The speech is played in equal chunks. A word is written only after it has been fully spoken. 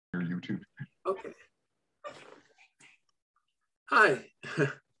YouTube. Okay. Hi,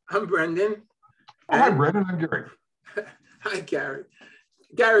 I'm Brendan. Oh, hi, Brendan. I'm Gary. Hi, Garry.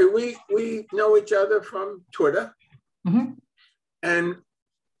 Garry, we know each other from Twitter. Mm-hmm. And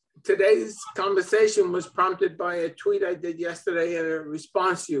today's conversation was prompted by a tweet I did yesterday and a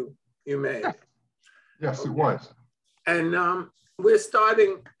response you made. Yes, Okay. It was. And we're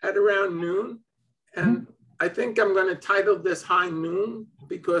starting at around noon. And I think I'm going to title this High Noon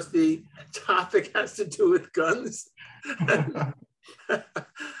because the topic has to do with guns.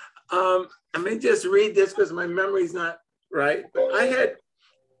 I may just read this because my memory's not right. But I had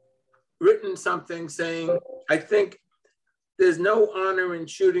written something saying, I think there's no honor in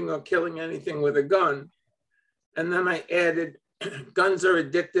shooting or killing anything with a gun. And then I added, guns are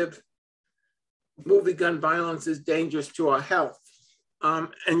addictive. Movie gun violence is dangerous to our health.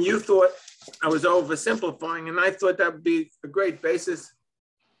 And you thought I was oversimplifying, and I thought that would be a great basis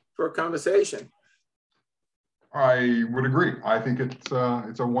for a conversation. I would agree. I think it's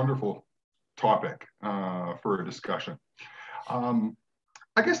a wonderful topic for a discussion.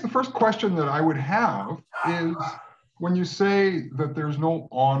 I guess the first question that I would have is, when you say that there's no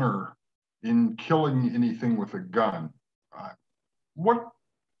honor in killing anything with a gun, what?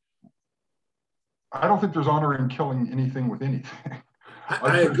 I don't think there's honor in killing anything with anything.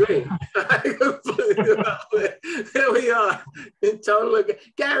 I agree. Here we are in total.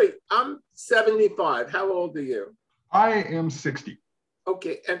 Garry, I'm 75. How old are you? I am 60.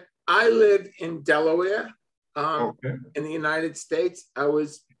 Okay, and I live in Delaware, Okay. in the United States. I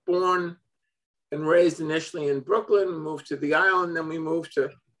was born and raised initially in Brooklyn, moved to the island, then we moved to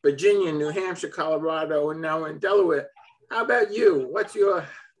Virginia, New Hampshire, Colorado, and now we're in Delaware. How about you? What's your...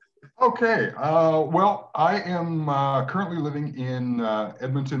 Okay, well, I am currently living in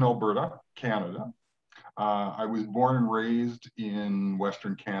Edmonton, Alberta, Canada. I was born and raised in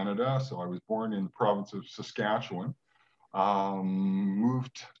Western Canada, so I was born in the province of Saskatchewan.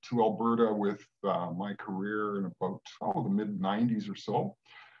 Moved to Alberta with my career in about the mid-90s or so.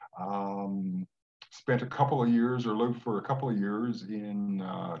 Spent a couple of years, or lived for a couple of years in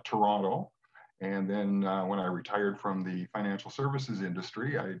Toronto. And then when I retired from the financial services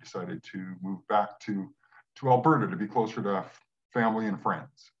industry, I decided to move back to Alberta to be closer to family and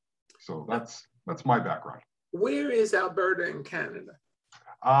friends. So that's my background. Where is Alberta in Canada?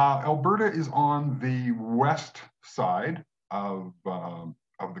 Alberta is on the west side of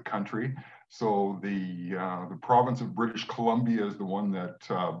the country. So the province of British Columbia is the one that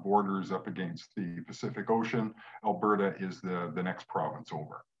borders up against the Pacific Ocean. Alberta is the next province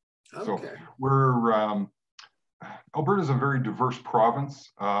over. Okay. So we're Alberta is a very diverse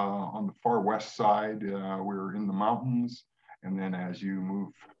province. On the far west side, we're in the mountains, and then as you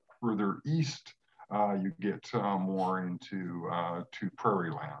move further east, you get more into to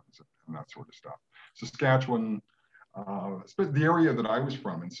prairie lands and that sort of stuff. Saskatchewan, the area that I was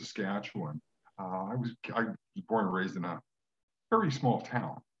from in Saskatchewan, I was born and raised in a very small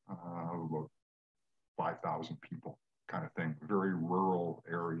town, about 5,000 people. Kind of thing, very rural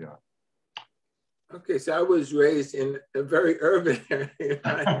area. Okay, so I was raised in a very urban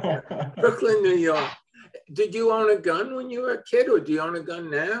area, Brooklyn, New York. Did you own a gun when you were a kid, or do you own a gun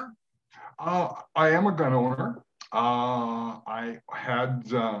now? I am a gun owner. I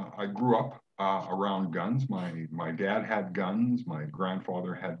grew up around guns. My dad had guns. My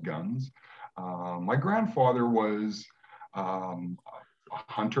grandfather had guns. My grandfather was a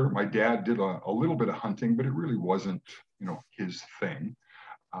hunter. My dad did a little bit of hunting, but it really wasn't, his thing.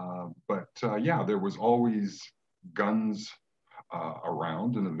 But yeah, there was always guns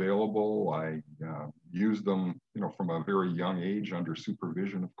around and available. I used them, from a very young age under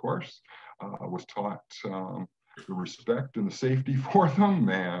supervision, of course. I was taught the respect and the safety for them.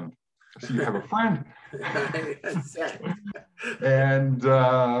 And I see you have a friend. And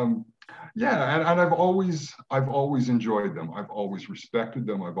yeah, and I've always enjoyed them. I've always respected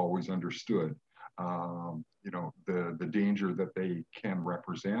them. I've always understood, the danger that they can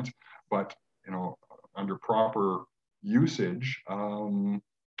represent. But, under proper usage,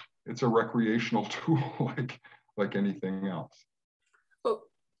 it's a recreational tool like anything else. Well,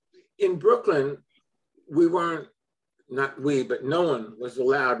 in Brooklyn, we weren't, not we, but no one was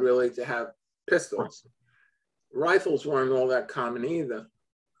allowed really to have pistols. Rifles weren't all that common either.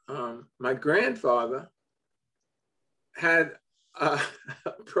 My grandfather had a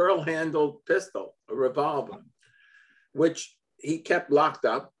pearl-handled pistol, a revolver, which he kept locked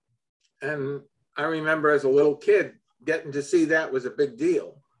up. And I remember as a little kid, getting to see that was a big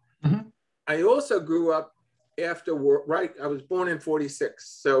deal. Mm-hmm. I also grew up after war, right? I was born in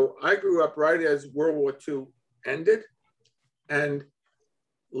 46. So I grew up right as World War II ended. And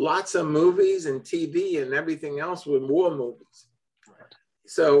lots of movies and TV and everything else were war movies.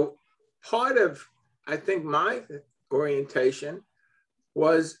 So part of, I think, my orientation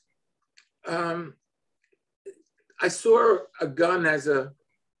was I saw a gun as a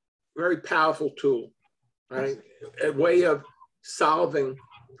very powerful tool, right? A way of solving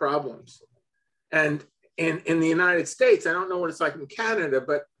problems. And in the United States, I don't know what it's like in Canada,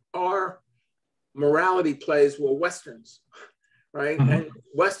 but our morality plays were Westerns, right? Mm-hmm. And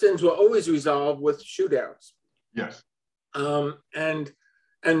Westerns were always resolved with shootouts. Yes. And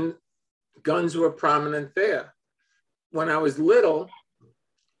guns were prominent there. When I was little,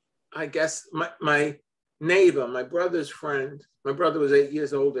 I guess my neighbor, my brother's friend, my brother was 8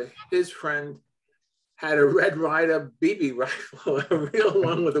 years older, his friend had a Red Ryder BB rifle, a real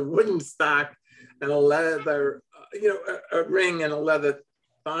one with a wooden stock and a leather, a ring and a leather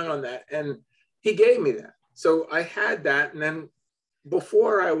thong on that. And he gave me that. So I had that. And then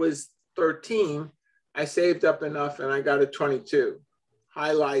before I was 13, I saved up enough and I got a 22,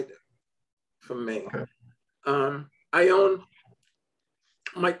 highlight for me. Okay. I own,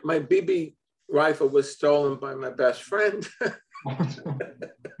 my BB rifle was stolen by my best friend.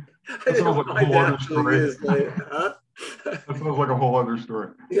 That sounds like a whole other story. Huh? That sounds like a whole other story.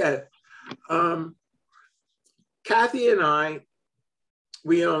 Yeah. Kathy and I,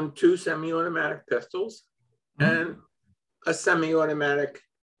 we own 2 semi-automatic pistols and a semi-automatic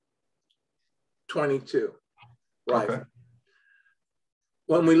 22 rifle. Okay.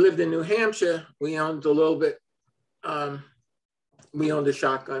 When we lived in New Hampshire, we owned a little bit, we owned a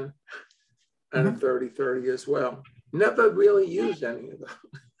shotgun and a 30-30 as well. Never really used any of them.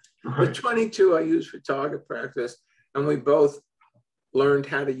 Right. The 22 I used for target practice, and we both learned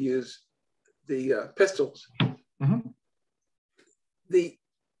how to use the pistols. Mm-hmm.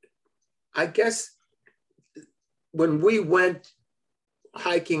 I guess when we went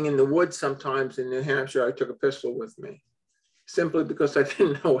hiking in the woods sometimes in New Hampshire, I took a pistol with me, simply because I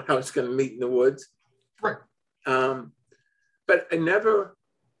didn't know what I was going to meet in the woods. Right. But I never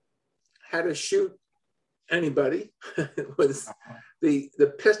had to shoot anybody. It was the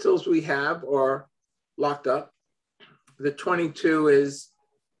pistols we have are locked up. The 22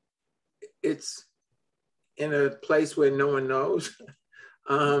 it's in a place where no one knows.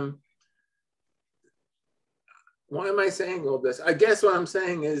 Why am I saying all this? I guess what I'm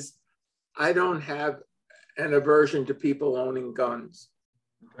saying is I don't have an aversion to people owning guns.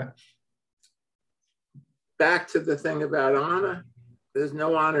 Okay. Back to the thing about honor. There's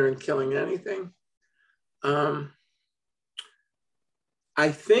no honor in killing anything. I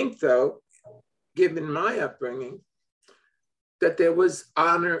think, though, given my upbringing, that there was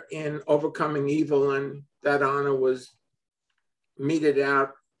honor in overcoming evil, and that honor was meted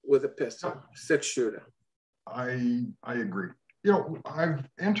out with a pistol, 6-shooter. I agree. You know, I've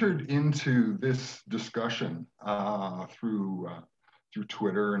entered into this discussion through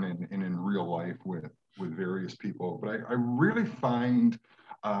Twitter and in real life with various people, but I really find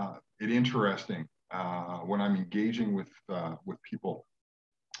it interesting when I'm engaging with people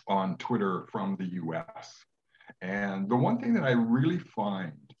on Twitter from the US. And the one thing that I really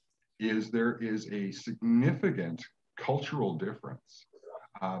find is there is a significant cultural difference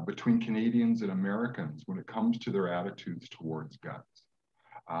between Canadians and Americans when it comes to their attitudes towards guns.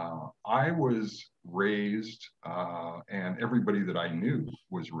 I was raised, and everybody that I knew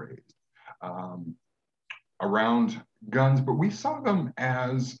was raised around guns, but we saw them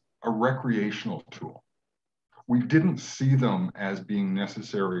as a recreational tool. We didn't see them as being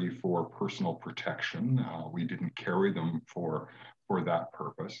necessary for personal protection. We didn't carry them for that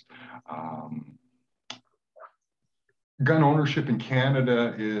purpose. Gun ownership in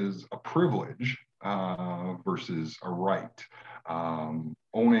Canada is a privilege versus a right.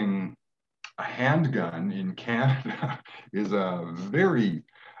 Owning a handgun in Canada is a very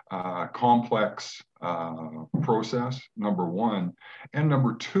complex process, number one. And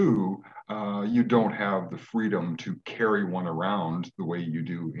number two, you don't have the freedom to carry one around the way you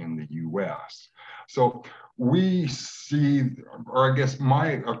do in the US. So we see, or I guess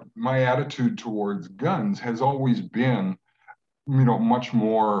my attitude towards guns has always been, you know, much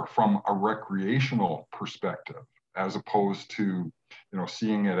more from a recreational perspective, as opposed to, you know,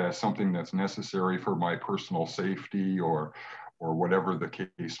 seeing it as something that's necessary for my personal safety or whatever the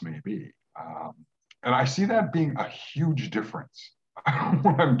case may be. And I see that being a huge difference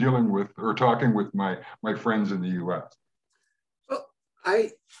when I'm dealing with or talking with my friends in the US. Well,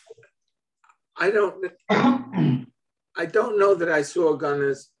 I don't know that I saw a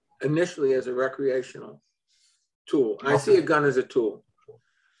gun initially as a recreational tool. I see a gun as a tool.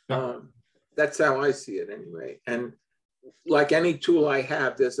 That's how I see it anyway. And like any tool I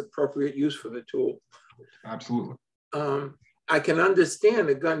have, there's appropriate use for the tool. Absolutely. I can understand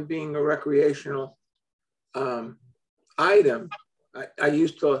a gun being a recreational item. I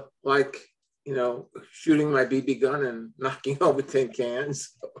used to like, you know, shooting my BB gun and knocking over tin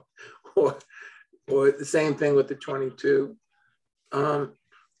cans, or the same thing with the 22.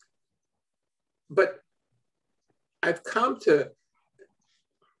 But I've come to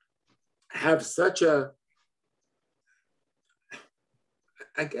have such a,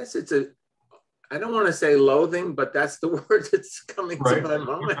 I guess it's a, I don't want to say loathing, but that's the word that's coming to my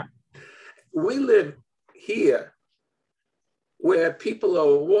mind. We live here where people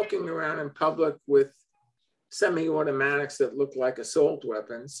are walking around in public with semi-automatics that look like assault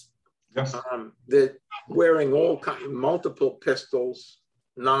weapons. Yes. They're wearing all kinds, multiple pistols,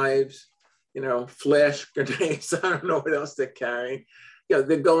 knives, you know, flash grenades. I don't know what else they're carrying. You know,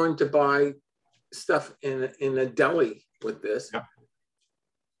 they're going to buy stuff in a deli with this. Yep.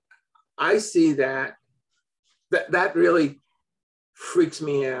 I see that really freaks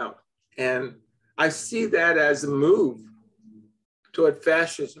me out. And I see that as a move toward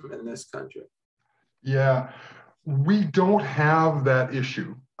fascism in this country. Yeah, we don't have that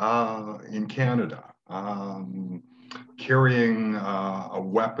issue in Canada. Carrying a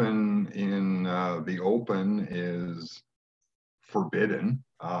weapon in the open is forbidden,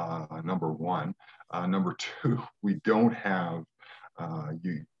 number one. Number two, we don't have,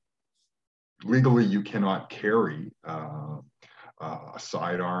 legally you cannot carry a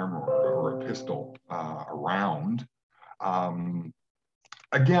sidearm or a pistol around.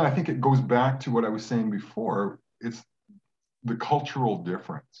 Again, I think it goes back to what I was saying before. It's the cultural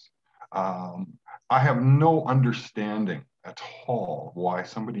difference. I have no understanding at all why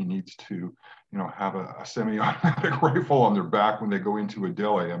somebody needs to, you know, have a semi-automatic rifle on their back when they go into a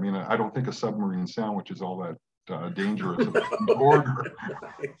deli. I mean, I don't think a submarine sandwich is all that dangerous at the border.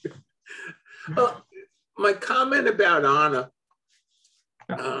 Well, my comment about honor,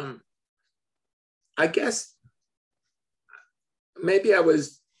 I guess maybe I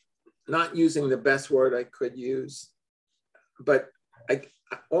was not using the best word I could use, but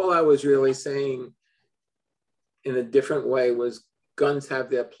all I was really saying in a different way was guns have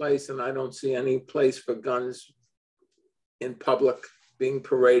their place, and I don't see any place for guns in public being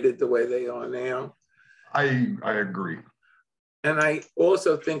paraded the way they are now. I agree. And I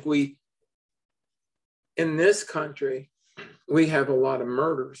also think in this country, we have a lot of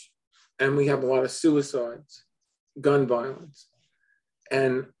murders and we have a lot of suicides, gun violence.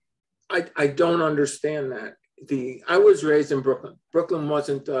 And I don't understand that. I was raised in Brooklyn. Brooklyn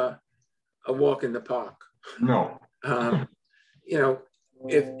wasn't a walk in the park. No. You know,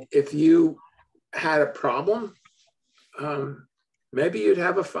 if you had a problem, maybe you'd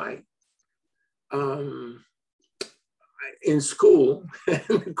have a fight. In school, in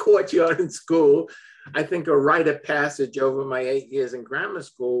the courtyard in school, I think a rite of passage over my 8 years in grammar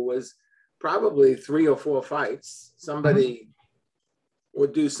school was probably 3 or 4 fights. Somebody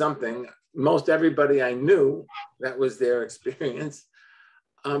would do something. Most everybody I knew, that was their experience.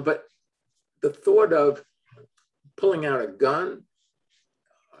 But the thought of pulling out a gun,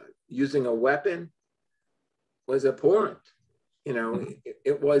 using a weapon, was abhorrent. You know,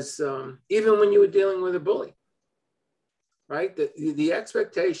 it was, even when you were dealing with a bully, right? The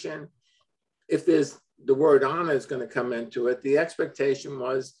expectation, if there's the word honor is going to come into it, the expectation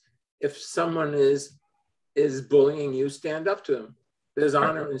was if someone is bullying you, stand up to them. There's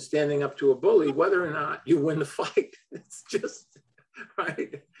honor in standing up to a bully, whether or not you win the fight. It's just,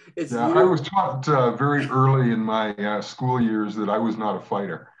 right? It's I was taught very early in my school years that I was not a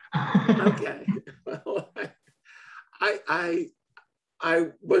fighter. Okay. Well, I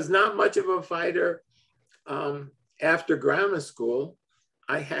was not much of a fighter after grammar school.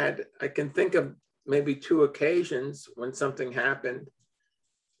 I can think of maybe 2 occasions when something happened,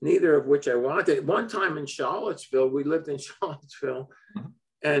 neither of which I wanted. One time in Charlottesville, we lived in Charlottesville,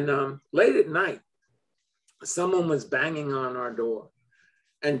 and late at night, someone was banging on our door,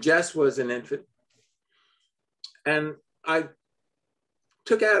 and Jess was an infant. And I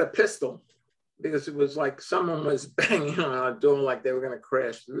took out a pistol because it was like someone was banging on our door like they were going to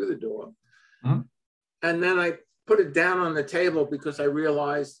crash through the door. And then I put it down on the table because I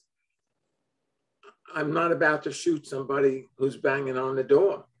realized I'm not about to shoot somebody who's banging on the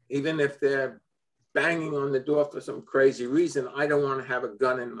door. Even if they're banging on the door for some crazy reason, I don't want to have a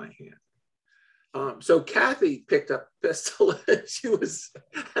gun in my hand. So Kathy picked up a pistol and she was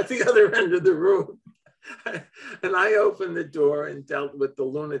at the other end of the room. And I opened the door and dealt with the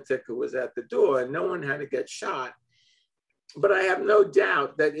lunatic who was at the door, and no one had to get shot. But I have no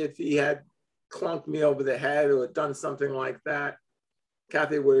doubt that if he had clunked me over the head or done something like that,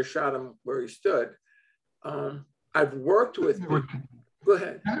 Kathy would have shot him where he stood. I've worked with people. Go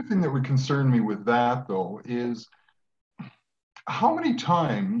ahead. The other thing that would concern me with that, though, is how many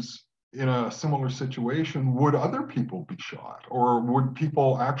times in a similar situation would other people be shot, or would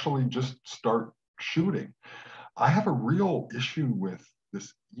people actually just start shooting? I have a real issue with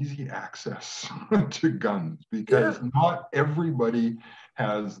this easy access to guns, because not everybody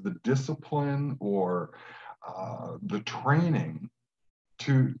has the discipline or the training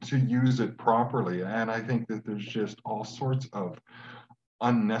to use it properly. And I think that there's just all sorts of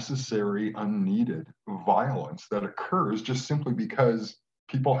unnecessary, unneeded violence that occurs just simply because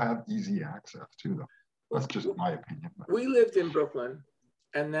people have easy access to them. That's just my opinion. We lived in Brooklyn,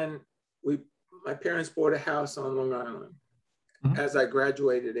 and then my parents bought a house on Long Island as I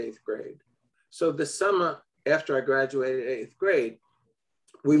graduated 8th grade. So the summer after I graduated 8th grade,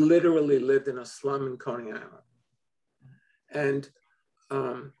 we literally lived in a slum in Coney Island. And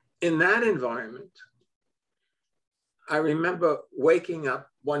in that environment, I remember waking up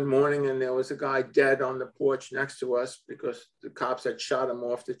one morning and there was a guy dead on the porch next to us because the cops had shot him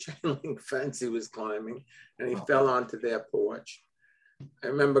off the chain link fence he was climbing, and he fell onto their porch. I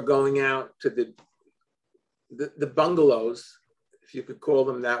remember going out to the bungalows, if you could call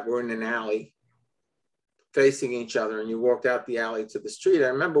them that, were in an alley facing each other, and you walked out the alley to the street. I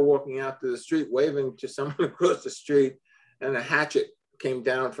remember walking out to the street, waving to someone across the street, and a hatchet came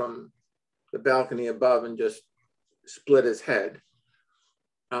down from the balcony above and just split his head.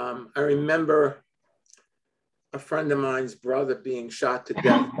 I remember a friend of mine's brother being shot to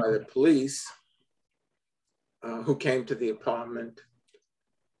death by the police, who came to the apartment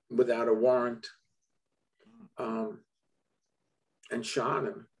without a warrant, and shot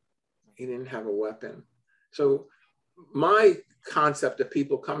him. He didn't have a weapon. So my concept of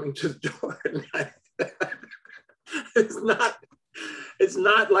people coming to the door at night, it's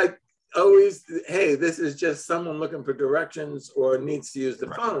not like always, hey, this is just someone looking for directions or needs to use the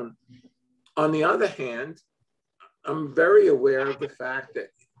phone. On the other hand, I'm very aware of the fact that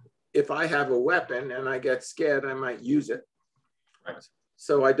if I have a weapon and I get scared, I might use it. Right.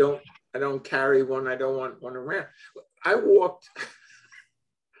 So I don't carry one. I don't want one around.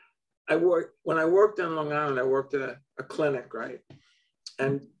 When I worked on Long Island, I worked at a clinic, right?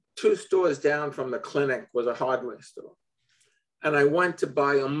 And 2 stores down from the clinic was a hardware store. And I went to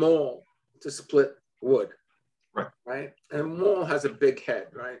buy a maul to split wood, right? And a maul has a big head,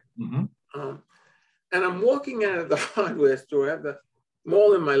 right? And I'm walking out of the hardware store, I have the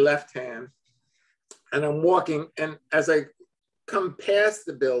maul in my left hand, and I'm walking, and as I come past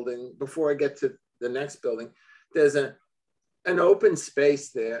the building, before I get to the next building, there's an open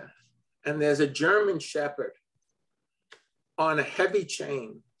space there, and there's a German Shepherd on a heavy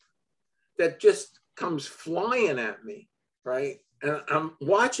chain that just comes flying at me, right? And I'm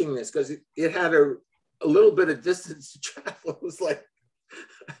watching this because it had a little bit of distance to travel. It was like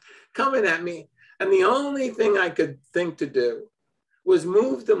coming at me. And the only thing I could think to do was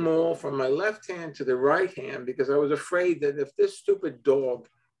move the maul from my left hand to the right hand, because I was afraid that if this stupid dog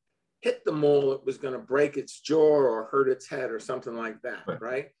hit the maul, it was going to break its jaw or hurt its head or something like that,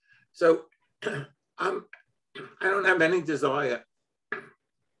 right? So I don't have any desire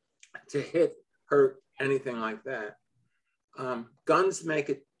to hit, hurt, anything like that. Guns make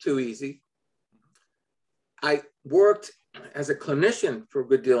it too easy. I worked as a clinician for a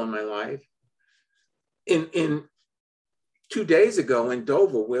good deal of my life. In 2 days ago in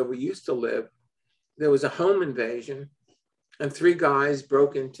Dover, where we used to live, there was a home invasion, and 3 guys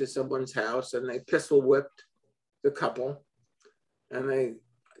broke into someone's house and they pistol whipped the couple, and they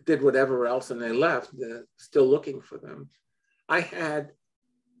did whatever else and they left. They're still looking for them. I had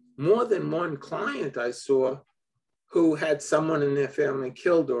more than one client I saw who had someone in their family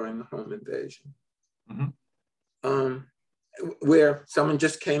killed during the home invasion, where someone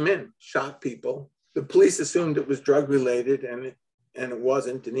just came in, shot people. The police assumed it was drug related, and it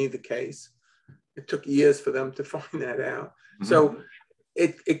wasn't in either case. It took years for them to find that out. So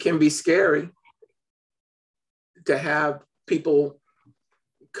it can be scary to have people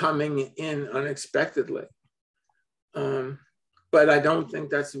coming in unexpectedly. But I don't think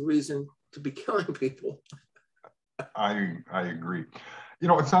that's a reason to be killing people. I agree. You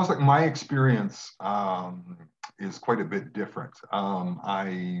know, it sounds like my experience is quite a bit different.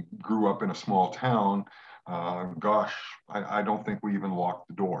 I grew up in a small town. Gosh, I don't think we even locked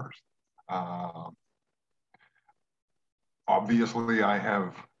the doors. Obviously, I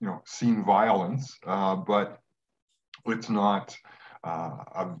have seen violence, but it's not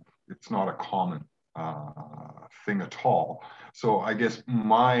a common thing at all. So I guess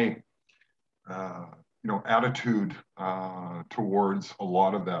my attitude towards a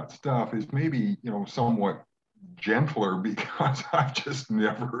lot of that stuff is maybe, somewhat gentler because I've just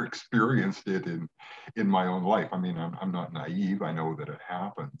never experienced it in my own life. I mean, I'm not naive. I know that it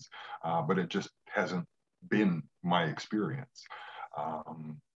happens, but it just hasn't been my experience.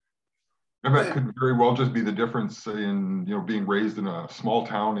 And that could very well just be the difference in, being raised in a small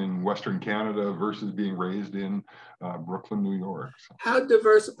town in Western Canada versus being raised in Brooklyn, New York. So. How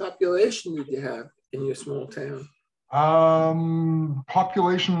diverse a population did you have in your small town?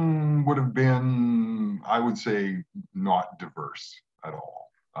 Population would have been, I would say, not diverse at all.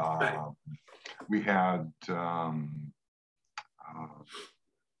 We had,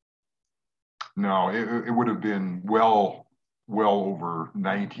 no, it would have been well over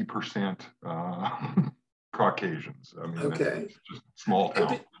 90% Caucasians. I mean, okay. It's just small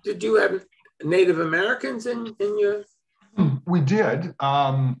town. Did you have Native Americans in your? We did.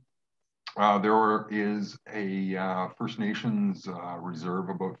 There is a First Nations reserve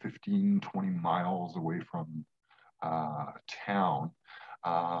about 15, 20 miles away from town.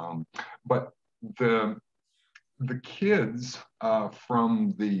 But the kids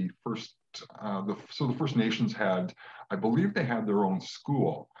from the First so the First Nations had, I believe they had their own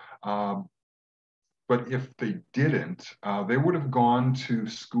school. But if they didn't, they would have gone to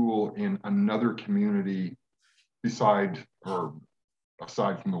school in another community aside from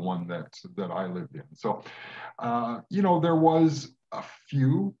the one that I lived in. So, there was a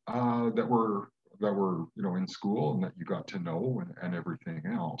few that were in school and that you got to know and everything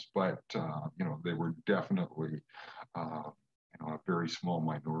else, but they were definitely a very small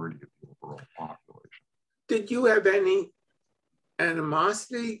minority of the overall population. Did you have any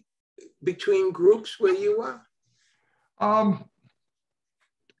animosity between groups where you were?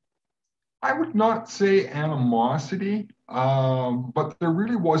 I would not say animosity, but there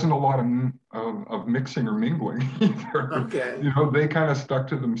really wasn't a lot of mixing or mingling either. Okay. They kind of stuck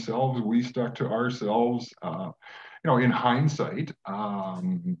to themselves. We stuck to ourselves. In hindsight,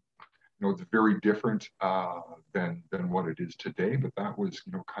 it's very different than what it is today. But that was,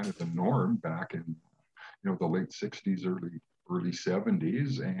 kind of the norm back in, the late '60s, early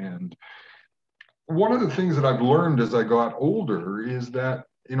 '70s. And one of the things that I've learned as I got older is that,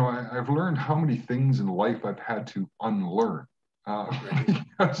 I've learned how many things in life I've had to unlearn.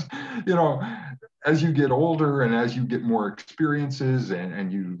 Because, as you get older and as you get more experiences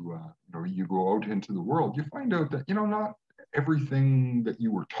and you go out into the world, you find out that, not everything that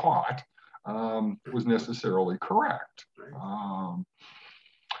you were taught was necessarily correct.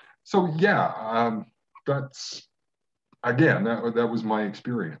 So yeah, that's, again, that was my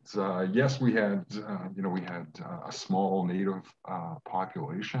experience. Yes, we had a small Native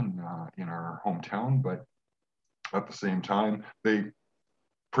population in our hometown, but at the same time, they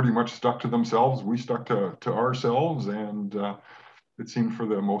pretty much stuck to themselves. We stuck to ourselves, and it seemed for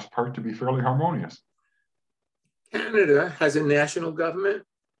the most part to be fairly harmonious. Canada has a national government?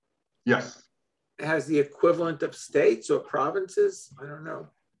 Yes. It has the equivalent of states or provinces? I don't know.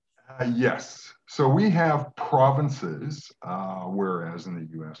 Yes. So we have provinces, whereas in the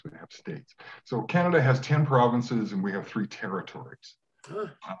US we have states. So Canada has 10 provinces and we have 3 territories.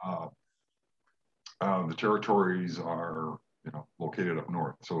 Huh. The territories are, located up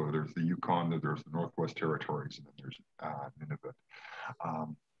north. So there's the Yukon, there's the Northwest Territories, and then there's Nunavut.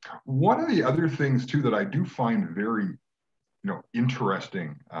 One of the other things too that I do find very,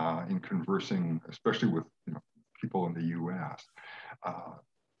 interesting in conversing, especially with people in the US,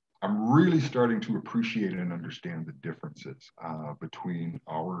 I'm really starting to appreciate and understand the differences between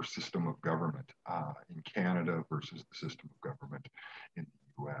our system of government in Canada versus the system of government in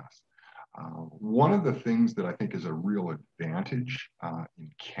the US. One of the things that I think is a real advantage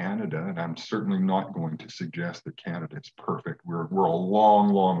in Canada, and I'm certainly not going to suggest that Canada is perfect. We're a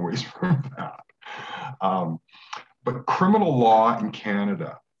long ways from that. But criminal law in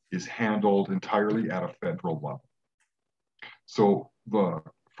Canada is handled entirely at a federal level. So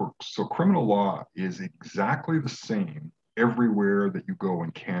criminal law is exactly the same everywhere that you go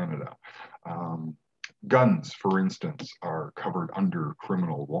in Canada. Guns, for instance, are covered under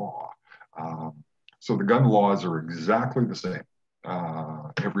criminal law. So the gun laws are exactly the same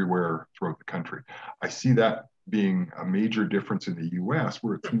everywhere throughout the country. I see that being a major difference in the US,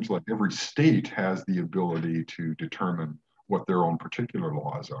 where it seems like every state has the ability to determine what their own particular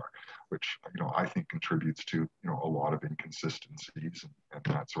laws are, which I think contributes to a lot of inconsistencies and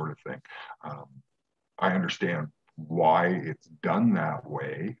that sort of thing. I understand why it's done that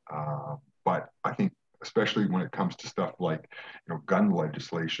way, but I think especially when it comes to stuff like gun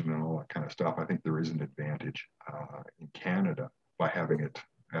legislation and all that kind of stuff, I think there is an advantage in Canada by having it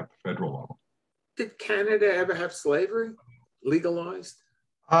at the federal level. Did Canada ever have slavery legalized?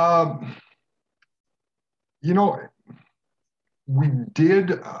 You know, we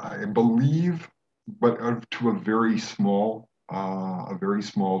did, I believe, but to a very small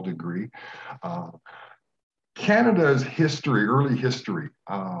degree. Canada's history, early history,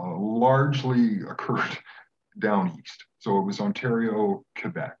 largely occurred down east. So it was Ontario,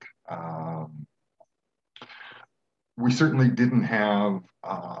 Quebec. We certainly didn't have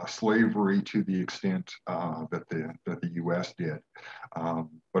slavery to the extent that the U.S. did,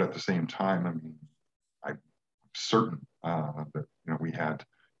 but at the same time, I mean, I'm certain that we had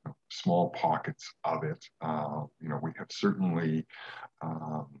small pockets of it. We have certainly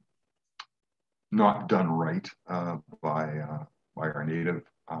not done right by our native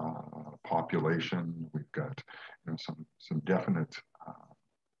population. We've got some definite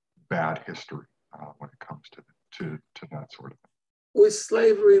bad history when it comes to that sort of thing. Was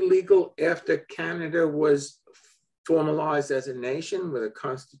slavery legal after Canada was formalized as a nation with a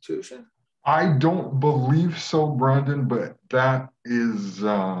constitution? I don't believe so, Brandon, but that is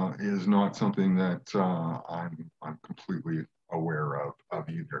not something that I'm completely aware of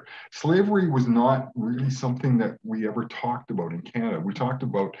either. Slavery was not really something that we ever talked about in Canada. We talked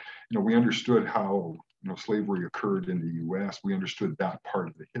about, we understood how slavery occurred in the U.S. We understood that part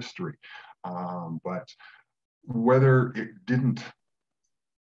of the history, but whether it didn't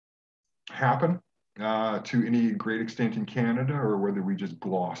happen to any great extent in Canada, or whether we just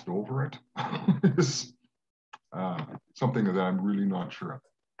glossed over it, is something that I'm really not sure of.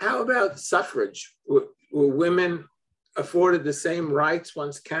 How about suffrage? Were women afforded the same rights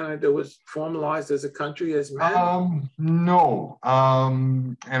once Canada was formalized as a country as men? No.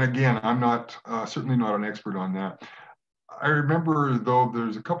 And again, I'm not certainly not an expert on that. I remember, though,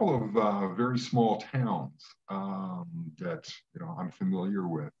 there's a couple of very small towns that I'm familiar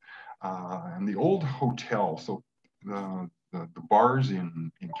with. And the old hotel, so the bars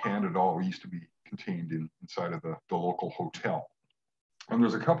in Canada all used to be contained inside of the local hotel. And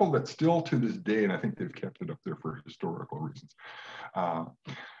there's a couple that still to this day, and I think they've kept it up there for historical reasons,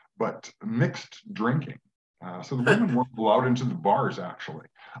 but mixed drinking. So the women weren't allowed into the bars, actually.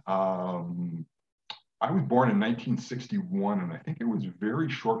 I was born in 1961, and I think it was very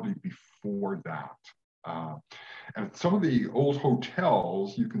shortly before that. And some of the old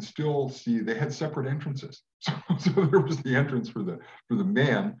hotels, you can still see they had separate entrances. So there was the entrance for the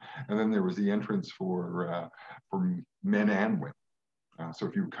men, and then there was the entrance for men and women. So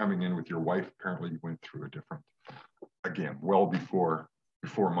if you were coming in with your wife, apparently you went through a different, again, well before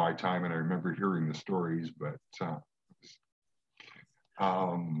my time, and I remember hearing the stories, but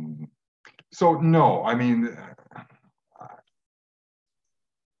so no, I mean,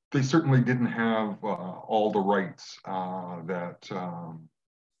 they certainly didn't have all the rights that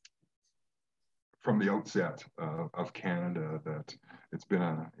from the outset of Canada. That it's been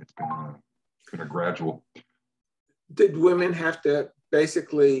a gradual. Did women have to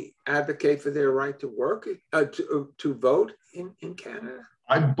basically advocate for their right to work, to vote in Canada?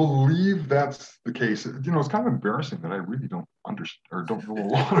 I believe that's the case. It's kind of embarrassing that I really don't understand or don't know a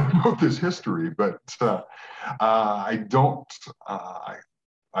lot about this history, but I don't.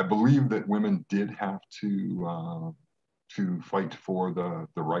 I believe that women did have to fight for the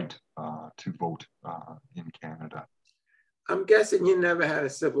right to vote in Canada. I'm guessing you never had a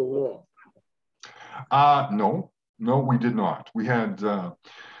civil war. No, we did not. We had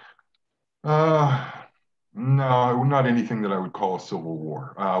no, not anything that I would call a civil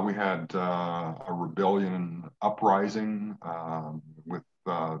war. We had a rebellion uprising with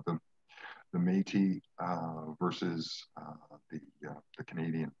the Métis versus the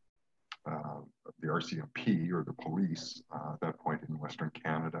Canadian, the RCMP or the police at that point in Western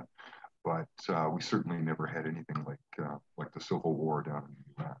Canada. But we certainly never had anything like the Civil War down in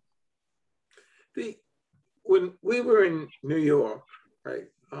the U.S. When we were in New York, right,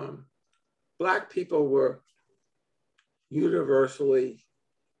 Black people were universally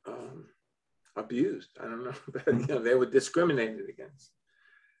abused. I don't know, but they were discriminated against.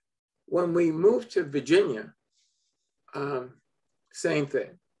 When we moved to Virginia, same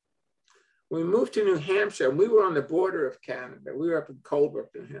thing. When we moved to New Hampshire, we were on the border of Canada. We were up in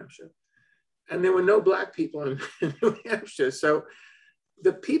Colebrook, New Hampshire, and there were no Black people in New Hampshire. So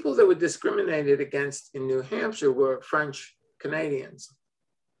the people that were discriminated against in New Hampshire were French Canadians.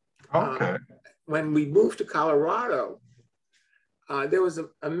 Okay. When we moved to Colorado, there was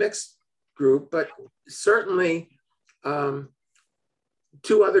a mixed group, but certainly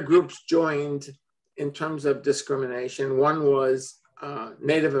two other groups joined in terms of discrimination. One was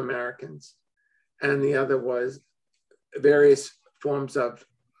Native Americans, and the other was various forms of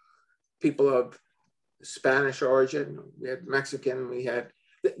people of Spanish origin, we had Mexican, we had,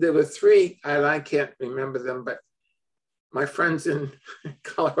 there were three, and I can't remember them, but my friends in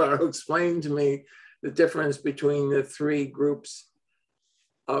Colorado explained to me the difference between the three groups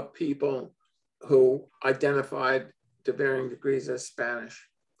of people who identified to varying degrees as Spanish.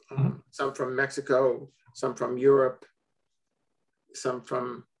 Some from Mexico, some from Europe, some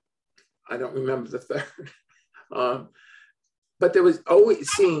from, I don't remember the third. But there was always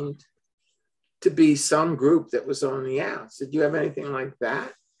seemed to be some group that was on the outs. Did you have anything like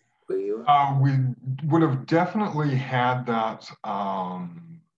that? We would have definitely had that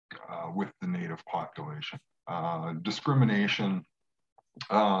with the Native population. Discrimination,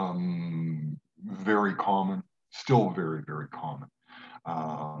 very common, still very, very common.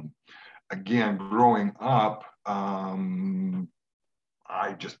 Again, growing up,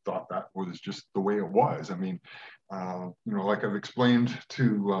 I just thought that was just the way it was. I mean, like I've explained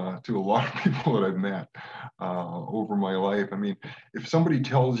to a lot of people that I've met over my life. I mean, if somebody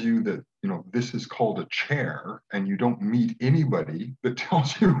tells you that, this is called a chair and you don't meet anybody that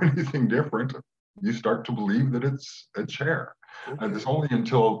tells you anything different, you start to believe that it's a chair. Okay. And it's only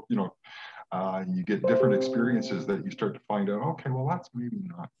until, you get different experiences that you start to find out, okay, well, that's maybe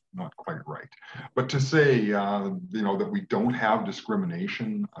not quite right. But to say, that we don't have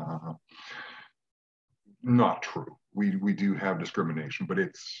discrimination, not true. We do have discrimination, but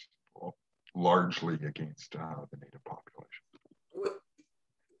it's largely against the Native population.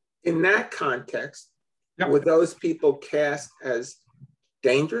 In that context, were those people cast as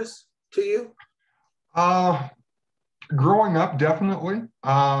dangerous to you? Growing up, definitely.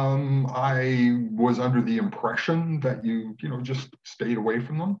 I was under the impression that you just stayed away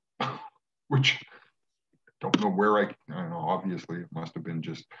from them, which I don't know where I don't know, obviously it must have been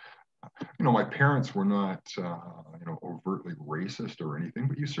just, my parents were not, overtly racist or anything,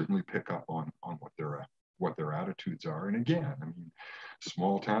 but you certainly pick up on what their attitudes are. And again, I mean,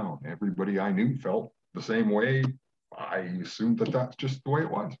 small town, everybody I knew felt the same way. I assumed that that's just the way it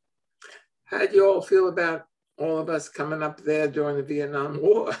was. How did you all feel about all of us coming up there during the Vietnam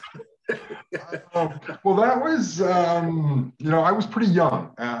War? Well, that was, I was pretty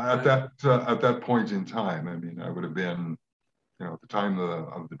young at that point in time. I mean, I would have been, at the time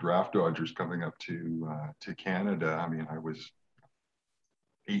of the draft dodgers coming up to Canada. I mean, I was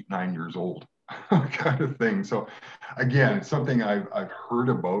 8, 9 years old, kind of thing. So, again, it's something I've heard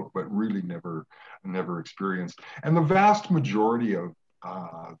about, but really never experienced. And the vast majority of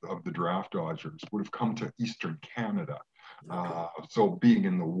the draft dodgers would have come to Eastern Canada. So being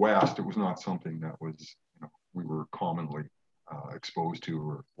in the West, it was not something that was, we were commonly exposed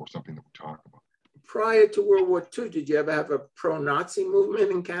to or something that we talk about. Prior to World War II, did you ever have a pro-Nazi movement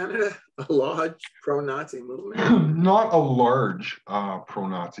in Canada? A large pro-Nazi movement? Not a large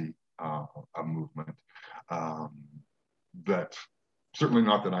pro-Nazi movement. That certainly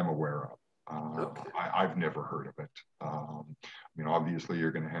not that I'm aware of. I've never heard of it. Obviously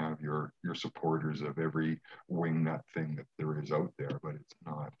you're going to have your supporters of every wingnut thing that there is out there, but it's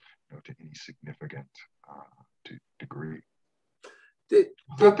not, to any significant degree. Was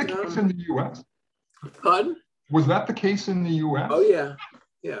that the case in the U.S.? Pardon? Was that the case in the U.S.? Oh yeah.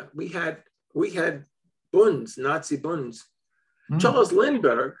 We had Bunds, Nazi Bunds. Charles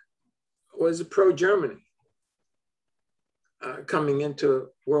Lindbergh was pro-Germany. Coming into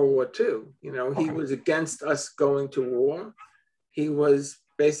World War II, he was against us going to war. He was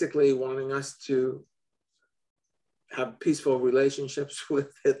basically wanting us to have peaceful relationships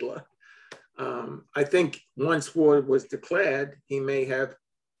with Hitler. I think once war was declared, he may have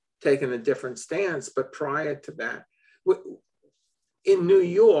taken a different stance, but prior to that, in New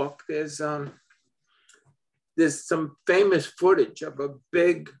York, there's some famous footage of a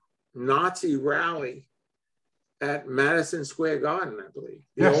big Nazi rally at Madison Square Garden, I believe.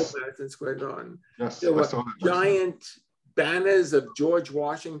 The old Madison Square Garden. Yes, there were giant banners of George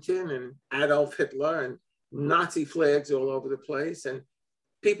Washington and Adolf Hitler and Nazi flags all over the place. And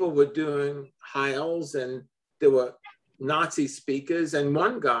people were doing heils and there were Nazi speakers. And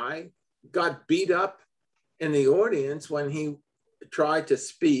one guy got beat up in the audience when he tried to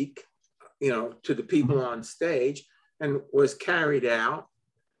speak, to the people on stage and was carried out.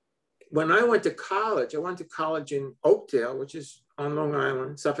 When I went to college in Oakdale, which is on Long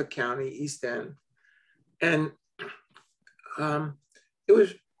Island, Suffolk County, East End. And it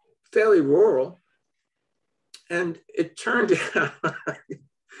was fairly rural. And it turned out,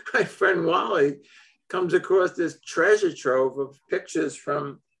 my friend Wally comes across this treasure trove of pictures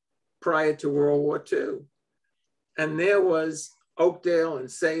from prior to World War II. And there was Oakdale and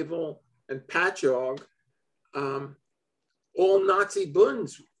Sayville and Patchogue, all Nazi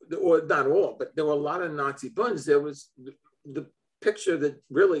Bunds or not all, but there were a lot of Nazi buns. There was the picture that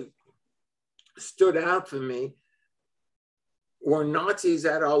really stood out for me were Nazis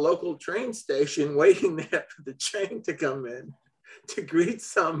at our local train station waiting there for the train to come in to greet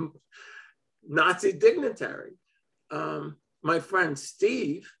some Nazi dignitary. My friend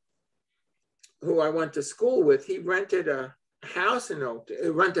Steve, who I went to school with, he rented a house in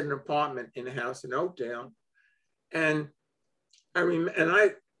Oakdale, rented an apartment in a house in Oakdale. And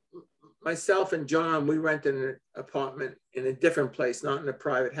myself and John, we rented an apartment in a different place, not in a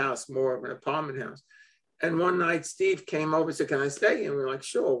private house, more of an apartment house. And one night Steve came over and said, "Can I stay?" And we were like,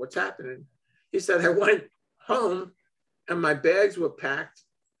 "Sure, what's happening?" He said, "I went home and my bags were packed.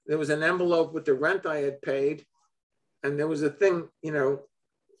 There was an envelope with the rent I had paid. And there was a thing, you know,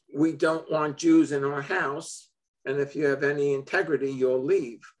 we don't want Jews in our house. And if you have any integrity, you'll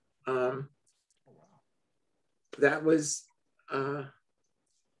leave." That was in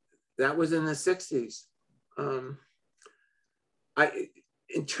the 60s.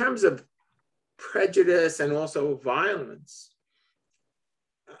 In terms of prejudice and also violence,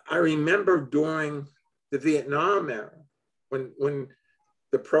 I remember during the Vietnam era, when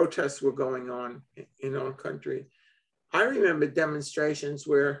the protests were going on in our country, I remember demonstrations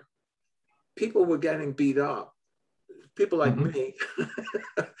where people were getting beat up, people like me,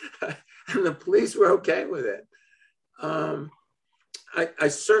 and the police were okay with it. I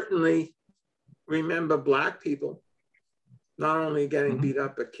certainly remember Black people not only getting beat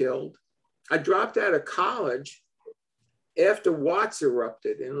up, but killed. I dropped out of college after Watts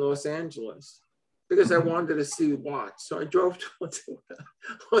erupted in Los Angeles because I wanted to see Watts. So I drove to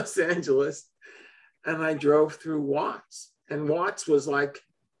Los Angeles and I drove through Watts. And Watts was like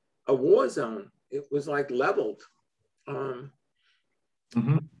a war zone. It was like leveled. You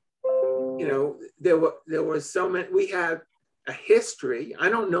know, there were so many, we had a history. I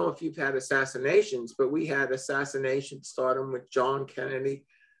don't know if you've had assassinations, but we had assassinations starting with John Kennedy,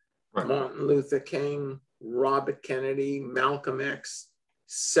 right, Martin Luther King, Robert Kennedy, Malcolm X,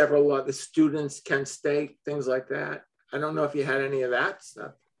 several other students, Kent State, things like that. I don't know if you had any of that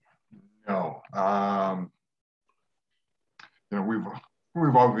stuff. No. You know,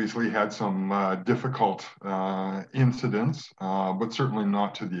 we've obviously had some difficult incidents, but certainly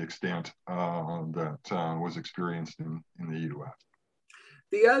not to the extent that was experienced in the U.S.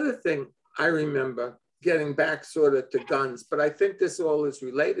 The other thing I remember, getting back sort of to guns, but I think this all is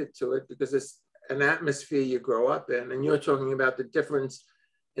related to it because it's an atmosphere you grow up in, and you're talking about the difference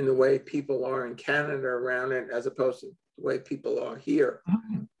in the way people are in Canada around it as opposed to the way people are here.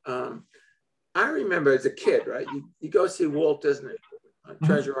 I remember as a kid, right? You go see Walt Disney on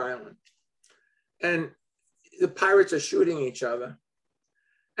Treasure Island, and the pirates are shooting each other,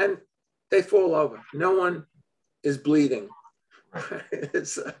 and they fall over. No one is bleeding.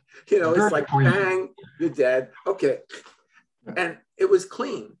 It's you know, it's like bang, you're dead. Okay, and it was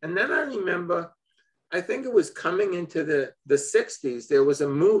clean. And then I remember, I think it was coming into the 60s. There was a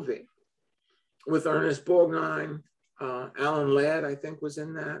movie with Ernest Borgnine, Alan Ladd, I think, was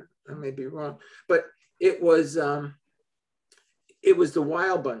in that. I may be wrong, but it was the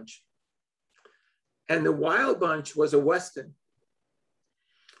Wild Bunch, and the Wild Bunch was a Western,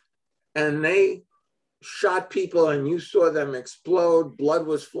 and they shot people, and you saw them explode. Blood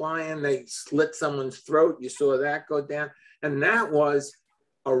was flying. They slit someone's throat. You saw that go down, and that was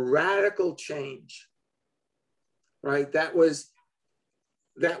a radical change, right? That was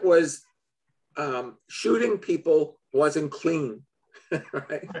shooting people wasn't clean.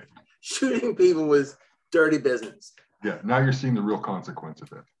 Right? Shooting people was dirty business. Yeah, now you're seeing the real consequence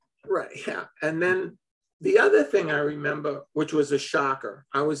of it. Right, yeah. And then the other thing I remember, which was a shocker,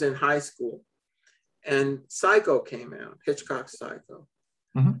 I was in high school and Psycho came out, Hitchcock's Psycho.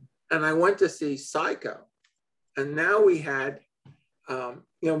 And I went to see Psycho. And now we had, you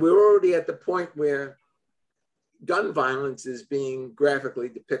know, we were already at the point where gun violence is being graphically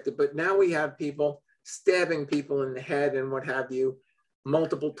depicted, but now we have people stabbing people in the head and what have you,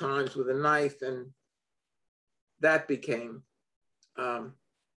 multiple times with a knife, and that became that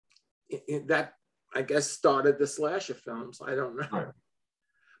I guess started the slasher films. I don't know, right.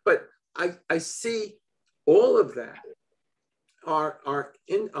 But I see all of that are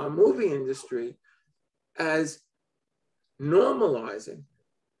in our movie industry as normalizing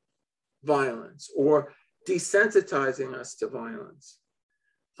violence or desensitizing us to violence.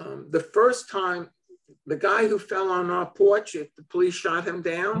 The first time, the guy who fell on our porch, the police shot him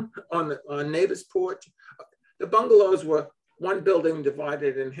down on our neighbor's porch. The bungalows were one building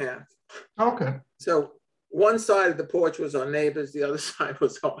divided in half. Okay. So one side of the porch was our neighbor's, the other side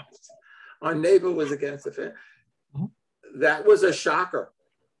was ours. Our neighbor was against the fence. That was a shocker.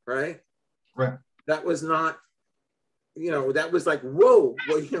 right? Right. That was not, that was like, whoa,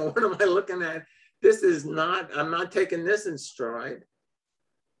 well, what am I looking at? This is not, I'm not taking this in stride.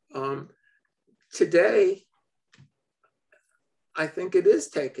 Today, I think it is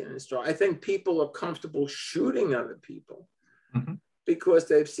taken in stride. I think people are comfortable shooting other people because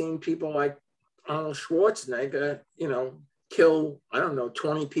they've seen people like Arnold Schwarzenegger, kill, I don't know,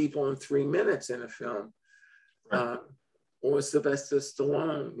 20 people in 3 minutes in a film. Right. Or Sylvester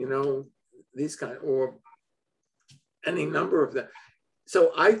Stallone, these kind, or any number of them.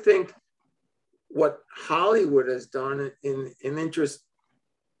 So I think what Hollywood has done in interest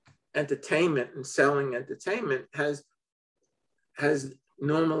entertainment and selling entertainment has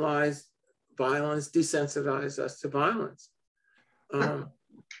normalized violence, desensitized us to violence. And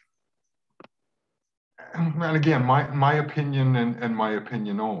again, my opinion and my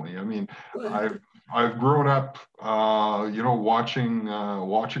opinion only. I mean, I've grown up, watching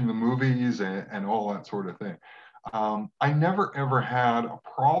the movies and all that sort of thing. I never ever had a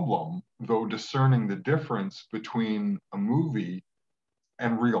problem, though, discerning the difference between a movie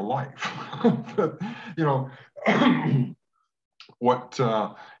and real life. But, what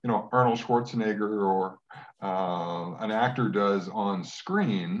Arnold Schwarzenegger or an actor does on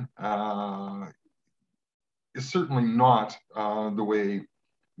screen is certainly not the way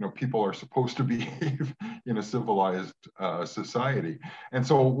people are supposed to behave in a civilized society. And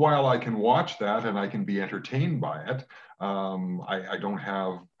so while I can watch that and I can be entertained by it, I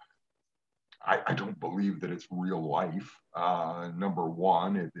don't believe that it's real life. Number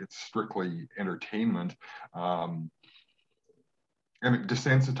one, it's strictly entertainment. And it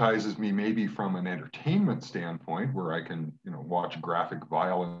desensitizes me maybe from an entertainment standpoint where I can, watch graphic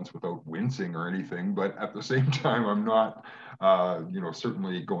violence without wincing or anything. But at the same time, I'm not,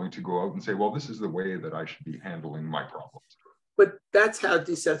 certainly going to go out and say, well, this is the way that I should be handling my problems. But that's how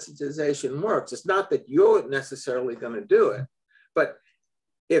desensitization works. It's not that you're necessarily going to do it, but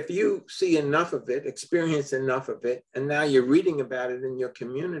if you see enough of it, experience enough of it, and now you're reading about it in your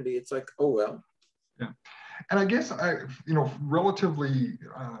community, it's like, oh, well. Yeah. And I guess relatively,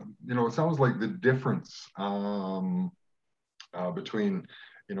 it sounds like the difference between,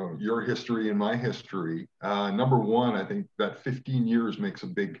 your history and my history. Number one, I think that 15 years makes a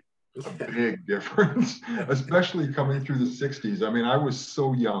big difference, especially coming through the 60s. I mean, I was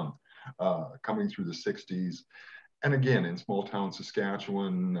so young coming through the 60s. And again, in small town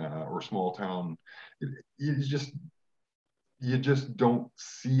Saskatchewan or small town, you just don't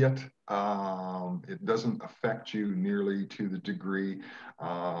see it. It doesn't affect you nearly to the degree.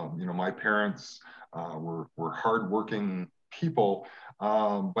 My parents were hardworking people,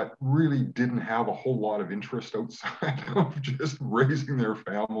 but really didn't have a whole lot of interest outside of just raising their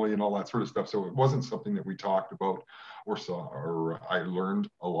family and all that sort of stuff. So it wasn't something that we talked about or saw, or I learned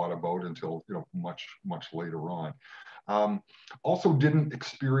a lot about until much later on. Also didn't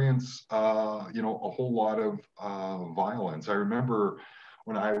experience, a whole lot of violence. I remember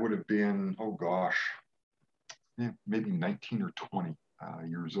when I would have been, maybe 19 or 20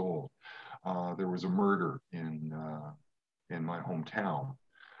 years old, there was a murder in my hometown.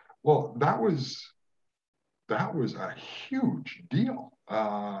 Well, that was a huge deal.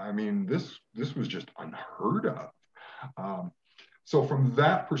 I mean, this was just unheard of. So from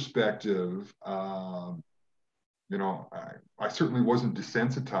that perspective, I certainly wasn't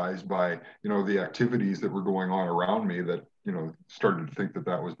desensitized by, the activities that were going on around me that, started to think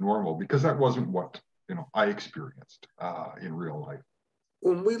that was normal, because that wasn't what, I experienced in real life.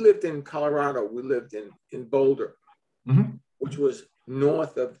 When we lived in Colorado, we lived in Boulder, which was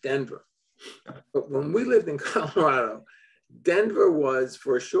north of Denver. But when we lived in Colorado, Denver was,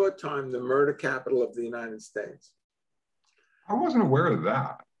 for a short time, the murder capital of the United States. I wasn't aware of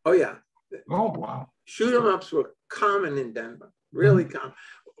that. Oh, yeah. Oh, wow. Shoot 'em ups were common in Denver, really common.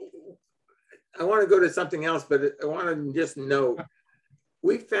 I want to go to something else, but I want to just note,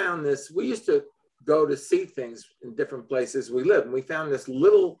 we found this, we used to go to see things in different places we lived, and we found this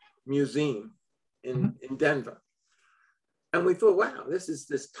little museum in Denver. And we thought, wow, this is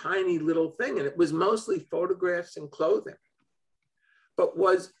this tiny little thing. And it was mostly photographs and clothing. But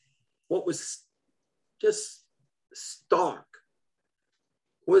what was just stark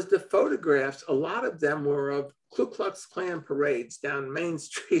was the photographs. A lot of them were of Ku Klux Klan parades down Main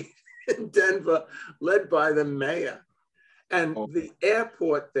Street in Denver, led by the mayor. And the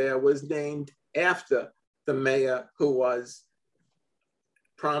airport there was named after the mayor, who was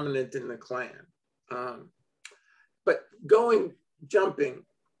prominent in the Klan. But jumping,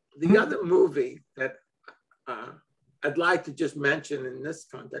 the other movie that I'd like to just mention in this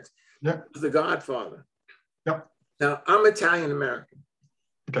context was The Godfather. Yep. Now, I'm Italian American.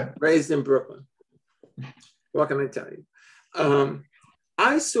 Okay. Raised in Brooklyn. What can I tell you?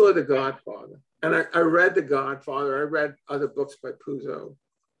 I saw The Godfather, and I read The Godfather. I read other books by Puzo,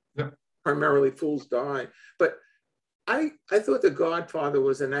 primarily Fools Die. But I thought The Godfather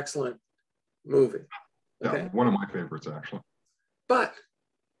was an excellent movie. Okay? Yeah, one of my favorites, actually. But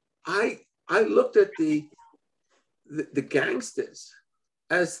I looked at the gangsters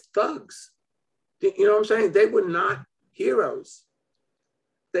as thugs. You know what I'm saying? They were not heroes.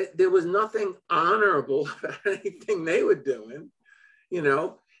 There was nothing honorable about anything they were doing, you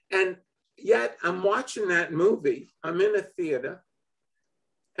know? And yet I'm watching that movie. I'm in a theater,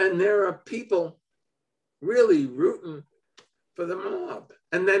 and there are people really rooting for the mob.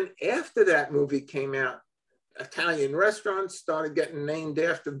 And then after that movie came out, Italian restaurants started getting named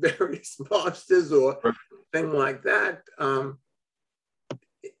after various mobsters or thing like that.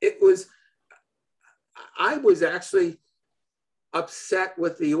 I was actually upset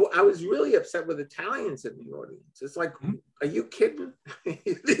with I was really upset with Italians in the audience. It's like, are you kidding?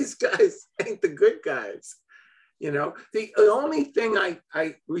 These guys ain't the good guys. You know, the only thing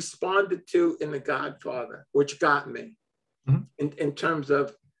I responded to in The Godfather, which got me in terms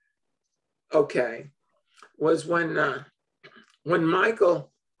of, okay, was when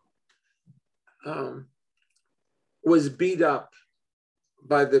Michael was beat up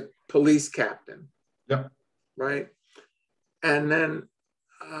by the police captain. Yeah. Right. And then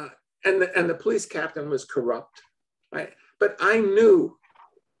and the police captain was corrupt. Right. But I knew,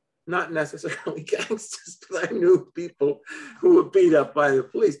 not necessarily gangsters, but I knew people who were beat up by the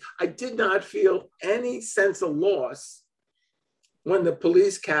police. I did not feel any sense of loss when the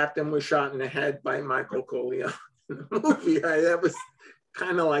police captain was shot in the head by Michael Corleone in the movie. Right? That was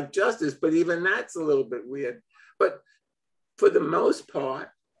kind of like justice, but even that's a little bit weird. But for the most part,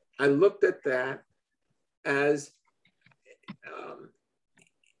 I looked at that as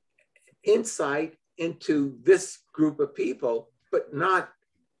insight into this group of people, but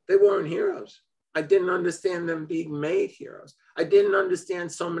they weren't heroes. I didn't understand them being made heroes. I didn't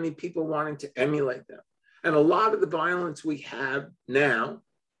understand so many people wanting to emulate them. And a lot of the violence we have now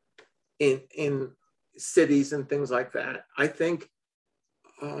in cities and things like that, I think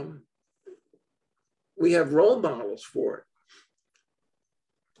we have role models for it.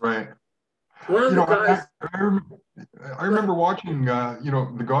 Right. One of the guys. I remember watching,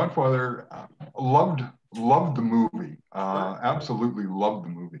 The Godfather. Loved the movie. Absolutely loved the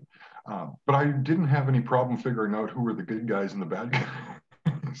movie. But I didn't have any problem figuring out who were the good guys and the bad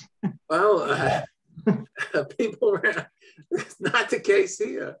guys. Well, people around. It's not the case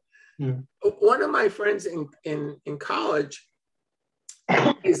here. Yeah. One of my friends in college,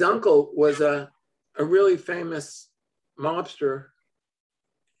 his uncle was a really famous mobster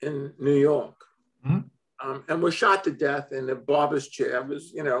in New York, and was shot to death in a barber's chair. It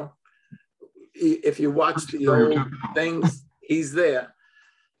was, if you watch the old things, he's there.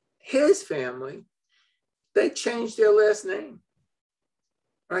 His family, they changed their last name.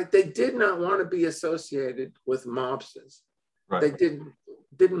 Right? They did not want to be associated with mobsters. Right. They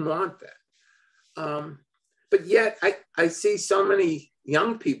didn't want that. But yet I see so many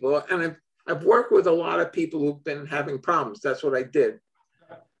young people, and I've worked with a lot of people who've been having problems. That's what I did.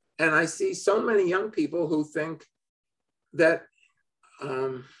 And I see so many young people who think that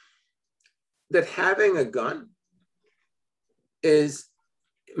that having a gun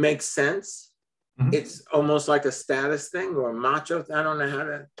makes sense. It's almost like a status thing or a macho. I don't know how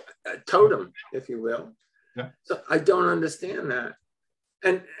to totem, if you will. Yeah. So I don't understand that,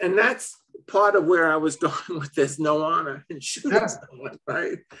 and that's part of where I was going with this. No honor in shooting someone,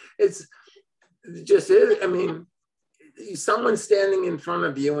 right? It just is. I mean, someone's standing in front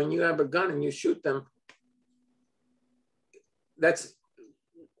of you and you have a gun and you shoot them.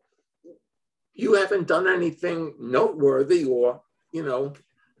 You haven't done anything noteworthy or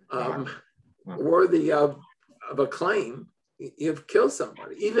worthy of a claim. You've killed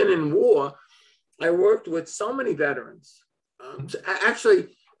somebody. Even in war, I worked with so many veterans.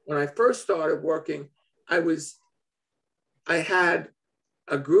 Actually, when I first started working, I had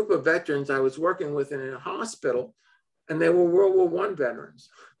a group of veterans I was working with in a hospital, and they were World War I veterans.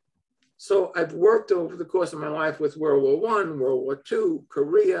 So I've worked over the course of my life with World War I, World War II,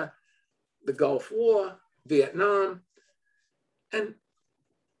 Korea, the Gulf War, Vietnam, and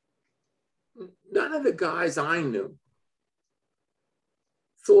none of the guys I knew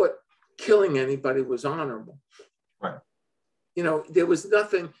thought killing anybody was honorable. Right. There was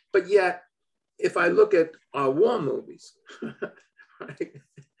nothing, but yet, if I look at war movies, right?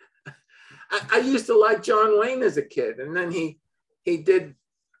 I used to like John Wayne as a kid, and then he did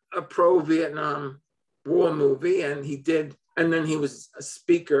a pro-Vietnam War movie, and he did And then he was a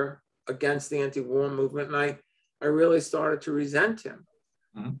speaker against the anti-war movement, and I really started to resent him.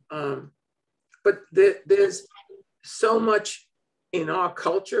 But there's so much in our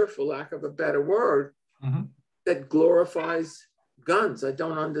culture, for lack of a better word, that glorifies guns. I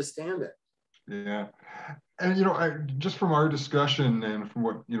don't understand it. Yeah. And, just from our discussion and from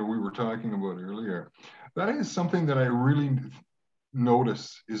what, we were talking about earlier, that is something that I really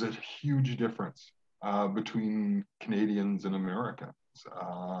notice is a huge difference between Canadians and Americans,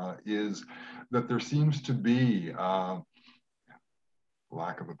 is that there seems to be,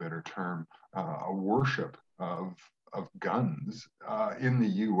 lack of a better term, a worship of guns in the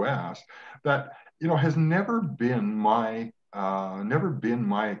U.S. that has never been my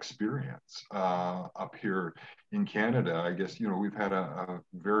experience up here in Canada. I guess we've had a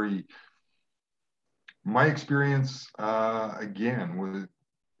very, my experience again was,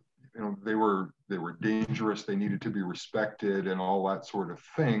 they were dangerous, they needed to be respected and all that sort of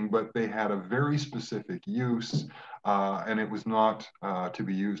thing, but they had a very specific use, and it was not to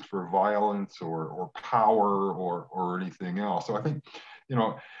be used for violence or power or anything else. So I think,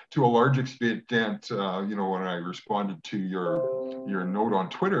 to a large extent, when I responded to your note on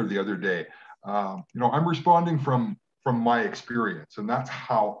Twitter the other day, I'm responding from my experience, and that's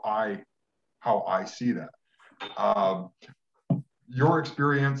how I see that. Your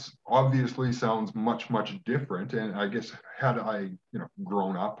experience obviously sounds much different, and I guess had I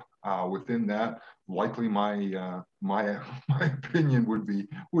grown up within that, likely my opinion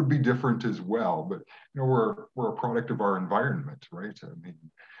would be different as well. But we're a product of our environment, right? I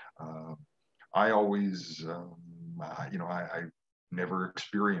mean, I always I never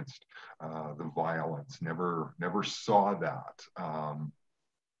experienced the violence, never saw that.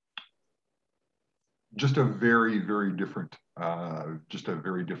 Just a very different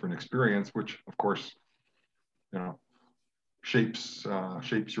experience, which of course shapes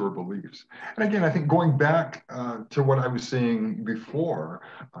your beliefs. And again, I think going back to what I was saying before,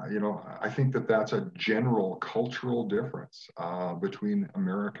 I think that's a general cultural difference between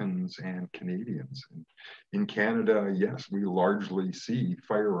Americans and Canadians. In Canada, yes, we largely see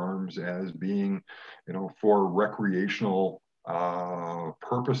firearms as being for recreational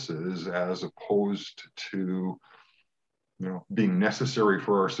purposes, as opposed to being necessary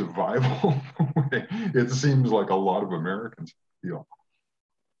for our survival. It seems like a lot of Americans feel.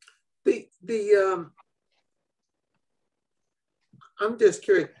 I'm just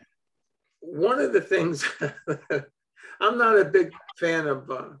curious. One of the things, I'm not a big fan of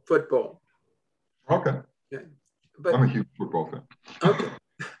football. Okay. Yeah, but I'm a huge football fan. Okay.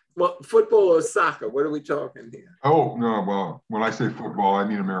 Well, football or soccer? What are we talking here? Oh, no. Well, when I say football, I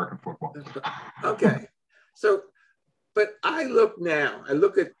mean American football. Okay. So, but I look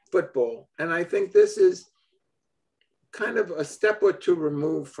at football, and I think this is kind of a step or two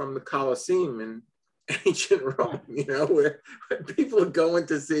removed from the Colosseum in ancient Rome, where people are going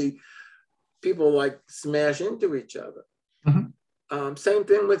to see people like smash into each other. Same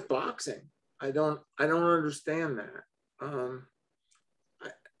thing with boxing. I don't understand that.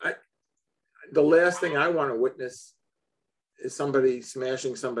 The last thing I want to witness is somebody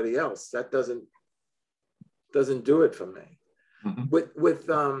smashing somebody else. That doesn't do it for me. With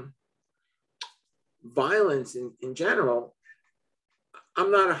violence in general,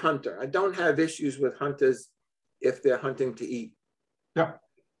 I'm not a hunter. I don't have issues with hunters if they're hunting to eat. Yeah.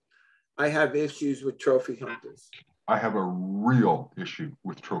 I have issues with trophy hunters. I have a real issue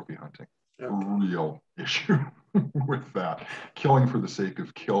with trophy hunting. Okay. Real issue with that. Killing for the sake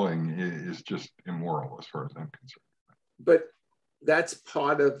of killing is just immoral as far as I'm concerned. But that's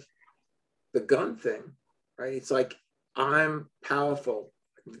part of the gun thing, right? It's like, I'm powerful.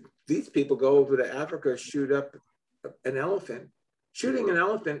 These people go over to Africa, shoot up an elephant. Shooting an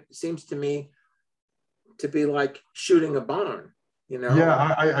elephant seems to me to be like shooting a barn.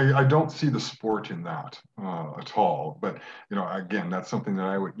 Yeah, I don't see the sport in that at all. But again, that's something that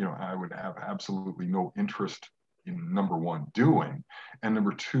I would have absolutely no interest in, number one, doing, and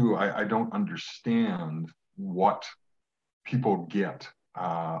number two, I don't understand what people get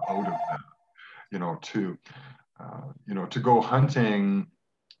out of that. To go hunting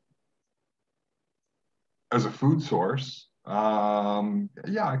as a food source.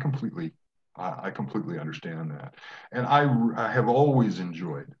 Yeah, I completely understand that. And I have always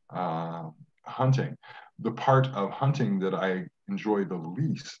enjoyed hunting. The part of hunting that I enjoy the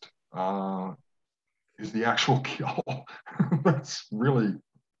least is the actual kill. That's really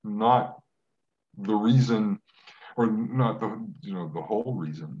not the reason, or not the whole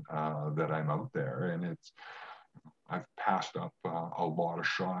reason that I'm out there. And I've passed up a lot of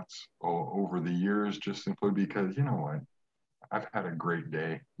shots over the years, just simply because, I've had a great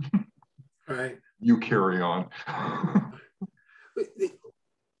day. Right. You carry on.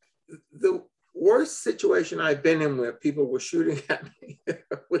 The worst situation I've been in where people were shooting at me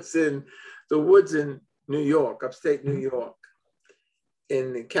was in the woods in New York, upstate New York,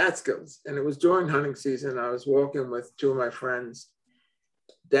 in the Catskills. And it was during hunting season. I was walking with two of my friends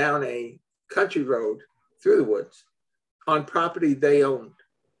down a country road through the woods on property they owned.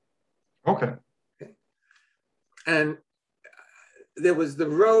 Okay. And the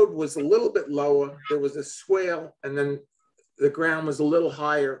road was a little bit lower. There was a swale, and then the ground was a little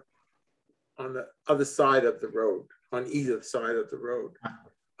higher on the other side of the road, on either side of the road.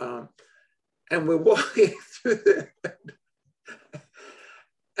 And we're walking through there.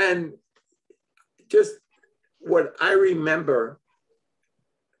 And just what I remember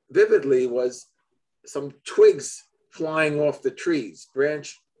vividly was some twigs flying off the trees,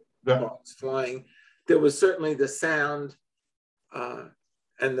 branch parts flying. There was certainly the sound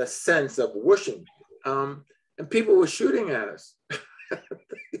and the sense of whooshing. And people were shooting at us.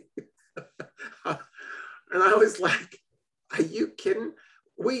 And I was like, are you kidding?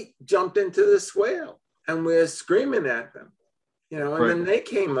 We jumped into the swale and we're screaming at them, you know, and then they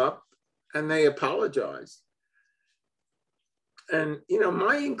came up and they apologized. And, you know,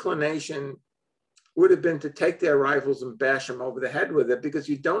 my inclination would have been to take their rifles and bash them over the head with it, because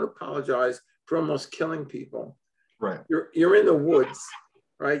you don't apologize for almost killing people. Right. You're in the woods,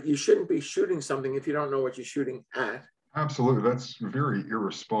 right? You shouldn't be shooting something if you don't know what you're shooting at. Absolutely. That's very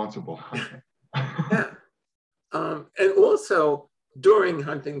irresponsible hunting. Yeah. And also during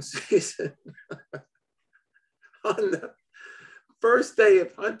hunting season, on the first day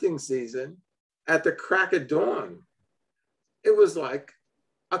of hunting season, at the crack of dawn, it was like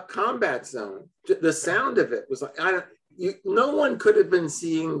a combat zone. The sound of it was like, no one could have been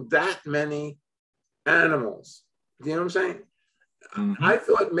seeing that many animals. Do you know what I'm saying? Mm-hmm. I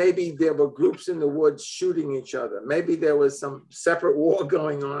thought maybe there were groups in the woods shooting each other. Maybe there was some separate war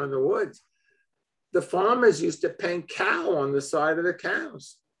going on in the woods. The farmers used to paint cow on the side of the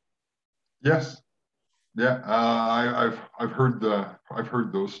cows. Yes, yeah, I've heard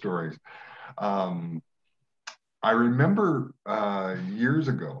those stories. I remember years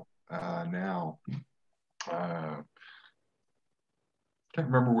ago. Now, can't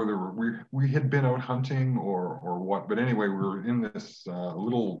remember whether we had been out hunting or what, but anyway, we were in this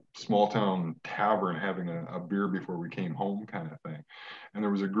little small town tavern having a beer before we came home, kind of thing, and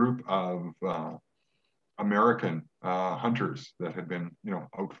there was a group of American hunters that had been, you know,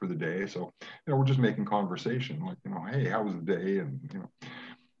 out for the day. So, you know, we're just making conversation, like, you know, hey, how was the day? And, you know,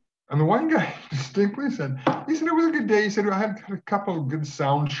 and the one guy distinctly said, it was a good day. He said, I had a couple of good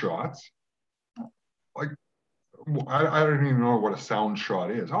sound shots. Like, I don't even know what a sound shot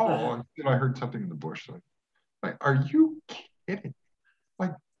is. Oh, you know, I heard something in the bush. Like, are you kidding?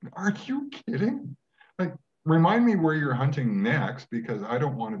 Like, are you kidding? Like, remind me where you're hunting next, because I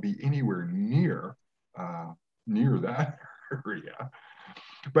don't want to be anywhere near that area.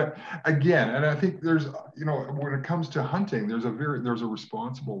 But again, and I think there's, you know, when it comes to hunting, there's a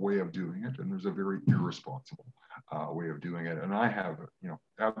responsible way of doing it, and there's a very irresponsible way of doing it. And I have, you know,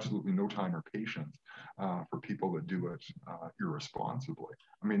 absolutely no time or patience for people that do it irresponsibly.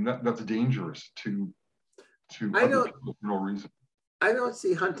 I mean, that's dangerous to other people for no reason. I don't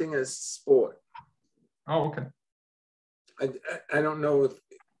see hunting as sport. Oh, okay. I don't know if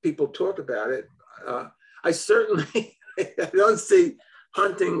people talk about it. I certainly I don't see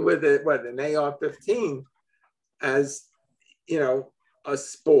hunting with an AR-15 as, you know, a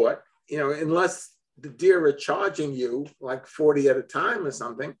sport, you know, unless the deer are charging you like 40 at a time or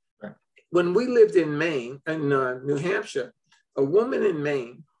something. Right. When we lived in Maine, in New Hampshire, a woman in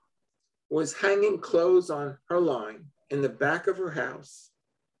Maine was hanging clothes on her line in the back of her house,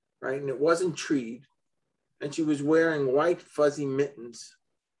 right? And it wasn't treed. And she was wearing white fuzzy mittens,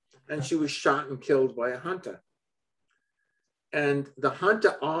 and she was shot and killed by a hunter. And the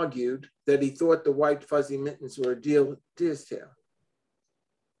hunter argued that he thought the white fuzzy mittens were a deer's tail.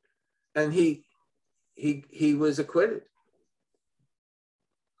 And he was acquitted.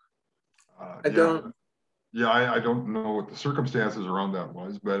 I don't know what the circumstances around that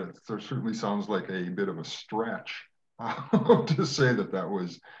was, but it certainly sounds like a bit of a stretch to say that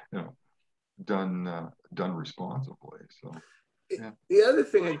was, you know, done responsibly. So. Yeah. The other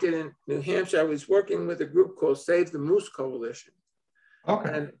thing I did in New Hampshire, I was working with a group called Save the Moose Coalition. Okay.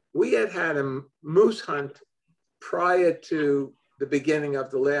 And we had a moose hunt prior to the beginning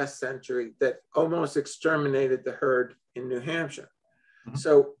of the last century that almost exterminated the herd in New Hampshire. Mm-hmm.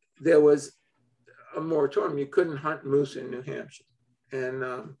 So there was a moratorium. You couldn't hunt moose in New Hampshire. And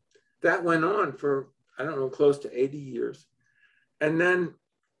that went on for, I don't know, close to 80 years. And then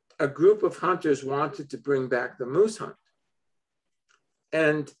a group of hunters wanted to bring back the moose hunt.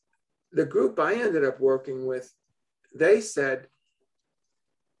 And the group I ended up working with, they said,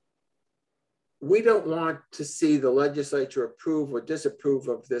 we don't want to see the legislature approve or disapprove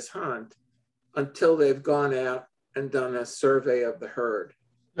of this hunt until they've gone out and done a survey of the herd.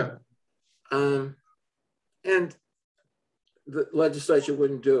 Yeah. And the legislature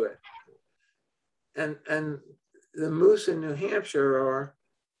wouldn't do it. And the moose in New Hampshire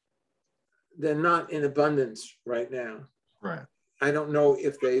they're not in abundance right now. Right. I don't know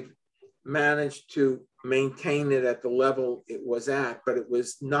if they've managed to maintain it at the level it was at, but it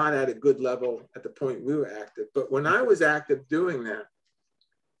was not at a good level at the point we were active. But when I was active doing that,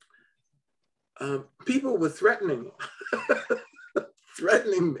 people were threatening me.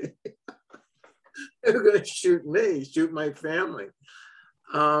 They were going to shoot me, shoot my family.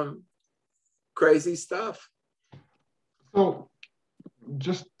 Crazy stuff. So,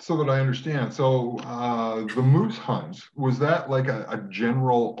 just so that I understand, so the moose hunts, was that like a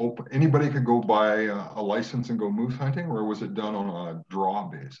general open, anybody could go buy a license and go moose hunting, or was it done on a draw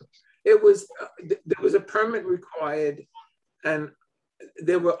basis? It was, there was a permit required, and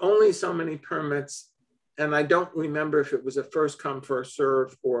there were only so many permits, and I don't remember if it was a first come, first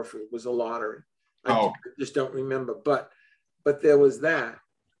serve, or if it was a lottery. I just don't remember, but there was that.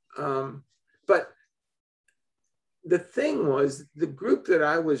 But the thing was, the group that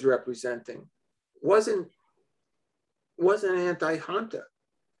I was representing wasn't anti-hunter.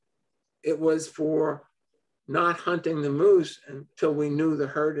 It was for not hunting the moose until we knew the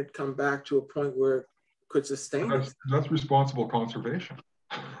herd had come back to a point where it could sustain it. That's responsible conservation.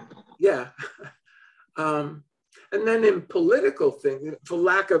 Yeah. And then in political things, for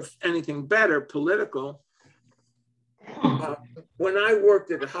lack of anything better, political, when I worked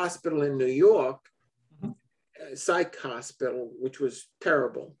at a hospital in New York, a psych hospital, which was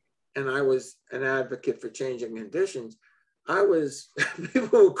terrible, and I was an advocate for changing conditions,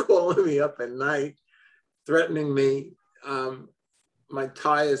 people were calling me up at night, threatening me. My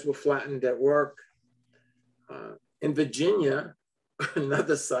tires were flattened at work. In Virginia,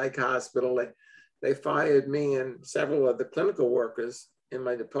 another psych hospital, they fired me and several of the clinical workers in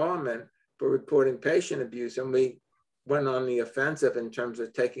my department for reporting patient abuse. And we went on the offensive in terms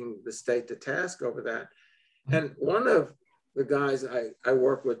of taking the state to task over that. And one of the guys I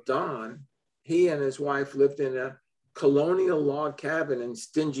work with, Don, he and his wife lived in a colonial log cabin in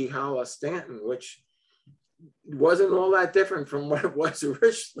Stingy Hollow, Stanton, which wasn't all that different from what it was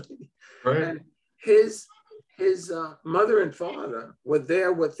originally. Right. And his mother and father were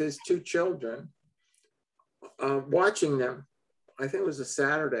there with his two children, watching them. I think it was a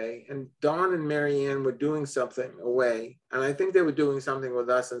Saturday, and Don and Marianne were doing something away. And I think they were doing something with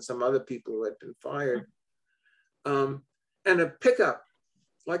us and some other people who had been fired. And a pickup,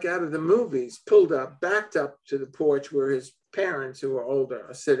 like out of the movies, pulled up, backed up to the porch where his parents, who were older,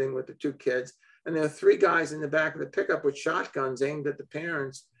 are sitting with the two kids. And there are three guys in the back of the pickup with shotguns aimed at the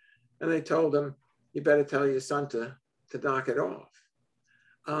parents. And they told them, you better tell your son to knock it off.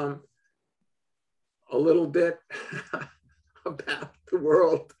 A little bit about the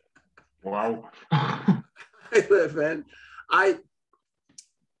world. Wow. I live in. I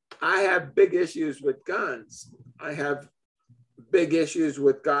have big issues with guns. I have big issues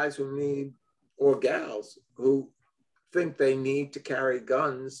with guys who need, or gals who think they need to carry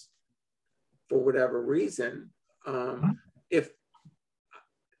guns for whatever reason. If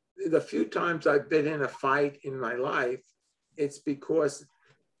the few times I've been in a fight in my life, it's because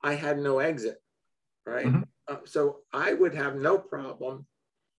I had no exit, right? Mm-hmm. So I would have no problem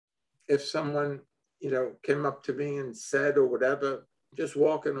if someone, came up to me and said or whatever, just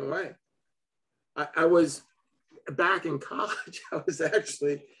walking away. I was back in college, I was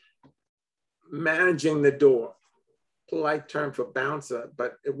actually managing the door, polite term for bouncer,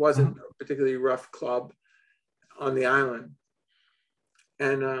 but it wasn't a particularly rough club on the island.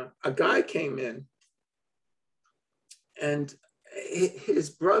 And a guy came in, and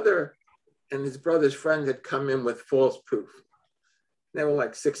his brother and his brother's friend had come in with false proof. They were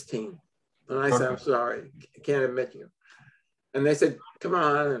like 16. And I said, I'm sorry, I can't admit you. And they said, come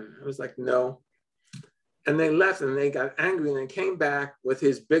on. And I was like, no. And they left, and they got angry, and they came back with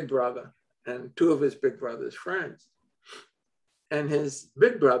his big brother and two of his big brother's friends. And his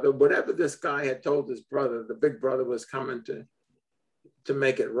big brother, whatever this guy had told his brother, the big brother was coming to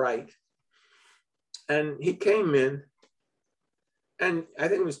make it right. And he came in, and I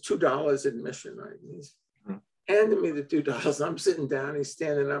think it was $2 admission, right? He's handed me the $2. I'm sitting down, he's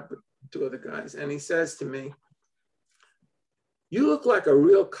standing up with two other guys, and he says to me, you look like a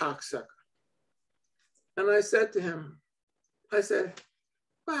real cocksucker. And I said to him, I said,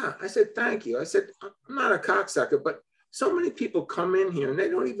 wow. I said, thank you. I said, I'm not a cocksucker, but so many people come in here and they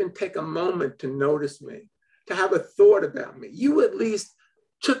don't even take a moment to notice me, to have a thought about me. You at least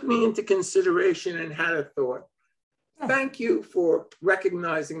took me into consideration and had a thought. Thank you for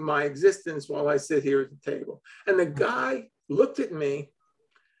recognizing my existence while I sit here at the table. And the guy looked at me,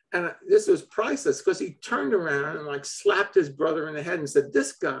 and this was priceless because he turned around and like slapped his brother in the head and said,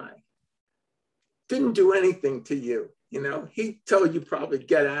 this guy didn't do anything to you. You know, he told you probably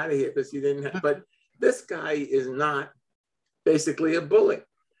get out of here because you didn't have, but this guy is not basically a bully.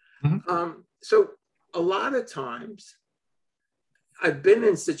 So a lot of times I've been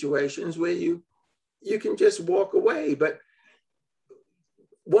in situations where you can just walk away. But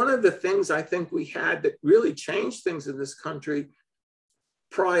one of the things I think we had that really changed things in this country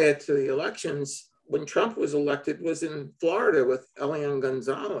prior to the elections, when Trump was elected, was in Florida with Elion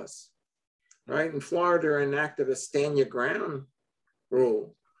Gonzalez, right? And Florida enacted a stand your ground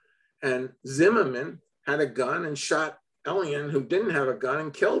rule. And Zimmerman had a gun and shot Elion, who didn't have a gun,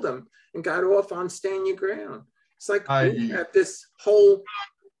 and killed him and got off on stand your ground. It's like at this whole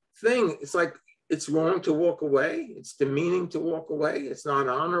thing, it's like, it's wrong to walk away. It's demeaning to walk away. It's not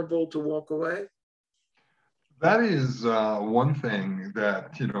honorable to walk away. That is one thing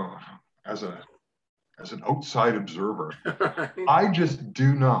that, you know, as an outside observer, right. I just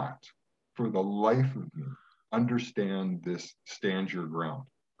do not, for the life of me, understand this stand your ground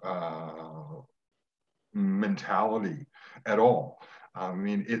mentality at all. I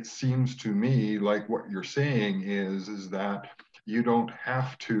mean, it seems to me like what you're saying is that you don't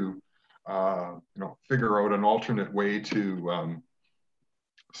have to you know, figure out an alternate way to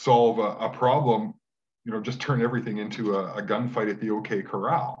solve a problem, you know, just turn everything into a gunfight at the OK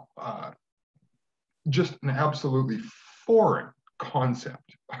Corral. Just an absolutely foreign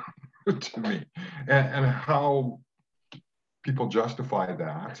concept to me. And how people justify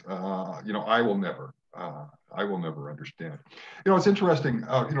that, you know, I will never understand. You know, it's interesting,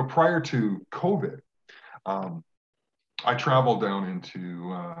 you know, prior to COVID, I traveled down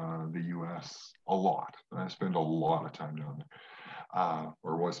into the US a lot. I spent a lot of time down there,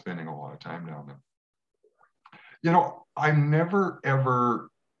 or was spending a lot of time down there. You know, I'm never, ever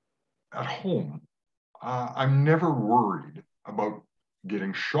at home, I'm never worried about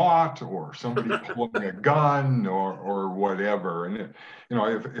getting shot or somebody pulling a gun or whatever. And, you know,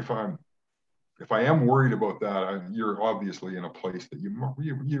 if I am worried about that, you're obviously in a place that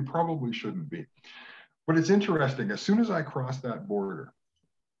you probably shouldn't be. But it's interesting, as soon as I cross that border,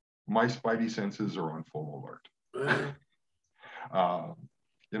 my spidey senses are on full alert.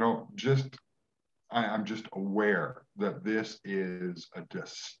 You know, I'm just aware that this is a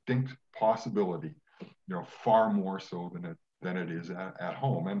distinct possibility, you know, far more so than it is at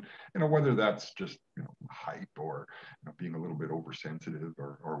home. And, you know, whether that's just, you know, hype or, you know, being a little bit oversensitive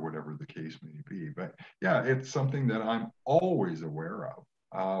or whatever the case may be. But yeah, it's something that I'm always aware of.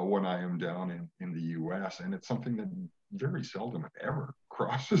 When I am down in the US, and it's something that very seldom ever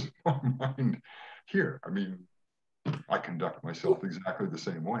crosses my mind here. I mean, I conduct myself exactly the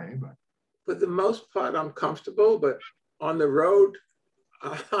same way, but for the most part, I'm comfortable, but on the road,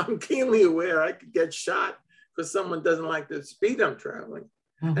 I'm keenly aware I could get shot because someone doesn't like the speed I'm traveling.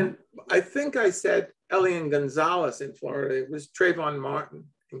 And I think I said Elion Gonzalez in Florida. It was Trayvon Martin,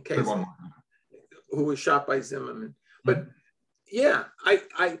 in case who was shot by Zimmerman. But yeah,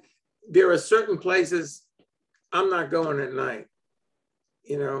 there are certain places I'm not going at night.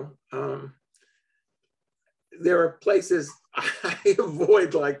 You know, there are places I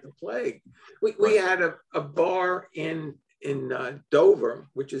avoid like the plague. We had a bar in Dover,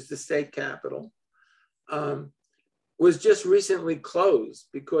 which is the state capital, was just recently closed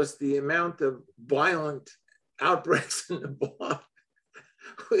because the amount of violent outbreaks in the bar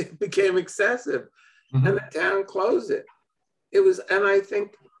became excessive, and the town closed it. It was, and I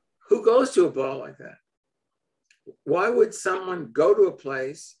think, who goes to a bar like that? Why would someone go to a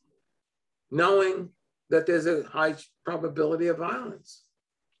place knowing that there's a high probability of violence?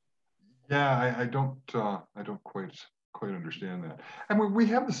 Yeah, I don't quite understand that. I mean, we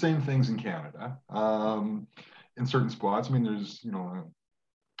have the same things in Canada, in certain spots. I mean, there's, you know,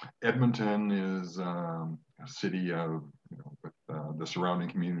 Edmonton is a city of, you know, with the surrounding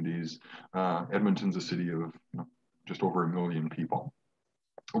communities. Edmonton's a city of, you know, just over 1 million people.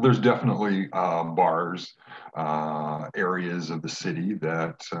 There's definitely bars, areas of the city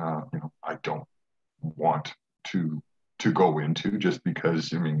that you know, I don't want to go into, just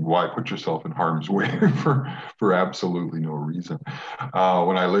because, I mean, why put yourself in harm's way for absolutely no reason.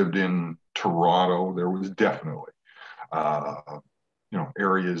 When I lived in Toronto, there was definitely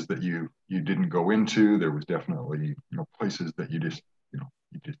areas that you didn't go into. There was definitely, places that you just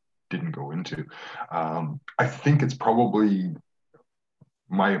didn't go into. I think it's probably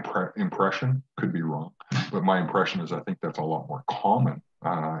my impression, could be wrong, but my impression is I think that's a lot more common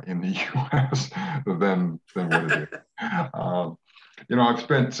in the U.S. than what it is. I've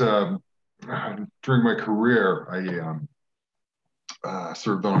spent during my career, I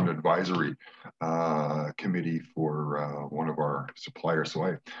served on an advisory committee for one of our suppliers. So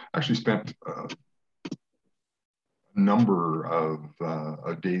I actually spent a number of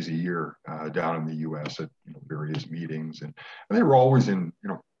days a year down in the U.S. at various meetings, and they were always in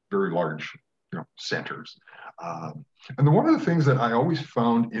very large centers. And one of the things that I always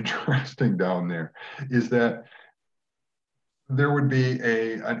found interesting down there is that there would be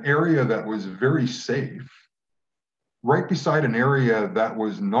an area that was very safe right beside an area that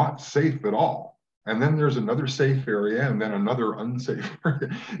was not safe at all. And then there's another safe area and then another unsafe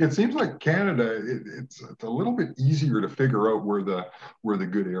area. It seems like Canada, it's a little bit easier to figure out where the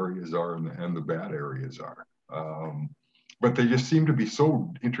good areas are and the bad areas are. But they just seem to be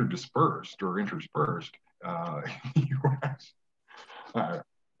so interspersed in the US. I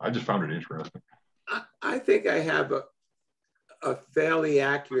just found it interesting. I think I have a fairly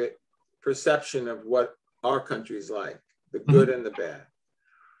accurate perception of what our country's like, the good and the bad.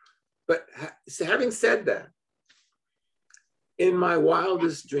 But having said that, in my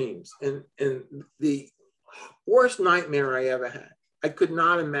wildest dreams, and the worst nightmare I ever had, I could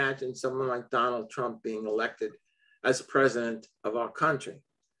not imagine someone like Donald Trump being elected as president of our country.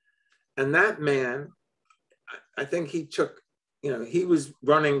 And that man, I think he took, he was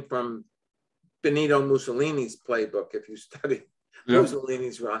running from Benito Mussolini's playbook, if you study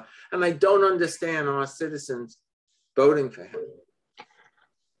Mussolini's run. And I don't understand our citizens voting for him.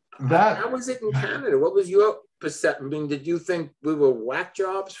 How was it in Canada? What was your perception? I mean, did you think we were whack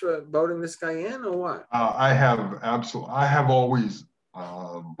jobs for voting this guy in, or what? I have always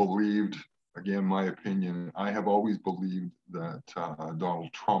believed, again, my opinion, I have always believed that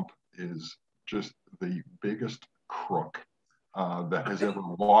Donald Trump is just the biggest crook that has ever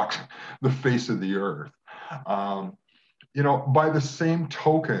walked the face of the earth. By the same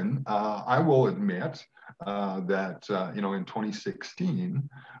token, I will admit that, in 2016,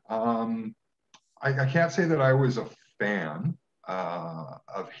 I can't say that I was a fan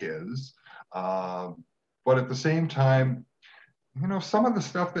of his, but at the same time, some of the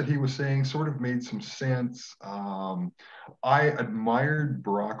stuff that he was saying sort of made some sense. I admired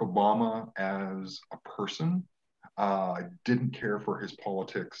Barack Obama as a person. I didn't care for his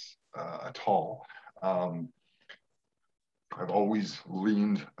politics at all. I've always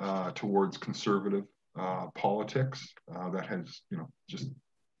leaned towards conservative politics. That has,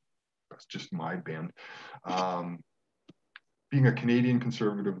 that's just my bend. Being a Canadian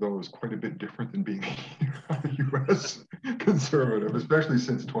conservative, though, is quite a bit different than being a US conservative, especially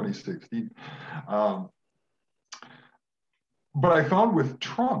since 2016. But I found with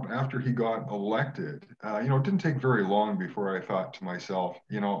Trump, after he got elected, it didn't take very long before I thought to myself,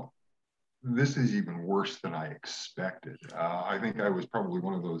 this is even worse than I expected. I think I was probably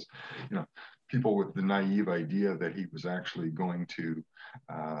one of those, people with the naive idea that he was actually going to,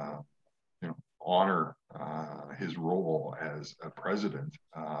 honor his role as a president,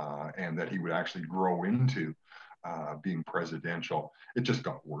 and that he would actually grow into being presidential. It just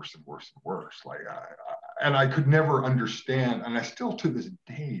got worse and worse and worse. And I could never understand, and I still to this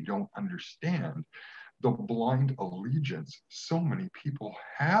day don't understand the blind allegiance so many people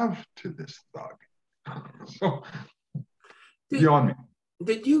have to this thug. So beyond me.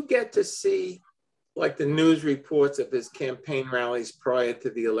 Did you get to see like the news reports of his campaign rallies prior to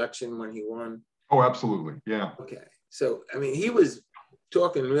the election when he won? Oh, absolutely. Yeah. Okay. So, I mean, he was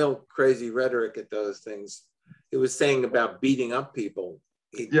talking real crazy rhetoric at those things. He was saying about beating up people.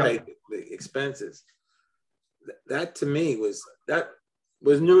 He paid the expenses. That to me was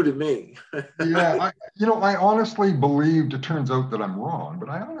new to me. Yeah, I honestly believed, it turns out that I'm wrong, but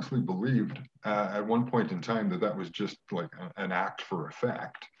I honestly believed at one point in time that was just like an act for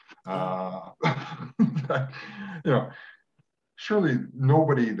effect. Surely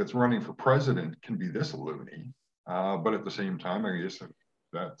nobody that's running for president can be this loony. But at the same time, I guess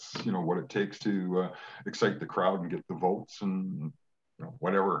that's, what it takes to excite the crowd and get the votes and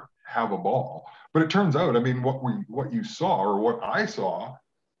whatever, have a ball. But it turns out, I mean, what you saw or what I saw,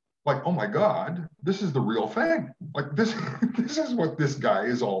 like, oh my God, this is the real thing. Like this is what this guy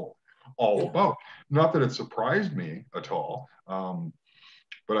is all about. Not that it surprised me at all,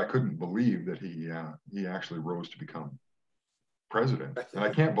 but I couldn't believe that he actually rose to become president. And I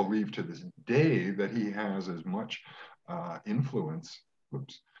can't believe to this day that he has as much influence,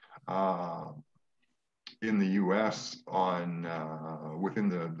 in the U.S. on within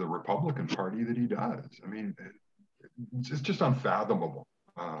the Republican Party that he does. I mean, it's just unfathomable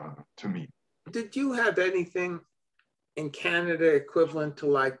to me. Did you have anything in Canada equivalent to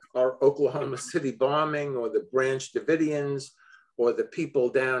like our Oklahoma City bombing, or the Branch Davidians, or the people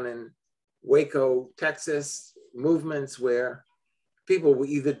down in Waco, Texas movements where people were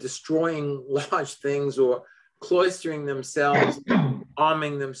either destroying large things or cloistering themselves,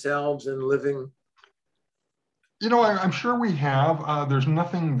 arming themselves and living? You know, I'm sure we have. There's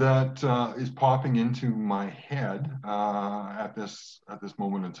nothing that is popping into my head at this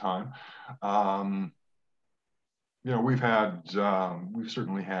moment in time. You know, we've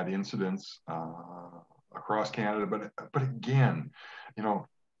certainly had incidents across Canada, but again, you know,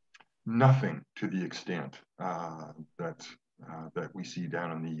 nothing to the extent that we see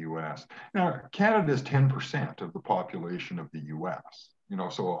down in the U.S. Now, Canada is 10% of the population of the U.S. You know,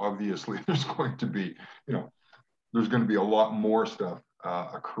 so obviously there's going to be, you know, there's going to be a lot more stuff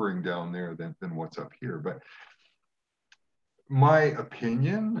occurring down there than what's up here. But my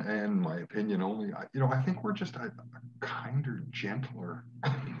opinion, and my opinion only, you know, I think we're just a kinder, gentler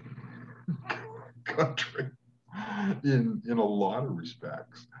country in a lot of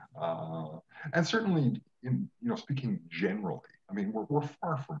respects, and certainly in, you know, speaking generally. I mean, we're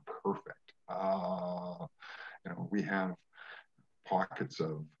far from perfect. You know, we have pockets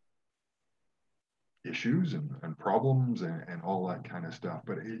of issues and problems and all that kind of stuff.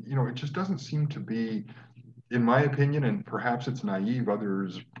 But it, you know, it just doesn't seem to be, in my opinion, and perhaps it's naive.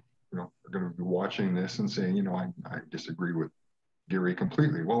 Others, you know, are going to be watching this and saying, you know, I disagree with Garry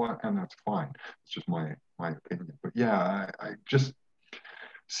completely. Well, and that's fine. It's just my opinion. But yeah, I just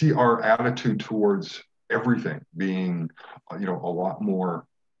see our attitude towards everything being, you know, a lot more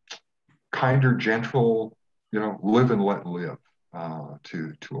kinder, gentle. You know, live and let live.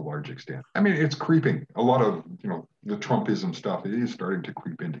 To a large extent. I mean, it's creeping. A lot of, you know, the Trumpism stuff, it is starting to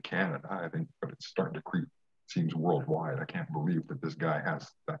creep into Canada, I think, but it's starting to creep, seems worldwide. I can't believe that this guy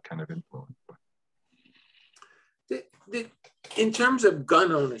has that kind of influence. In terms of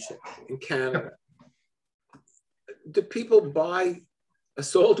gun ownership in Canada, do people buy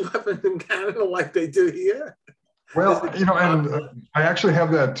assault weapons in Canada like they do here? Well, you know, and I actually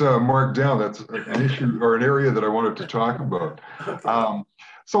have that marked down. That's an issue or an area that I wanted to talk about. Okay.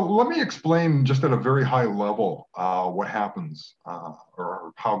 So let me explain just at a very high level what happens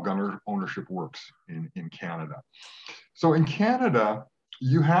or how gun ownership works in Canada. So in Canada,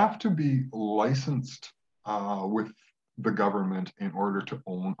 you have to be licensed with the government in order to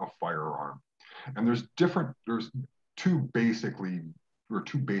own a firearm. And there's two basic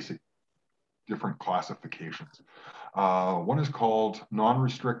different classifications. One is called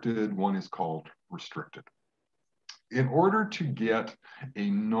non-restricted, one is called restricted. In order to get a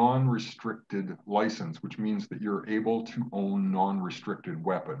non-restricted license, which means that you're able to own non-restricted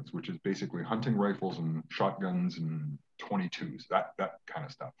weapons, which is basically hunting rifles and shotguns and 22s, that kind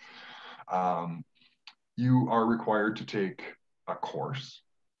of stuff, you are required to take a course.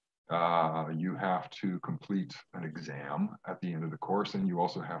 You have to complete an exam at the end of the course, and you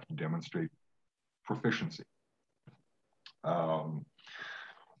also have to demonstrate proficiency.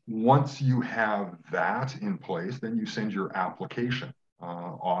 Once you have that in place, then you send your application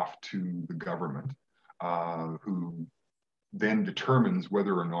off to the government, who then determines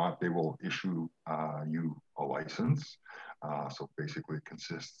whether or not they will issue you a license. So basically it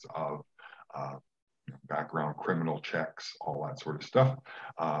consists of background criminal checks, all that sort of stuff.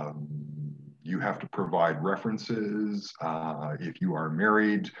 You have to provide references. If you are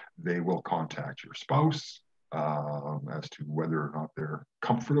married, they will contact your spouse as to whether or not they're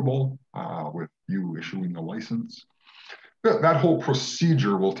comfortable with you issuing the license. That whole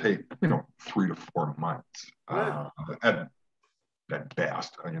procedure will take, you know, 3 to 4 months at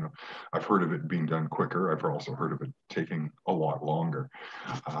best. You know, I've heard of it being done quicker. I've also heard of it taking a lot longer.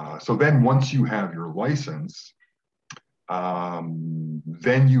 So then once you have your license,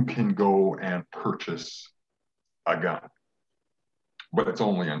 then you can go and purchase a gun. But it's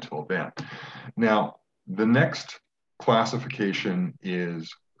only until then. Now, the next classification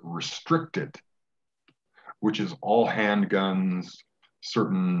is restricted, which is all handguns,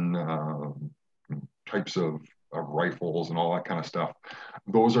 certain types of rifles and all that kind of stuff.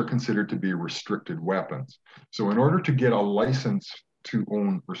 Those are considered to be restricted weapons. So in order to get a license to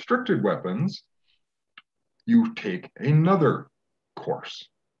own restricted weapons, you take another course.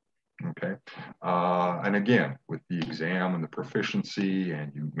 Okay. And again, with the exam and the proficiency,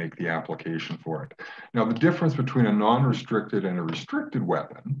 and you make the application for it. Now, the difference between a non-restricted and a restricted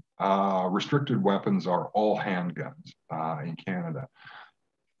weapon, restricted weapons are all handguns in Canada.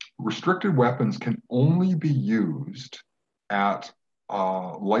 Restricted weapons can only be used at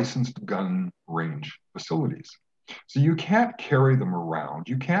licensed gun range facilities. So you can't carry them around.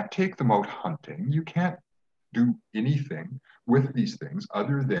 You can't take them out hunting. You can't do anything with these things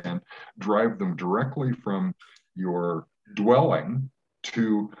other than drive them directly from your dwelling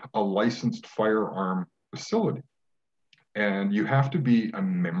to a licensed firearm facility. And you have to be a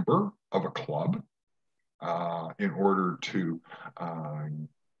member of a club in order to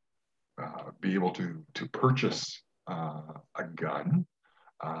be able to purchase a gun.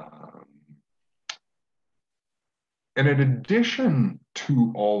 And in addition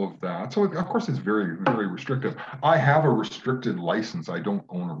to all of that, so of course it's very, very restrictive. I have a restricted license. I don't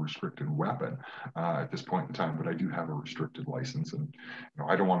own a restricted weapon at this point in time, but I do have a restricted license, and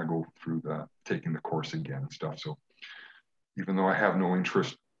I don't want to go through taking the course again and stuff. So even though I have no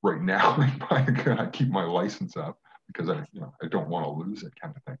interest right now in buying a gun, I keep my license up because I don't want to lose it,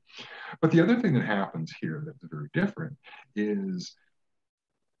 kind of thing. But the other thing that happens here that's very different is,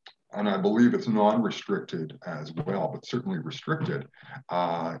 and I believe it's non-restricted as well, but certainly restricted,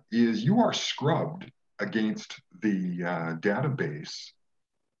 is you are scrubbed against the database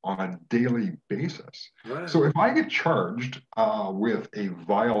on a daily basis. Wow. So if I get charged with a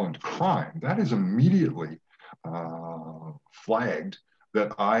violent crime, that is immediately flagged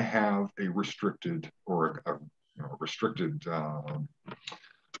that I have a restricted or a restricted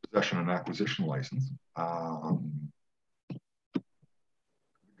possession and acquisition license.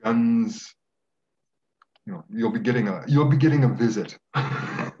 Guns, you'll be getting a visit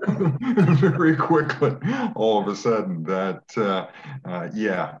very quickly. All of a sudden, that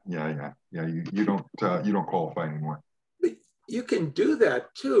you don't qualify anymore. But you can do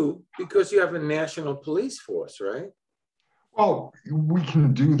that too because you have a national police force, right? Well, we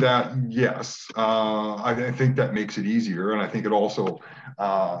can do that, yes. I think that makes it easier, and I think it also,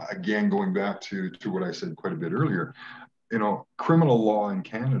 again, going back to what I said quite a bit earlier. Criminal law in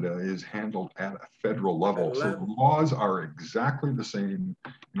Canada is handled at a federal level. So the laws are exactly the same,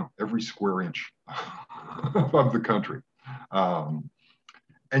 every square inch of the country. And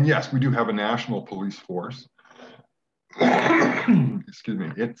yes, we do have a national police force. Excuse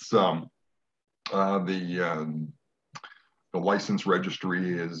me. It's the license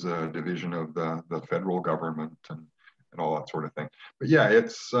registry is a division of the federal government and all that sort of thing. But yeah,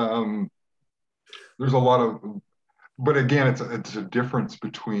 it's there's a lot of. But again, it's a difference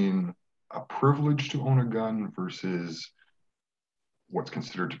between a privilege to own a gun versus what's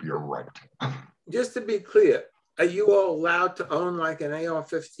considered to be a right. Just to be clear, are you all allowed to own like an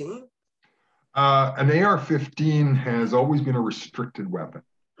AR-15? An AR-15 has always been a restricted weapon.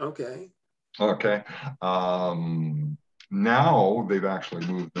 Okay. Okay. Now they've actually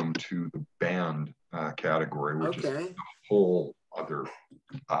moved them to the banned category, which is a whole other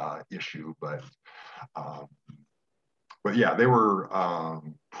issue. But yeah, they were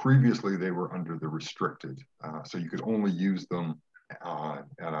previously they were under the restricted, so you could only use them at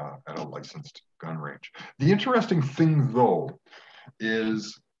a licensed gun range. The interesting thing, though,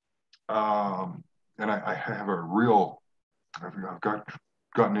 is, and I have I've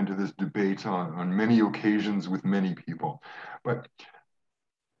gotten into this debate on many occasions with many people, but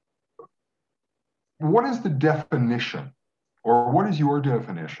what is the definition, or what is your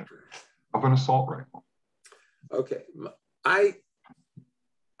definition of an assault rifle? Okay,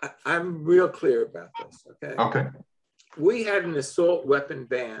 I'm real clear about this, okay? Okay. We had an assault weapon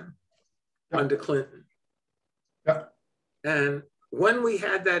ban under Clinton. Yeah. And when we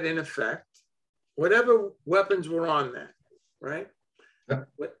had that in effect, whatever weapons were on that, right? Yeah.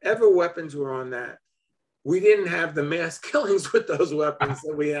 Whatever weapons were on that, we didn't have the mass killings with those weapons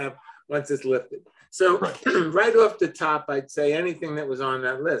that we have once it's lifted. So right off the top, I'd say anything that was on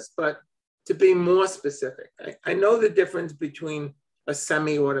that list. But to be more specific, I know the difference between a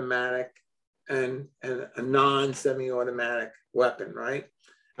semi-automatic and a non-semi-automatic weapon, right?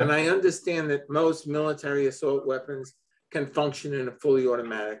 And I understand that most military assault weapons can function in a fully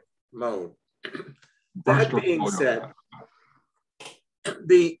automatic mode. That being said,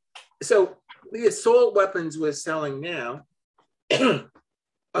 the assault weapons we're selling now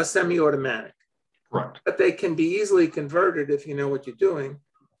are semi-automatic. Right. But they can be easily converted, if you know what you're doing,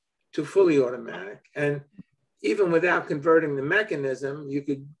 to fully automatic. And even without converting the mechanism, you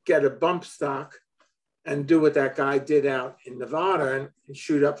could get a bump stock and do what that guy did out in Nevada and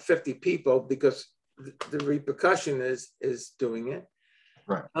shoot up 50 people because the repercussion is doing it.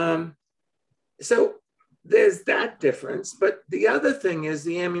 Right. So there's that difference. But the other thing is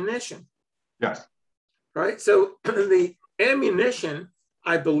the ammunition. Yes. Right. So the ammunition,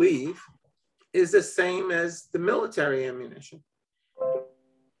 I believe, is the same as the military ammunition.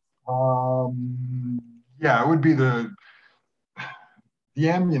 Yeah, it would be the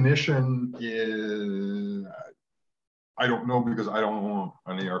ammunition is, I don't know because I don't own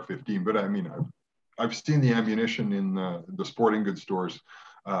an AR-15, but I mean, I've seen the ammunition in the sporting goods stores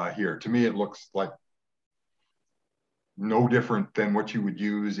here. To me, it looks like no different than what you would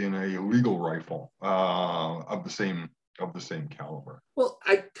use in a legal rifle of the same caliber. Well,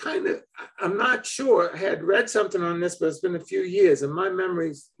 I'm not sure. I had read something on this, but it's been a few years and my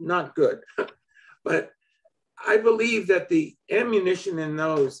memory's not good. But I believe that the ammunition in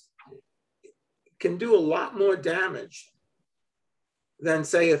those can do a lot more damage than,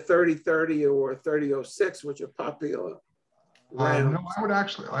 say, a 30-30 or a 30-06, which are popular rounds. No, I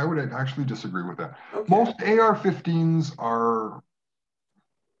would actually disagree with that. Okay. Most AR-15s are,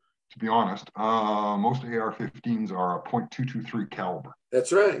 to be honest, most AR-15s are a .223 caliber.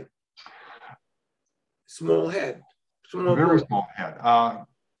 That's right. Small head. Very small head.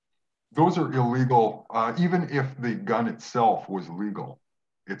 Those are illegal. Even if the gun itself was legal,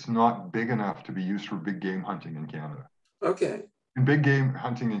 it's not big enough to be used for big game hunting in Canada. Okay. And big game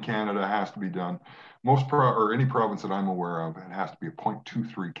hunting in Canada has to be done, or any province that I'm aware of, it has to be a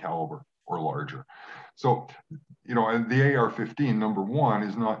 .23 caliber or larger. So, you know, the AR-15, number one,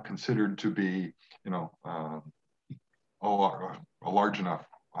 is not considered to be, you know, a large enough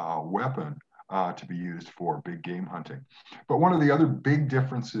weapon to be used for big game hunting. But one of the other big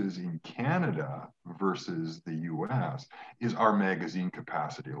differences in Canada versus the US is our magazine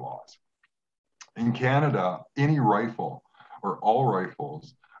capacity laws. In Canada, any rifle or all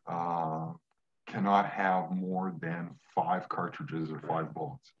rifles cannot have more than 5 cartridges or 5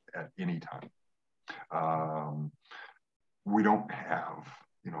 bullets at any time. We don't have,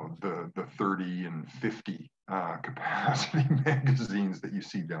 you know, the 30 and 50 capacity magazines that you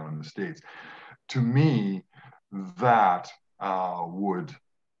see down in the States. To me, that would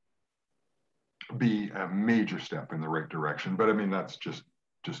be a major step in the right direction. But I mean, that's just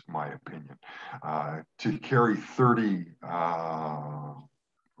my opinion. To carry 30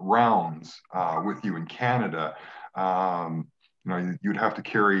 rounds with you in Canada, you know, you'd have to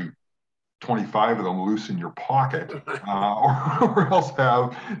carry 25 of them loose in your pocket, or else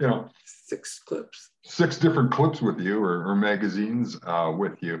have, you know, 6 different clips with you, or magazines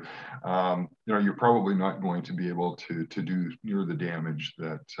with you. You know, you're probably not going to be able to do near the damage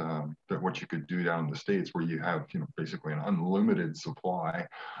that what you could do down in the States, where you have, you know, basically an unlimited supply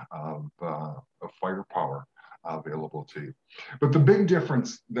of firepower available to you. But the big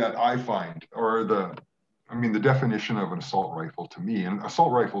difference that I find, or the definition of an assault rifle to me, and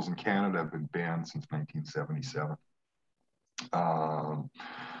assault rifles in Canada have been banned since 1977,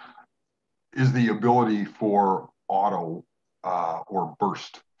 is the ability for auto or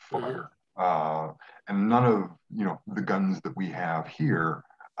burst fire. And none of, you know, the guns that we have here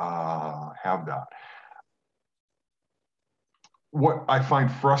have that. What I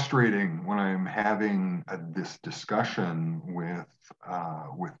find frustrating when I'm having this discussion with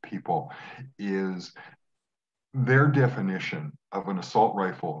people is their definition of an assault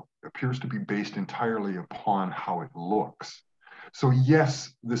rifle appears to be based entirely upon how it looks. So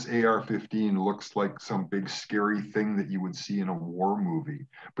yes, this AR-15 looks like some big scary thing that you would see in a war movie,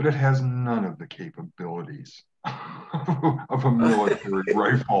 but it has none of the capabilities of a military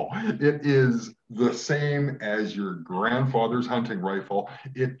rifle. It is the same as your grandfather's hunting rifle.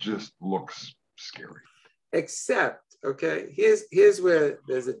 It just looks scary. Except, okay, here's where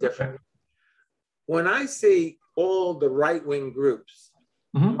there's a difference. When I see all the right-wing groups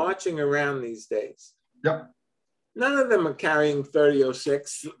marching around these days, none of them are carrying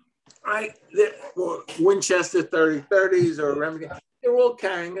 30-06, right? Or Winchester 30-30s or Remington. They're all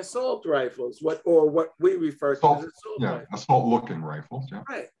carrying assault rifles, what we refer to as assault rifles. Assault-looking rifles,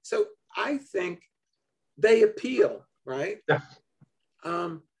 Right. So I think they appeal, right? Yes.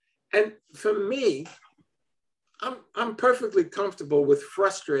 And for me, I'm perfectly comfortable with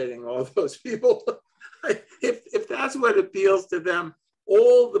frustrating all those people. If that's what appeals to them,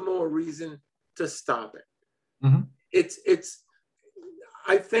 all the more reason to stop it. It's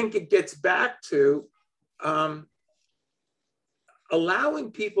I think it gets back to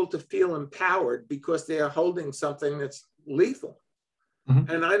allowing people to feel empowered because they are holding something that's lethal.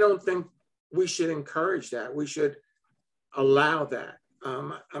 And I don't think we should encourage that. We should allow that.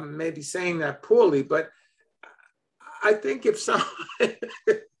 I'm maybe saying that poorly, but I think if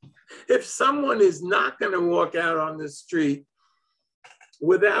someone is not going to walk out on the street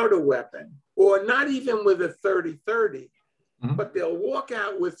without a weapon, or not even with a 30-30, but they'll walk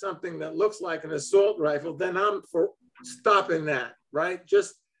out with something that looks like an assault rifle, then I'm for stopping that, right?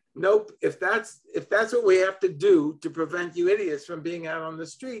 Just nope. If that's what we have to do to prevent you idiots from being out on the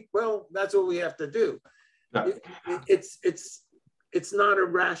street, well, that's what we have to do. Yeah. It's not a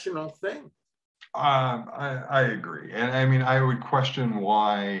rational thing. I agree, and I mean, I would question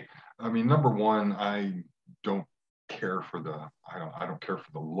why. I mean, number one, I don't care for the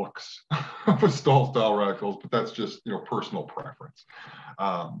looks of assault style rifles, but that's just personal preference.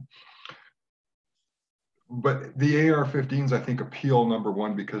 But the AR-15s, I think, appeal, number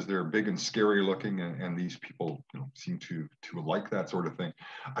one, because they're big and scary looking, and these people seem to like that sort of thing.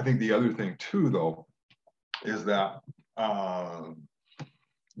 I think the other thing too, though, is that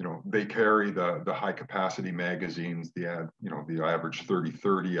they carry the high capacity magazines, the average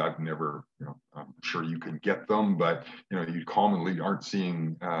 30-30. I've never, I'm sure you can get them, but you commonly aren't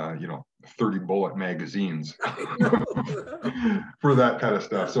seeing 30 bullet magazines for that kind of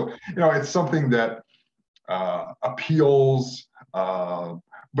stuff. So it's something that appeals,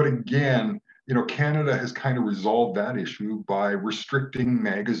 but again, Canada has kind of resolved that issue by restricting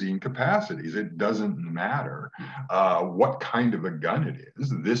magazine capacities. It doesn't matter what kind of a gun it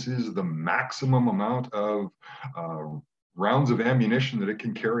is. This is the maximum amount of rounds of ammunition that it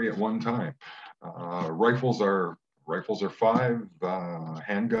can carry at one time. Rifles are 5,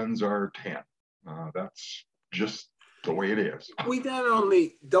 handguns are 10. That's just the way it is. We not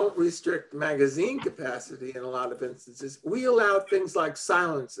only don't restrict magazine capacity in a lot of instances, we allow things like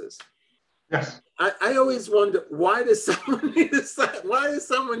silences. Yes. I always wonder, why does someone need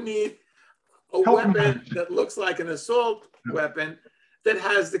a weapon that looks like an assault weapon that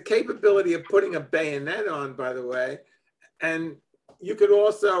has the capability of putting a bayonet on, by the way, and you could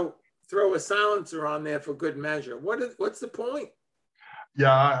also throw a silencer on there for good measure. What's the point?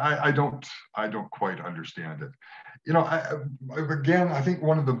 Yeah, I don't quite understand it. Again, I think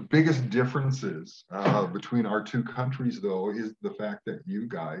one of the biggest differences between our two countries, though, is the fact that you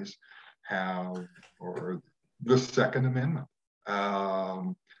guys have the Second Amendment,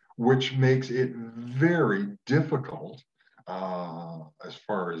 which makes it very difficult, as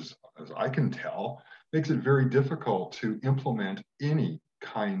far as I can tell, makes it very difficult to implement any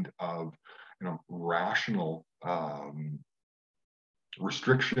kind of rational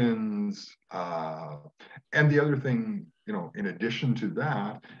restrictions. And the other thing, in addition to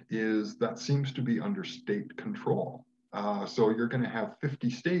that, is that seems to be under state control. So you're going to have 50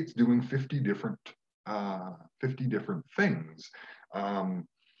 states doing 50 different things.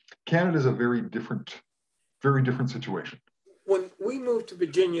 Canada is a very different situation. When we moved to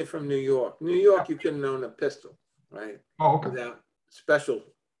Virginia from New York, you couldn't own a pistol, right? Oh, okay. Without special,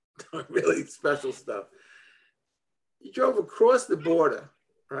 really special stuff. You drove across the border,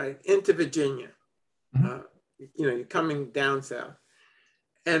 right, into Virginia. You're coming down south.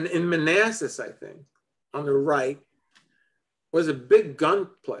 And in Manassas, I think, on the right, was a big gun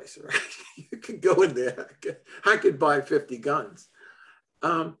place, right? You could go in there. I could buy 50 guns.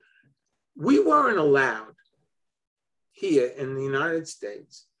 We weren't allowed here in the United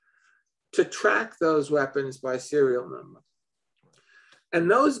States to track those weapons by serial number. And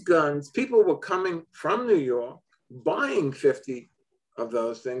those guns, people were coming from New York, buying 50 of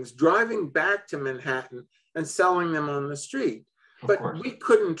those things, driving back to Manhattan and selling them on the street. But we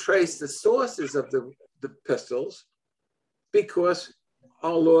couldn't trace the sources of the pistols because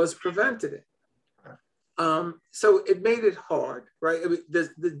our laws prevented it. So it made it hard, right? I mean,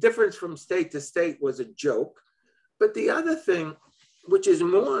 the difference from state to state was a joke. But the other thing, which is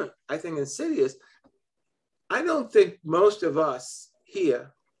more, I think, insidious, I don't think most of us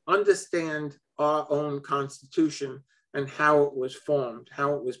here understand our own Constitution and how it was formed,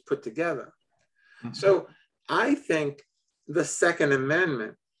 how it was put together. So I think the Second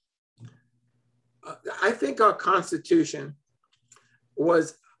Amendment, I think our Constitution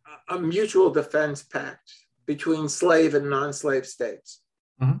was a mutual defense pact between slave and non-slave states.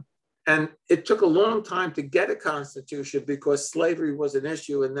 And it took a long time to get a constitution because slavery was an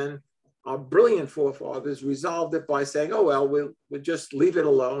issue. And then our brilliant forefathers resolved it by saying, oh, well, we'll just leave it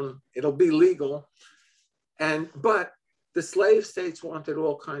alone. It'll be legal. But the slave states wanted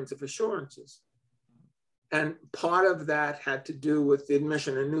all kinds of assurances. And part of that had to do with the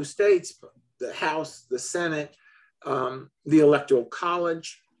admission of new states, the House, the Senate, the Electoral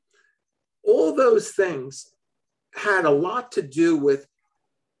College. All those things had a lot to do with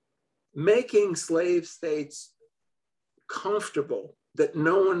making slave states comfortable that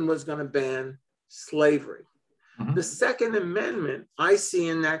no one was going to ban slavery. The Second Amendment, I see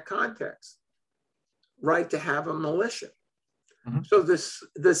in that context, right to have a militia. Mhm. So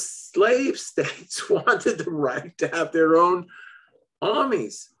the slave states wanted the right to have their own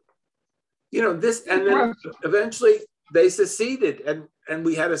armies. You know, this, and then eventually they seceded and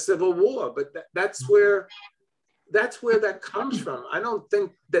we had a civil war, but that's where that comes from. I don't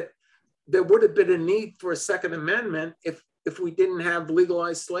think that there would have been a need for a Second Amendment if we didn't have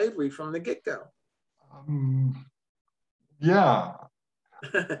legalized slavery from the get-go. Yeah.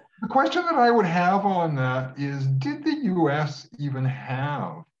 The question that I would have on that is, did the US even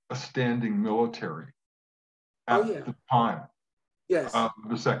have a standing military at the time Yes. of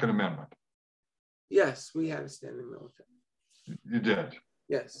the Second Amendment? Yes, we had a standing military. You did?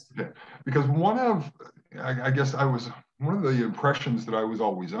 Yes. Okay. Because I guess one of the impressions that I was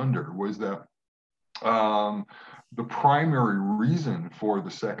always under was that the primary reason for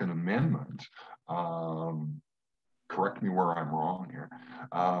the Second Amendment, correct me where I'm wrong here,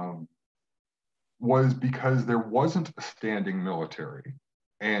 was because there wasn't a standing military,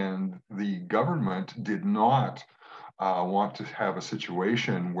 and the government did not want to have a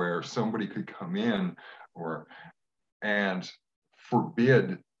situation where somebody could come in and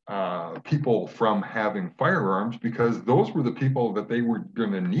forbid people from having firearms, because those were the people that they were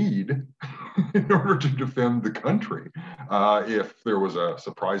going to need in order to defend the country if there was a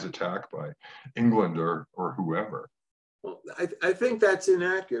surprise attack by England or whoever. Well, I think that's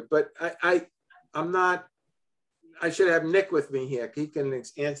inaccurate, but I'm not, I should have Nick with me here. He can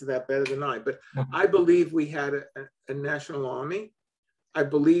answer that better than I, but I believe we had a national army. I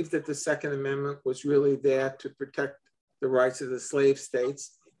believe that the Second Amendment was really there to protect the rights of the slave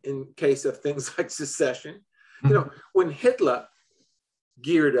states in case of things like secession. You know, when Hitler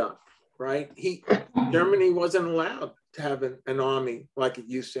geared up, right? Germany wasn't allowed to have an army like it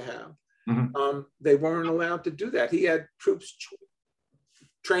used to have. Mm-hmm. They weren't allowed to do that. He had troops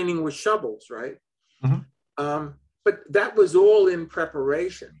training with shovels, right? Mm-hmm. But that was all in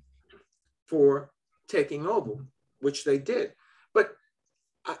preparation for taking over, which they did. But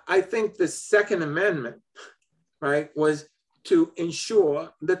I think the Second Amendment, right, was to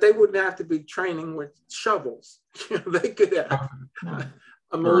ensure that they wouldn't have to be training with shovels. They could have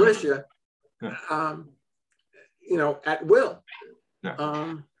a militia, you know, at will.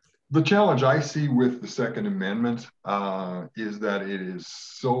 Yeah. The challenge I see with the Second Amendment is that it is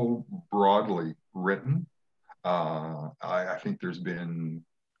so broadly written. I think there's been,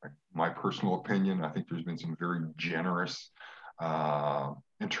 my personal opinion, I think there's been some very generous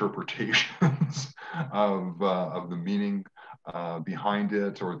interpretations of the meaning behind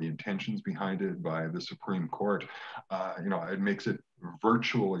it, or the intentions behind it by the Supreme Court. You know, it makes it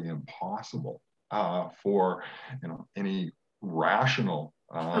virtually impossible for, you know, any rational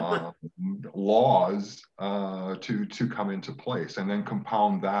laws to come into place, and then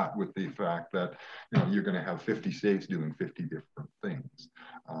compound that with the fact that, you know, you're going to have 50 states doing 50 different things.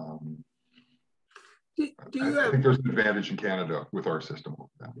 I think there's an advantage in Canada with our system.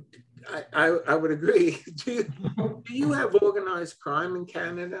 I would agree. Do you have organized crime in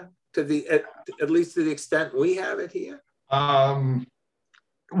Canada at least to the extent we have it here?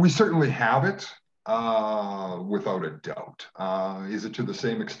 We certainly have it. Without a doubt. Is it to the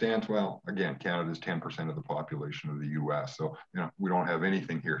same extent? Well, again, Canada is 10% of the population of the US, so, you know, we don't have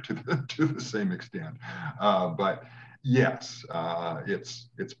anything here to the same extent. But yes,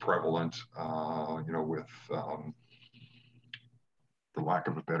 it's prevalent. You know, with for lack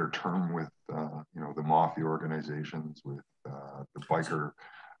of a better term, with you know, the mafia organizations, with the biker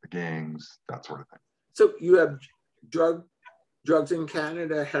gangs, that sort of thing. So you have drugs in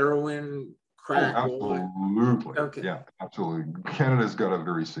Canada, heroin, crack. Oh, absolutely. Okay. Yeah, absolutely. Canada's got a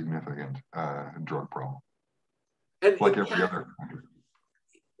very significant drug problem, and like every other country.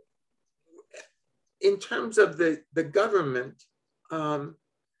 In terms of the government,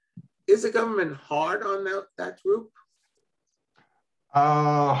 is the government hard on that group?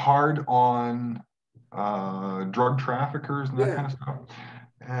 Hard on drug traffickers and that kind of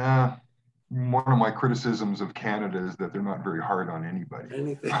stuff. One of my criticisms of Canada is that they're not very hard on anybody.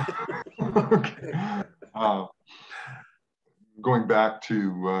 Anything. Okay. Going back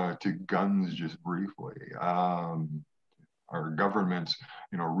to guns just briefly, our government,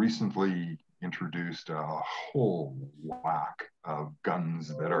 you know, recently introduced a whole whack of guns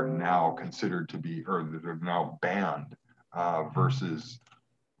that are now considered to be, or that are now banned, versus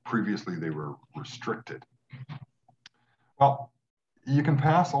previously they were restricted. Well, you can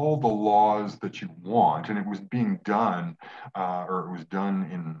pass all the laws that you want, and it was being done, or it was done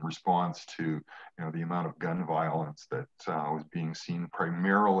in response to, you know, the amount of gun violence that was being seen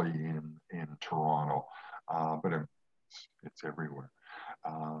primarily in Toronto, but it's everywhere.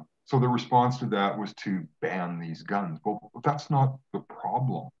 So the response to that was to ban these guns. Well, that's not the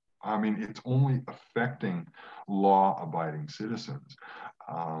problem. I mean, it's only affecting law-abiding citizens.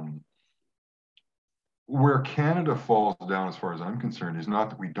 Where Canada falls down, as far as I'm concerned, is not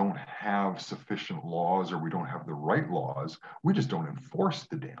that we don't have sufficient laws or we don't have the right laws. We just don't enforce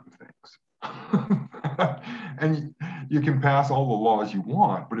the damn things. And you can pass all the laws you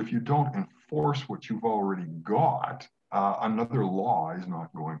want, but if you don't enforce what you've already got, another law is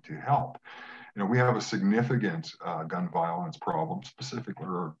not going to help. You know, we have a significant gun violence problem, specifically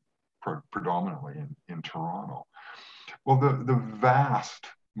or predominantly in Toronto. Well, the vast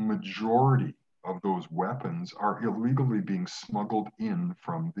majority of those weapons are illegally being smuggled in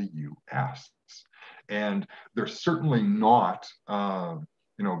from the US. And they're certainly not,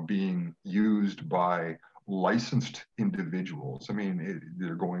 being used by licensed individuals. I mean,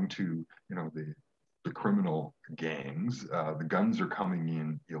 they're going to, the criminal gangs. The guns are coming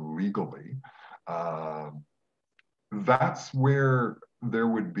in illegally. That's where there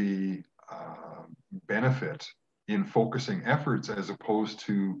would be benefit in focusing efforts as opposed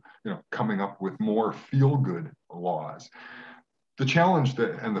to coming up with more feel-good laws. The challenge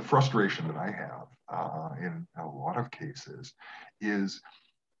and the frustration that I have in a lot of cases is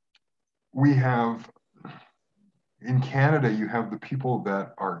we have, in Canada, you have the people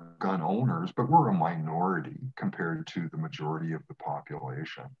that are gun owners, but we're a minority compared to the majority of the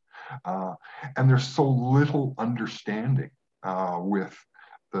population. And there's so little understanding with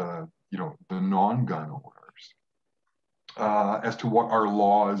the non-gun owners as to what our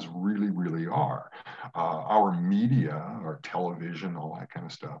laws really are. Our media, our television, all that kind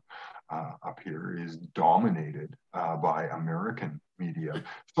of stuff up here is dominated by American media.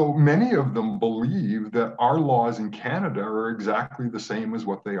 So many of them believe that our laws in Canada are exactly the same as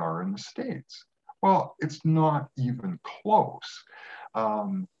what they are in the States. Well, it's not even close.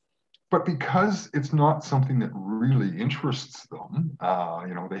 But because it's not something that really interests them,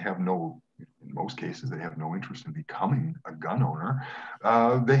 they have no, in most cases, they have no interest in becoming a gun owner.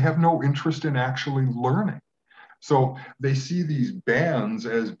 They have no interest in actually learning. So they see these bans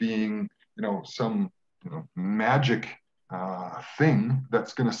as being, some magic thing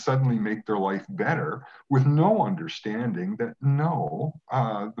that's going to suddenly make their life better, with no understanding that no,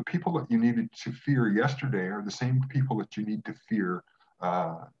 the people that you needed to fear yesterday are the same people that you need to fear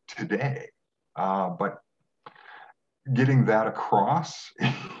today. But getting that across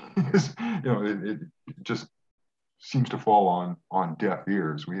is, it just seems to fall on deaf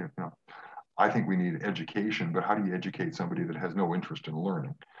ears. I think we need education, but how do you educate somebody that has no interest in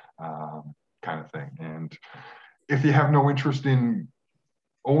learning, kind of thing? And if you have no interest in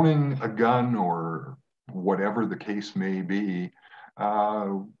owning a gun or whatever the case may be,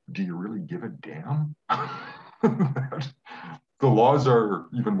 do you really give a damn? The laws are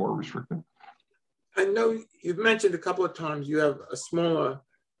even more restrictive. I know you've mentioned a couple of times you have a smaller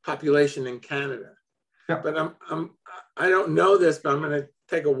population in Canada. Yeah. But I don't know this, but I'm going to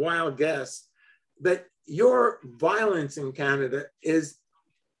take a wild guess that your violence in Canada is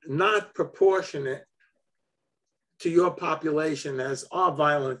not proportionate to your population as our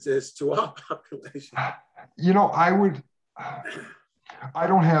violence is to our population. I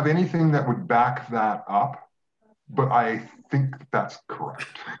don't have anything that would back that up, but I think that's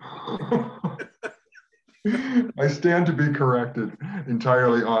correct. I stand to be corrected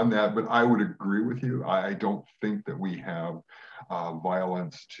entirely on that, but I would agree with you. I don't think that we have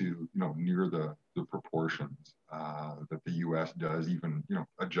violence to near the proportions that the U.S. does, even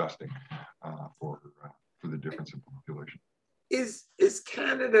adjusting for the difference in population. Is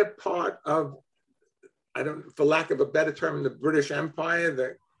Canada part of, for lack of a better term, the British Empire,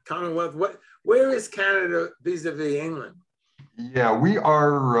 the Commonwealth? Where is Canada vis-a-vis England? Yeah, we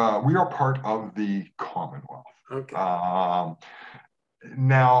are part of the Commonwealth. Okay.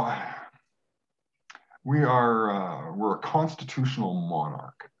 Now we're a constitutional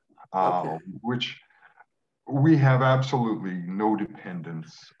monarch, okay, which we have absolutely no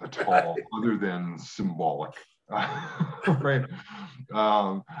dependence at all, other than symbolic. Right.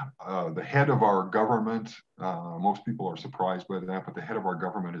 The head of our government, most people are surprised by that, but the head of our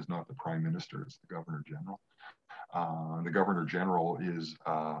government is not the Prime Minister, it's the Governor General. The Governor General is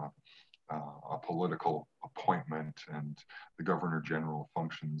a political appointment, and the Governor General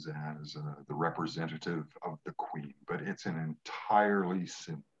functions as the representative of the Queen, but it's an entirely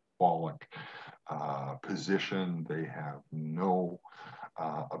symbolic position. They have no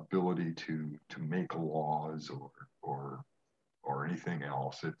ability to make laws or anything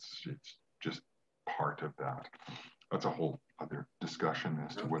else. It's just part of that. That's a whole other discussion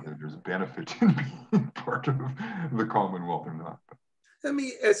as to whether there's benefit in being part of the Commonwealth or not. Let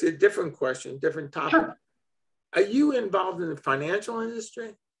me ask you a different question, different topic. Sure. Are you involved in the financial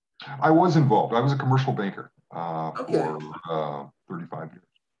industry? I was involved. I was a commercial banker Okay. for 35 years.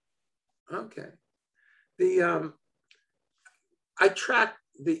 Okay. The I track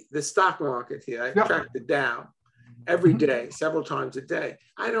the stock market here. I track the Dow every day, several times a day.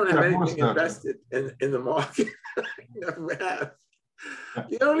 I don't have anything invested in the market. I never have.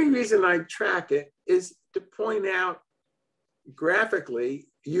 The only reason I track it is to point out graphically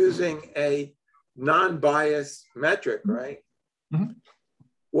using a non-biased metric, right? Mm-hmm.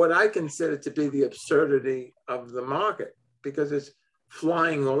 What I consider to be the absurdity of the market, because it's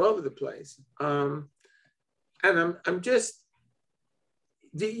flying all over the place. And I'm just,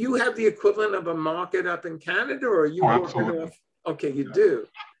 do you have the equivalent of a market up in Canada, or are you working off? Okay, you do.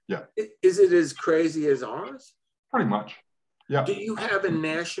 Yeah. Is it as crazy as ours? Pretty much. Yeah. Do you have a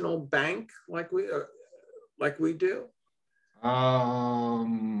national bank like we do?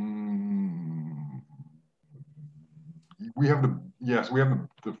 We have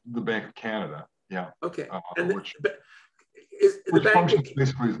the Bank of Canada. Yeah. Okay. Which the bank functions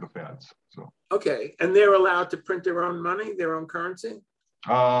basically as the Feds. So. Okay, and they're allowed to print their own money, their own currency?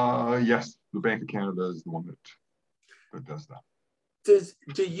 Yes, the Bank of Canada is the one that does that.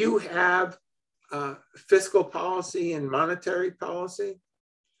 Do you have fiscal policy and monetary policy?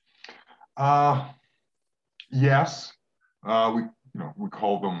 Yes, we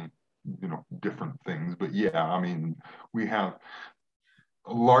call them different things, but yeah, I mean we have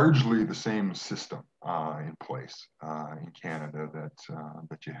largely the same system in place in Canada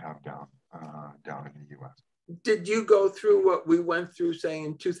that you have down in the U.S. Did you go through what we went through, say,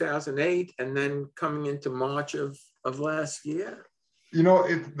 in 2008, and then coming into March of last year?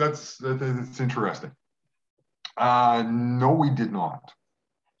 It's interesting. No, we did not.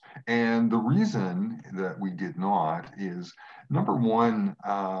 And the reason that we did not is, number one,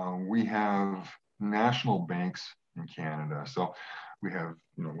 we have national banks in Canada. So we have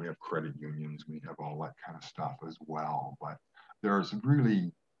credit unions, we have all that kind of stuff as well. But there's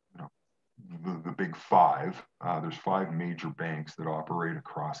really, the big five. There's five major banks that operate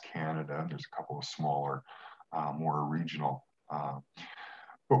across Canada. There's a couple of smaller, more regional.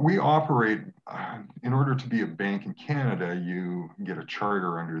 But we operate, in order to be a bank in Canada, you get a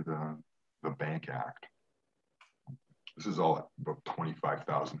charter under the Bank Act. This is all at about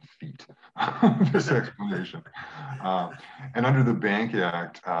 25,000 feet, this explanation. And under the Bank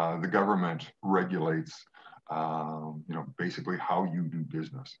Act, the government regulates, basically how you do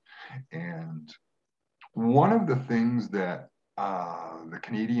business. And one of the things that the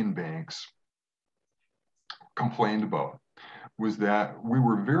Canadian banks complained about was that we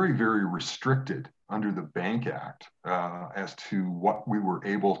were very, very restricted under the Bank Act as to what we were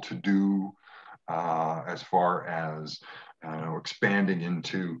able to do as far as expanding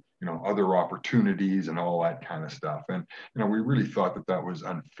into other opportunities and all that kind of stuff. And we really thought that was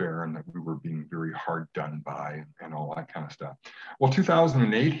unfair and that we were being very hard done by and all that kind of stuff. Well,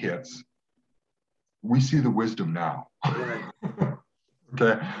 2008 hits. We see the wisdom now.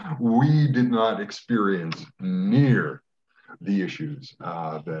 Okay, we did not experience near the issues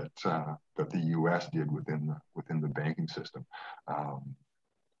that the U.S. did within the banking system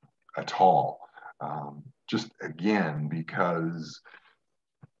at all. Just again, because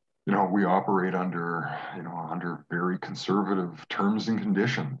we operate under very conservative terms and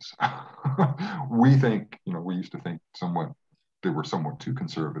conditions. We think we used to think they were somewhat too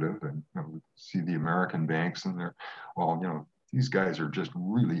conservative, and we see the American banks and they're these guys are just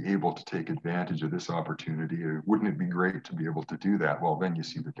really able to take advantage of this opportunity. Wouldn't it be great to be able to do that? Well, then you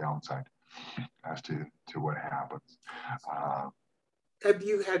see the downside as to what happens. Have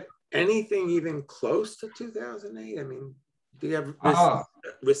you had anything even close to 2008? I mean, do you have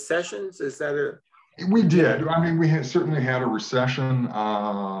recessions? Is that a... We did. I mean, we certainly had a recession.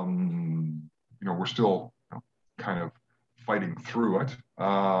 We're still kind of fighting through it,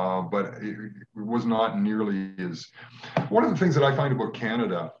 but it was not nearly as... One of the things that I find about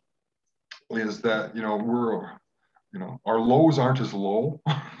Canada is that, our lows aren't as low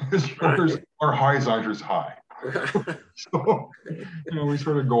as yours, our highs aren't as high. So, we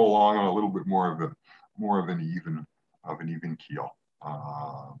sort of go along on a little bit more of an even keel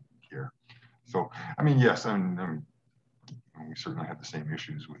here. So, I mean, yes, we certainly had the same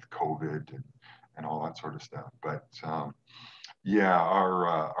issues with COVID and all that sort of stuff. But yeah,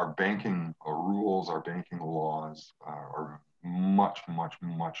 our banking rules, our banking laws are much, much,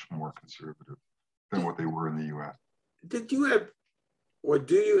 much more conservative than what they were in the U.S. Did you have, or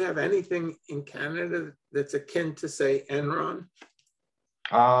do you have anything in Canada that's akin to, say, Enron?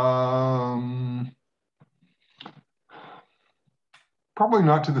 Probably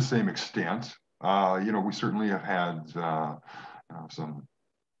not to the same extent. We certainly have had some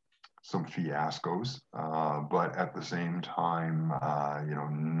fiascos, but at the same time,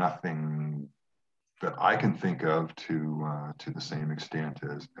 nothing that I can think of to the same extent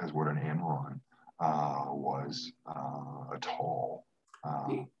as what an Enron was at all.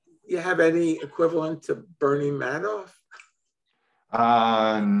 You have any equivalent to Bernie Madoff?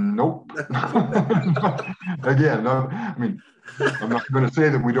 Nope. Again, no, I mean, I'm not going to say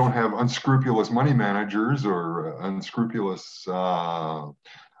that we don't have unscrupulous money managers or unscrupulous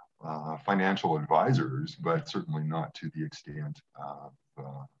financial advisors, but certainly not to the extent of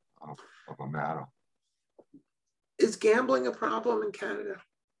a Madoff. Is gambling a problem in Canada?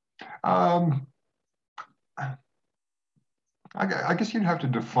 I guess you'd have to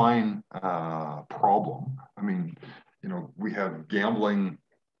define problem. I mean, we have gambling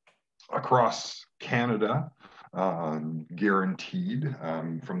across Canada, guaranteed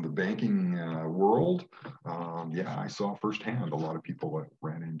from the banking world. Yeah, I saw firsthand a lot of people that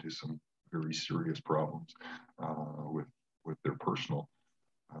ran into some very serious problems with their personal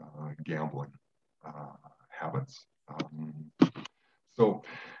gambling habits. So,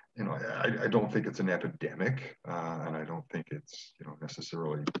 I don't think it's an epidemic, and I don't think it's,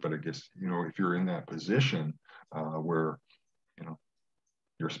 necessarily, but I guess, if you're in that position where,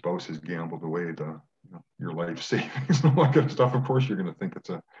 your spouse has gambled away your life savings and all that kind of stuff, of course, you're going to think it's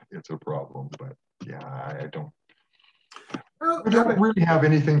a problem. But yeah, I don't. We don't really have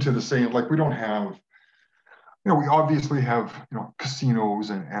anything to the same, like we don't have, we obviously have, casinos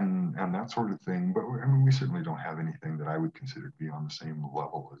and that sort of thing, but we certainly don't have anything that I would consider to be on the same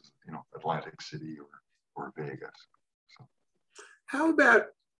level as, Atlantic City or Vegas. So. How about,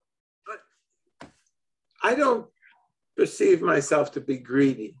 I don't perceive myself to be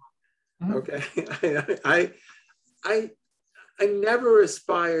greedy. Mm-hmm. Okay. I never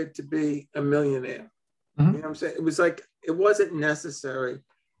aspired to be a millionaire. Mm-hmm. You know what I'm saying? It was like, it wasn't necessary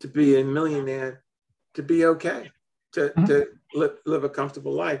to be a millionaire to be okay, to live a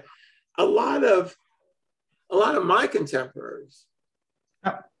comfortable life. A lot of my contemporaries,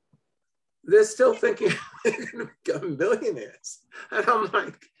 they're still thinking they're going to become millionaires. And I'm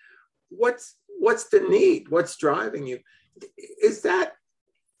like, what's the need? What's driving you? Is that,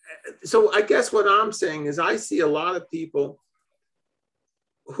 so I guess what I'm saying is I see a lot of people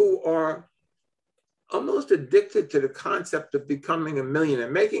who are almost addicted to the concept of becoming a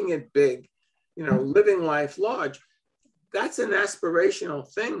millionaire, making it big, living life large. That's an aspirational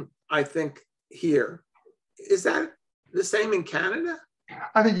thing, I think, here. Is that the same in Canada?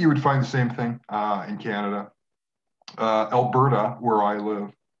 I think you would find the same thing in Canada. Alberta, where I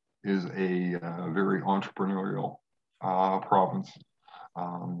live, is a very entrepreneurial province.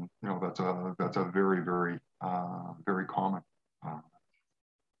 That's a very, very, very common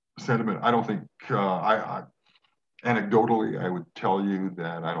sentiment. I don't think, anecdotally, I would tell you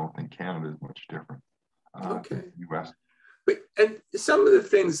that I don't think Canada is much different than the US. And some of the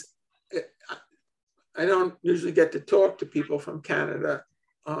things, I don't usually get to talk to people from Canada,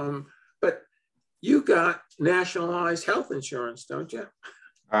 but you got nationalized health insurance, don't you?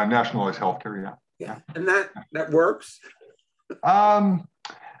 Nationalized healthcare, yeah. And that works? It's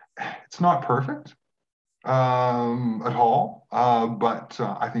not perfect at all, but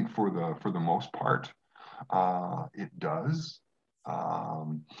I think for the most part, it does.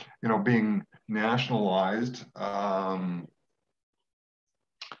 Being nationalized,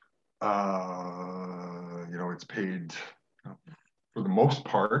 it's paid for the most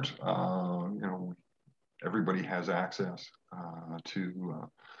part. Everybody has access to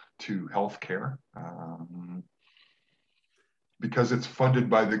healthcare. Because it's funded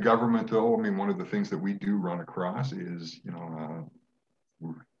by the government, though, I mean, one of the things that we do run across is,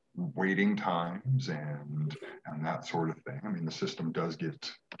 waiting times and that sort of thing. I mean, the system does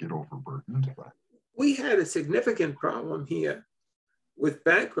get overburdened. But we had a significant problem here with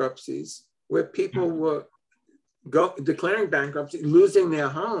bankruptcies, where people were declaring bankruptcy, losing their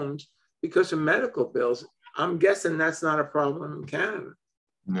homes because of medical bills. I'm guessing that's not a problem in Canada.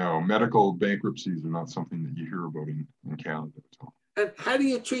 No, medical bankruptcies are not something that you hear about in Canada at all. And how do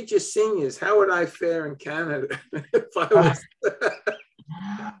you treat your seniors? How would I fare in Canada if I was?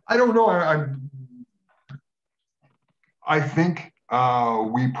 I don't know. I think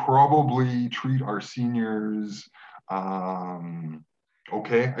we probably treat our seniors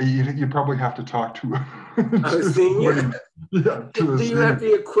okay. You probably have to talk to a senior. Yeah. Do you have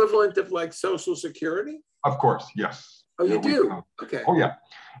the equivalent of like Social Security? Of course, yes. Oh, you do? Okay. Oh, yeah.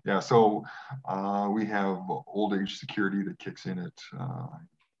 Yeah, so we have old age security that kicks in at, I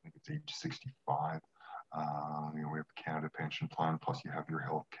think it's age 65. We have the Canada Pension Plan, plus you have your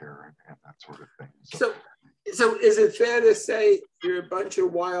health care and that sort of thing. So is it fair to say you're a bunch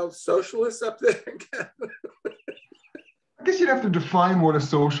of wild socialists up there? I guess you'd have to define what a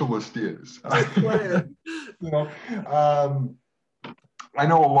socialist is. I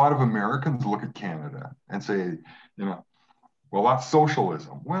know a lot of Americans look at Canada and say, well, that's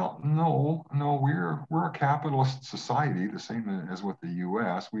socialism. Well, no, we're a capitalist society, the same as with the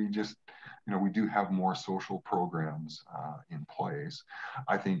U.S. We just, we do have more social programs in place.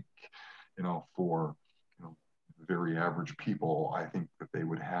 I think, for very average people, I think that they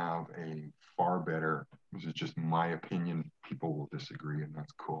would have a far better. This is just my opinion. People will disagree, and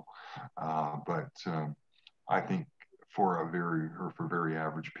that's cool. But I think for very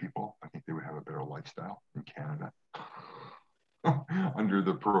average people, I think they would have a better lifestyle in Canada. Under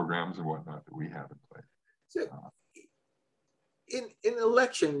the programs and whatnot that we have in place. So in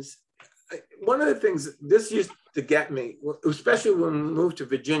elections, one of the things, this used to get me, especially when we moved to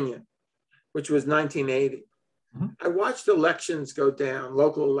Virginia, which was 1980, mm-hmm. I watched elections go down,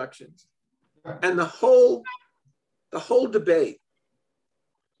 local elections, and the whole debate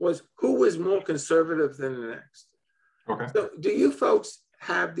was who was more conservative than the next. Okay. So do you folks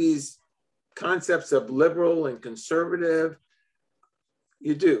have these concepts of liberal and conservative?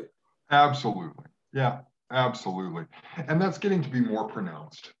 You do. Absolutely. Yeah, absolutely. And that's getting to be more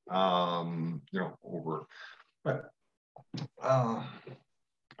pronounced, over. But I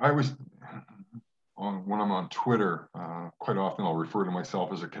was, when I'm on Twitter, quite often I'll refer to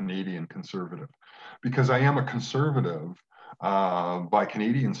myself as a Canadian conservative, because I am a conservative by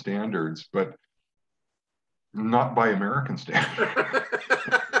Canadian standards, but not by American standards.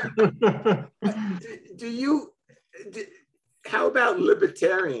 How about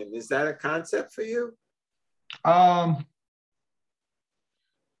libertarian? Is that a concept for you?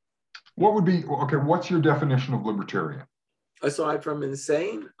 What's your definition of libertarian? Aside from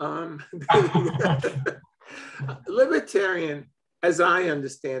insane, libertarian, as I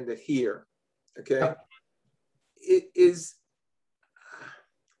understand it here, okay, it is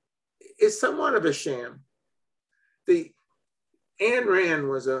somewhat of a sham. Ayn Rand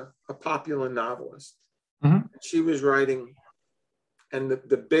was a popular novelist. Mm-hmm. She was writing, and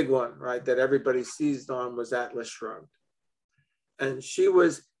the big one, right, that everybody seized on was Atlas Shrugged. And she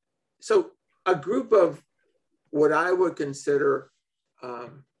was, so a group of what I would consider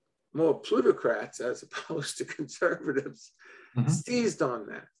more plutocrats as opposed to conservatives, mm-hmm. seized on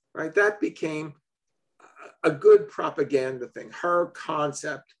that, right? That became a good propaganda thing, her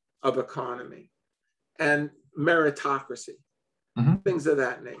concept of economy and meritocracy, mm-hmm. things of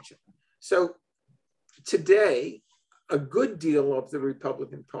that nature. So today, a good deal of the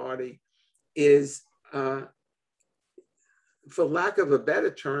Republican Party is, for lack of a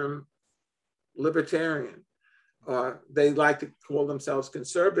better term, libertarian. They like to call themselves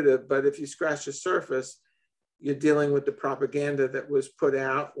conservative, but if you scratch the surface, you're dealing with the propaganda that was put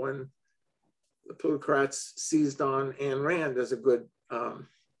out when the plutocrats seized on Ayn Rand as a good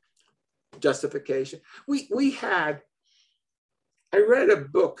justification. I read a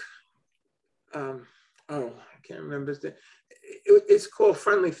book, I can't remember. It's called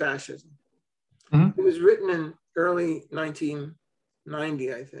Friendly Fascism. Mm-hmm. It was written in early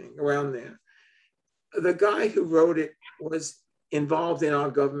 1990, I think, around there. The guy who wrote it was involved in our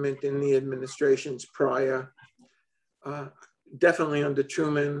government in the administrations prior, definitely under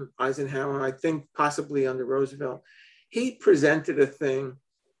Truman, Eisenhower, I think possibly under Roosevelt. He presented a thing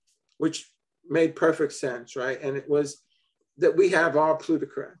which made perfect sense, right? And it was that we have our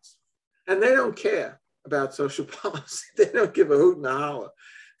plutocrats, and they don't care about social policy. They don't give a hoot and a holler.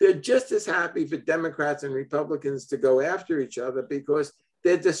 They're just as happy for Democrats and Republicans to go after each other because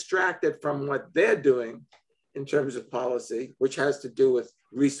they're distracted from what they're doing in terms of policy, which has to do with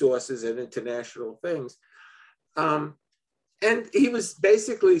resources and international things. And he was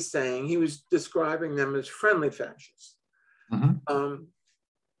basically saying, he was describing them as friendly fascists. Mm-hmm.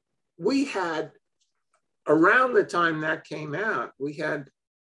 We had, around the time that came out, we had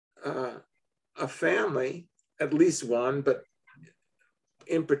a family, at least one, but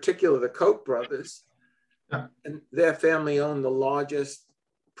in particular the Koch brothers, yeah. And their family owned the largest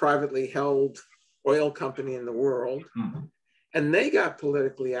privately held oil company in the world. Mm-hmm. And they got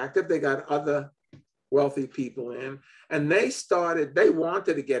politically active. They got other wealthy people in, and they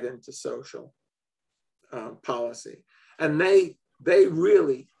wanted to get into social policy. And they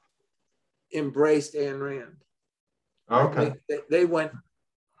really embraced Ayn Rand. Okay. They went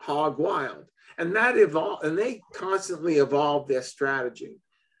hog wild. And that evolved, and they constantly evolved their strategy.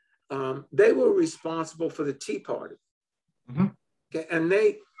 They were responsible for the Tea Party. Mm-hmm. Okay, and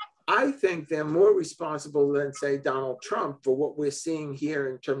I think they're more responsible than, say, Donald Trump for what we're seeing here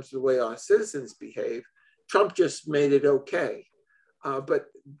in terms of the way our citizens behave. Trump just made it okay, but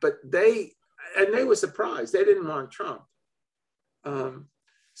they were surprised. They didn't want Trump.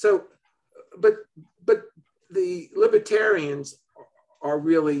 So, but the libertarians are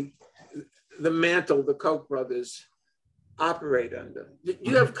really the mantle the Koch brothers operate under. Do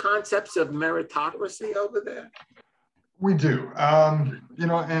you have concepts of meritocracy over there? We do,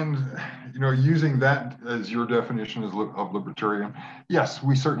 using that as your definition of libertarian, yes,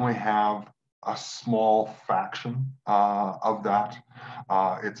 we certainly have a small faction of that.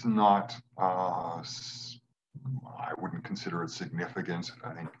 It's not, I wouldn't consider it significant.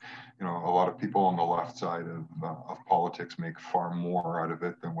 I think, a lot of people on the left side of politics make far more out of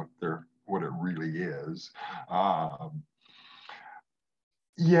it than what it really is.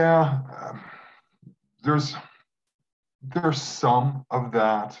 There's some of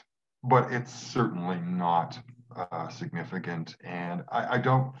that, but it's certainly not significant. And I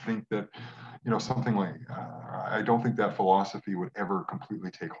don't think that, something like, I don't think that philosophy would ever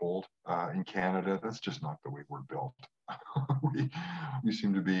completely take hold in Canada. That's just not the way we're built. we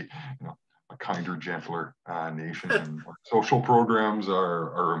seem to be, a kinder, gentler nation, and our social programs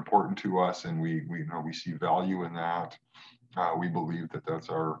are important to us, and we see value in that. We believe that that's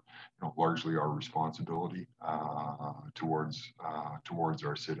largely our responsibility towards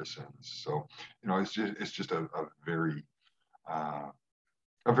our citizens. So, it's just a very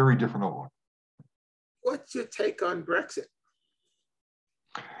different outlook. What's your take on Brexit?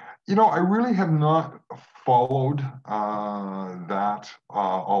 I really have not followed that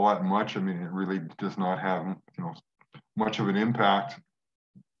all that much. I mean, it really does not have much of an impact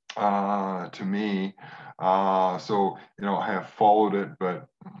to me. So, I have followed it, but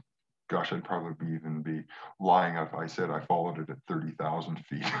gosh, I'd probably even be lying if I said I followed it at 30,000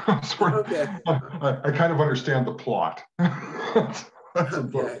 feet. Okay. I kind of understand the plot.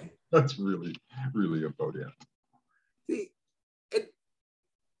 That's really, really about it.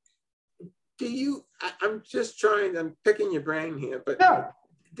 I'm picking your brain here, but yeah.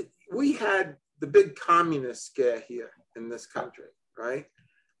 We had the big communist scare here in this country, right?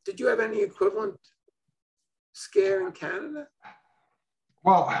 Did you have any equivalent scare in Canada?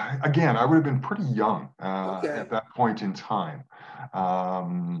 Well, again, I would have been pretty young at that point in time.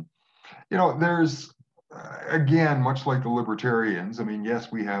 There's, again, much like the libertarians, I mean,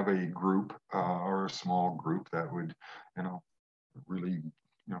 yes, we have a group or a small group that would, really,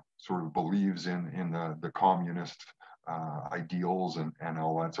 sort of believes in the communist ideals and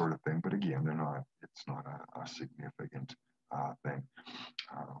all that sort of thing. But again, it's not a significant thing.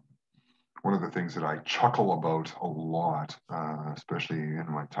 One of the things that I chuckle about a lot, especially in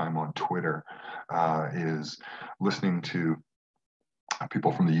my time on Twitter, is listening to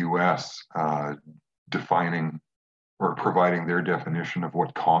people from the US defining or providing their definition of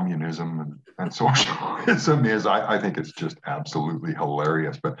what communism and socialism is. I think it's just absolutely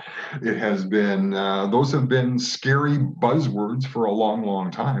hilarious. But it has been, those have been scary buzzwords for a long,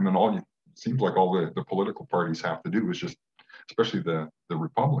 long time. And it seems like all the political parties have to do is just, especially the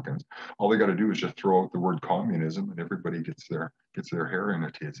Republicans, all they got to do is just throw out the word communism and everybody gets their hair in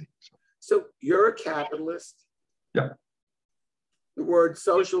a tizzy. So you're a capitalist. Yeah. The word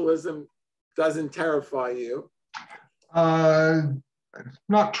socialism doesn't terrify you.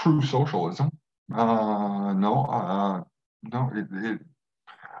 Not true socialism. No.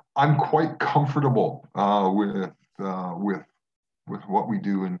 I'm quite comfortable with what we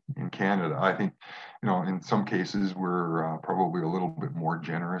do in Canada. I think, in some cases we're probably a little bit more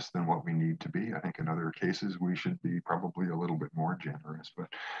generous than what we need to be. I think in other cases we should be probably a little bit more generous. But,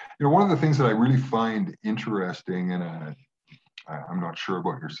 one of the things that I really find interesting, and I'm not sure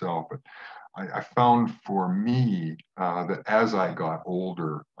about yourself, but I found for me that as I got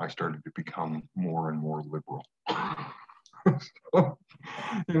older, I started to become more and more liberal. So,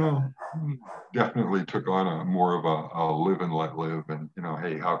 definitely took on more of a live and let live, and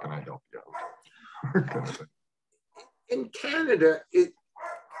hey, how can I help you out? Kind of thing. In Canada,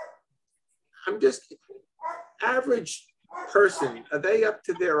 I'm just average person. Are they up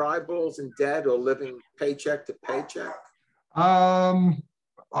to their eyeballs in debt or living paycheck to paycheck?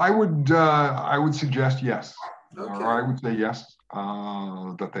 I would suggest yes, okay. Or I would say yes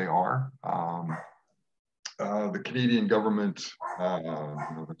that they are. The Canadian government,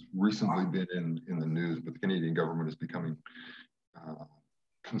 it's recently been in the news, but the Canadian government is becoming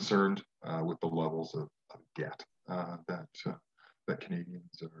concerned with the levels of debt that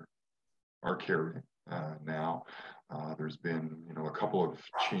Canadians are carrying now. There's been, a couple of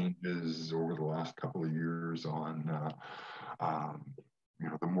changes over the last couple of years on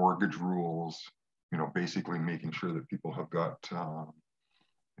the mortgage rules, basically making sure that people have got,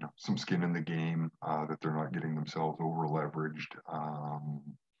 some skin in the game, that they're not getting themselves over leveraged.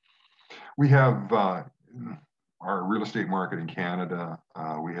 We have our real estate market in Canada.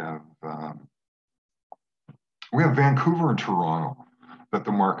 We have Vancouver and Toronto, that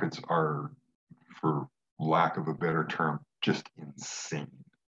the markets are, for lack of a better term, just insane.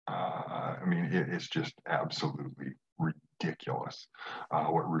 I mean, it's just absolutely ridiculous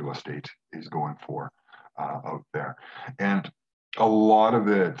what real estate is going for out there. And a lot of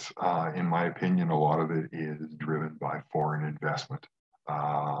it, in my opinion, a lot of it is driven by foreign investment,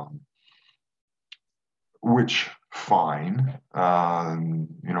 which fine,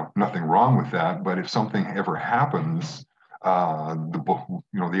 nothing wrong with that. But if something ever happens,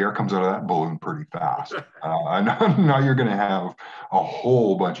 the air comes out of that balloon pretty fast. Now you're going to have a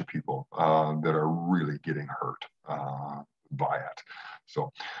whole bunch of people that are really getting hurt by it.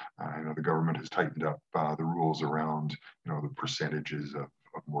 So, the government has tightened up the rules around, the percentages of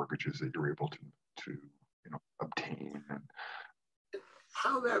mortgages that you're able to obtain. And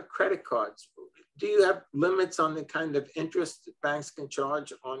how about credit cards? Do you have limits on the kind of interest that banks can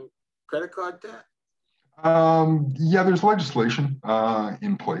charge on credit card debt? Yeah, there's legislation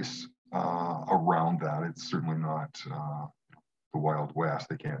in place around that. It's certainly not the Wild West.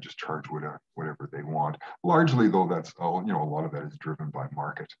 They can't just charge whatever they want. Largely, though, that's a lot of that is driven by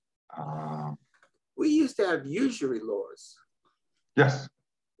market. We used to have usury laws. Yes.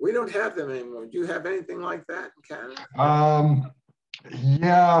 We don't have them anymore. Do you have anything like that in Canada?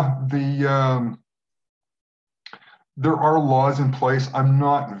 Yeah, there are laws in place. I'm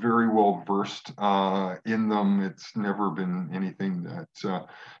not very well versed in them. It's never been anything that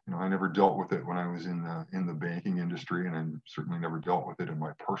I never dealt with it when I was in the banking industry, and I certainly never dealt with it in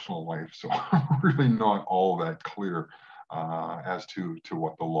my personal life. So I'm really not all that clear as to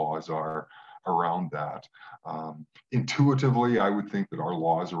what the laws are around that. Intuitively, I would think that our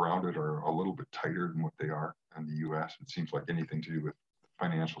laws around it are a little bit tighter than what they are in the U.S. It seems like anything to do with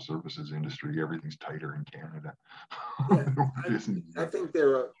financial services industry, everything's tighter in Canada. Yeah, I think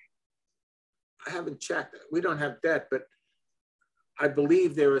I haven't checked. We don't have debt, but I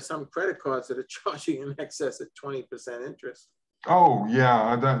believe there are some credit cards that are charging in excess of 20% interest. Oh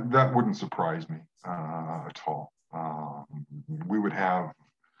yeah, that wouldn't surprise me at all. We would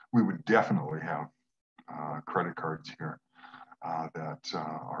definitely have credit cards here that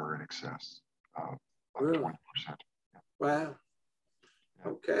are in excess of 20%. Wow.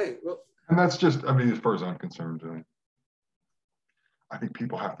 Okay. Well, and that's just, as far as I'm concerned, I think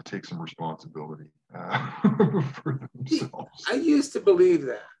people have to take some responsibility for themselves. I used to believe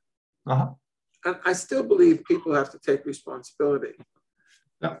that. And I still believe people have to take responsibility.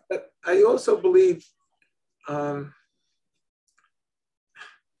 Yeah. But I also believe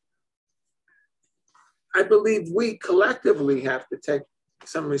we collectively have to take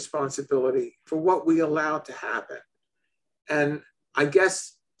some responsibility for what we allow to happen. And I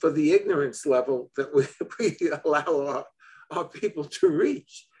guess for the ignorance level that we allow our people to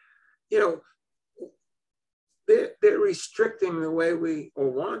reach, they're restricting the way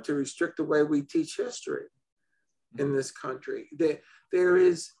want to restrict the way we teach history in this country. There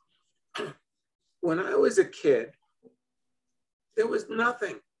is, when I was a kid, there was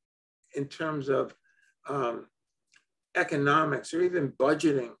nothing in terms of economics or even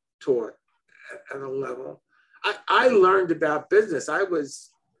budgeting taught at a level. I learned about business. I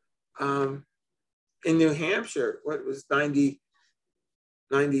was in New Hampshire, what was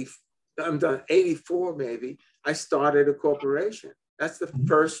 84 maybe, I started a corporation. That's the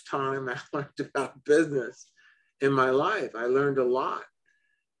first time I learned about business in my life. I learned a lot.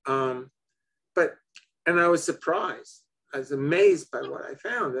 And I was surprised. I was amazed by what I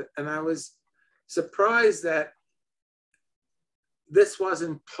found. And I was surprised that this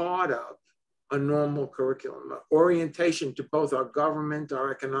wasn't part of a normal curriculum, orientation to both our government,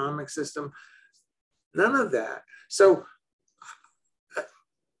 our economic system, none of that. So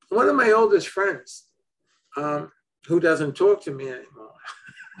one of my oldest friends, who doesn't talk to me anymore,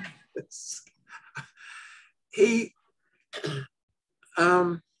 he,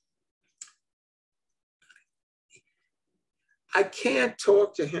 I can't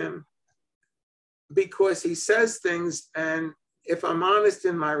talk to him because he says things, and if I'm honest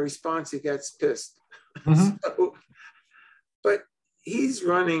in my response, he gets pissed. Mm-hmm. But he's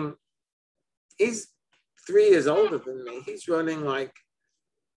 3 years older than me. He's running like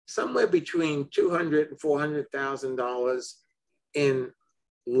somewhere between $200,000 and $400,000 in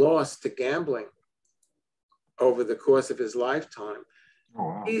loss to gambling over the course of his lifetime. Oh,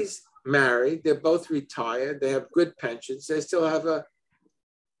 wow. He's married. They're both retired. They have good pensions. They still have a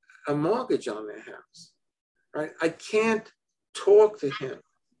a mortgage on their house, right? I can't talk to him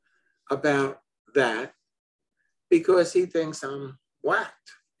about that because he thinks I'm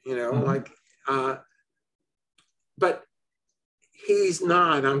whacked, you know, like, but he's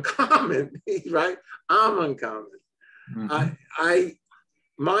not uncommon, right? I'm uncommon.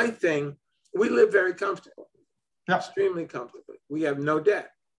 My thing, we live very comfortable, extremely comfortably. We have no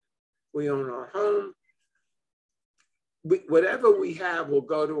debt. We own our home. Whatever we have will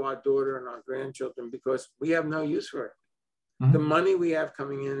go to our daughter and our grandchildren because we have no use for it. The money we have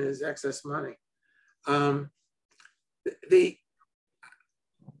coming in is excess money.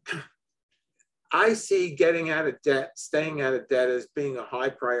 I see getting out of debt, staying out of debt as being a high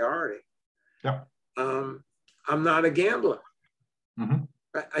priority. I'm not a gambler.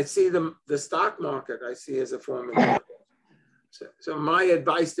 I see the stock market, I see as a form of gambling. So my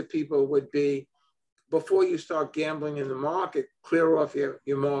advice to people would be, before you start gambling in the market, clear off your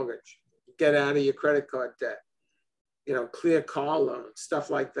mortgage, get out of your credit card debt, you know, clear car loans, stuff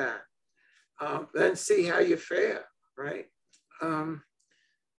like that. Then see how you fare, right?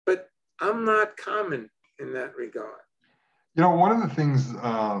 But I'm not common in that regard. You know, one of the things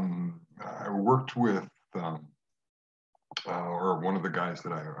I worked with, or one of the guys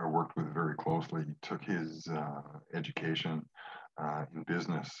that I worked with very closely, took his education in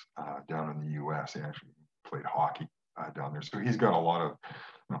business down in the US. He actually played hockey down there. So he's got a lot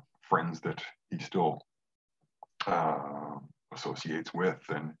of friends that he still associates with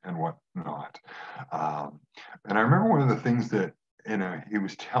and whatnot. And I remember one of the things that, you know, he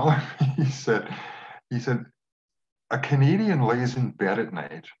was telling me, he said, a Canadian lays in bed at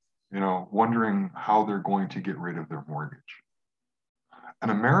night, you know, wondering how they're going to get rid of their mortgage. An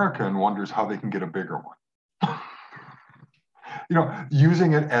American wonders how they can get a bigger one. You know,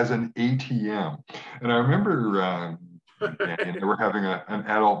 using it as an ATM. And I remember Danny, they were having an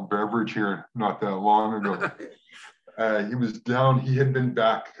adult beverage here not that long ago. He was down, he had been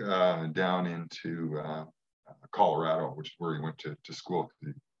back down into Colorado, which is where he went to school.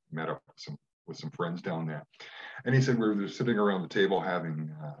 He met up with some friends down there. And he said, we were sitting around the table having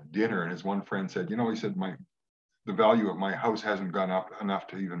dinner, and his one friend said, you know, he said, the value of my house hasn't gone up enough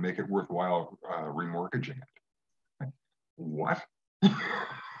to even make it worthwhile remortgaging it. What? I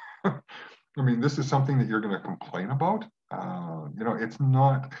mean, this is something that you're going to complain about? You know, it's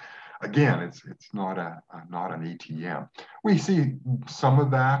not, again, it's not not an ATM. We see some of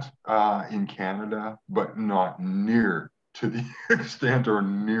that in Canada, but not near to the extent or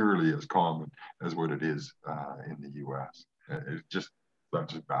nearly as common as what it is in the US. That just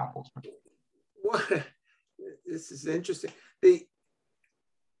baffles me. What? This is interesting.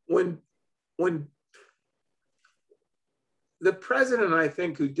 When the president, I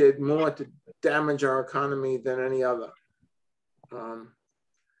think, who did more to damage our economy than any other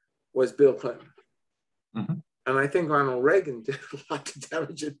was Bill Clinton. And I think Ronald Reagan did a lot to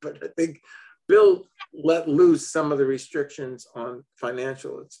damage it, but I think Bill let loose some of the restrictions on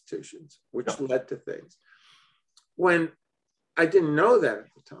financial institutions, which led to things. When I didn't know that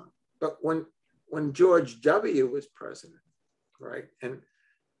at the time, but when George W. was president, right, and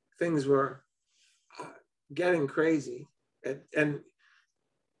things were getting crazy, and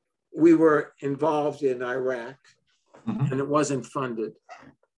we were involved in Iraq, and it wasn't funded.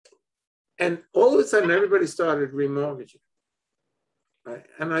 And all of a sudden, everybody started remortgaging, right?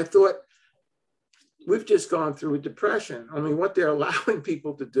 And I thought, we've just gone through a depression. I mean, what they're allowing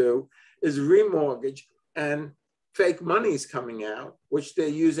people to do is remortgage, and fake money's coming out, which they're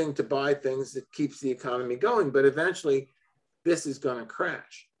using to buy things that keeps the economy going. But eventually, this is going to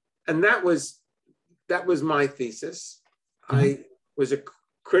crash. And that was my thesis. I was a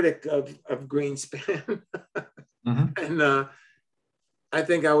critic of Greenspan, and I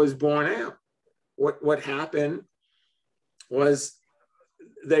think I was borne out. What happened was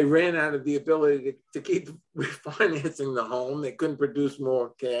they ran out of the ability to keep refinancing the home. They couldn't produce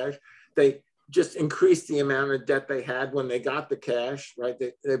more cash. They just increased the amount of debt they had when they got the cash, right?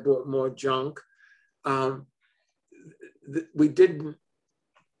 They bought more junk. The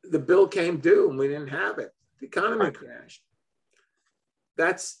bill came due and we didn't have it. The economy crashed.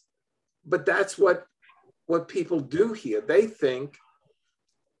 That's what people do here. They think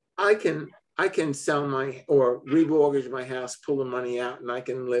I can sell or remortgage my house, pull the money out, and I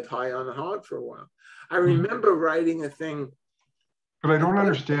can live high on the hog for a while. I remember writing a thing. But I don't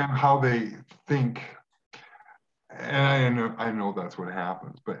understand how they think, and I know that's what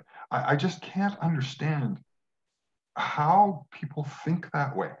happens, but I just can't understand how people think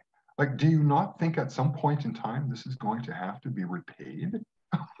that way. Like, do you not think at some point in time this is going to have to be repaid?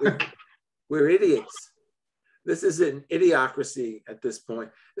 We're idiots. This is an idiocracy at this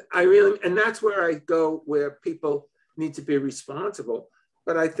point. And that's where I go, where people need to be responsible.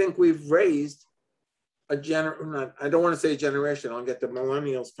 But I think we've raised I don't want to say generation, I'll get the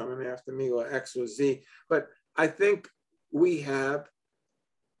millennials coming after me, or X or Z, but I think we have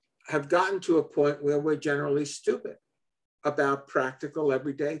gotten to a point where we're generally stupid about practical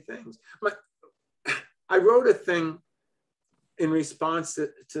everyday things. I wrote a thing in response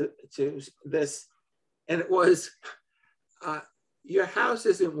to this, and it was, your house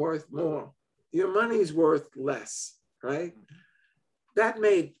isn't worth more, your money's worth less, right? That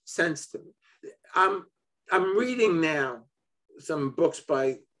made sense to me. I'm reading now some books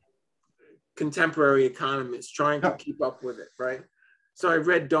by contemporary economists trying to keep up with it, right? So I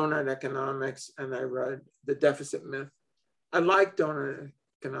read Donut Economics and I read The Deficit Myth. I like Donut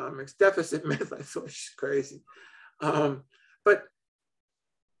Economics. Deficit Myth, I thought she's crazy. But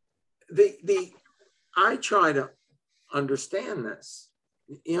I try to understand this.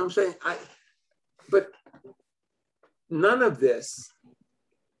 You know what I'm saying? But none of this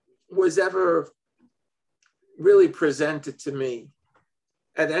was ever really presented to me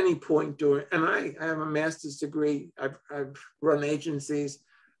at any point during, and I have a master's degree, I've run agencies.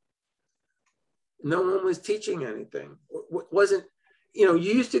 No one was teaching anything. Wasn't, you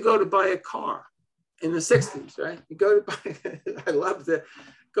used to go to buy a car in the 60s, right? You go to buy, I love that,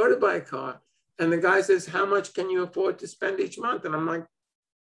 go to buy a car, and the guy says, how much can you afford to spend each month? And I'm like,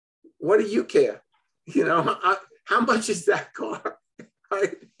 what do you care? How much is that car?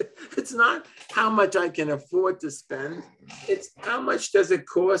 Right? It's not how much I can afford to spend. It's how much does it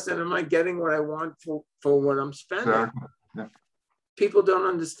cost, and am I getting what I want for what I'm spending? Exactly. Yeah. People don't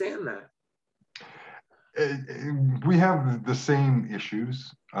understand that. We have the same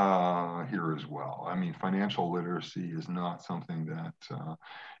issues here as well. I mean, financial literacy is not something that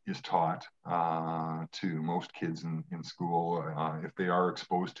is taught to most kids in school. If they are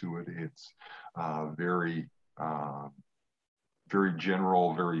exposed to it, it's very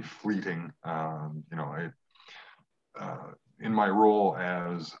general, very fleeting. In my role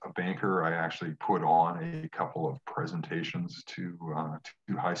as a banker, I actually put on a couple of presentations to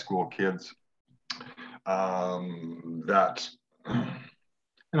high school kids that,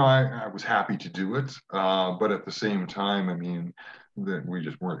 I was happy to do it. But at the same time, I mean, that we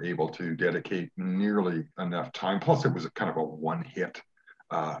just weren't able to dedicate nearly enough time. Plus, it was a kind of a one-hit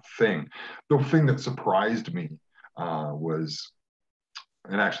thing. The thing that surprised me was,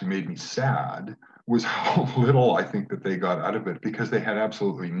 and actually made me sad, was how little I think that they got out of it, because they had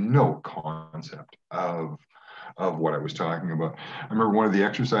absolutely no concept of what I was talking about. I remember one of the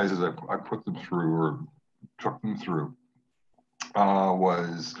exercises I put them through, or took them through,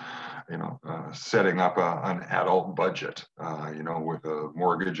 was setting up an adult budget, with a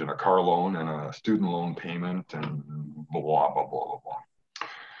mortgage and a car loan and a student loan payment and blah, blah, blah, blah, blah.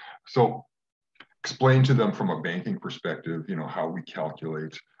 So explain to them from a banking perspective, how we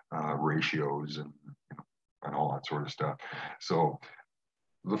calculate ratios and all that sort of stuff. So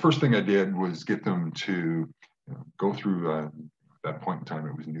the first thing I did was get them to go through, at that point in time,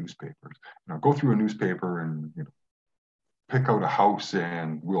 it was newspapers. Go through a newspaper and pick out a house,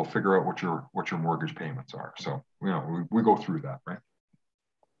 and we'll figure out what your mortgage payments are. So we go through that, right?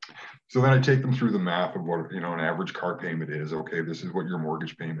 So then I take them through the math of what an average car payment is. Okay, this is what your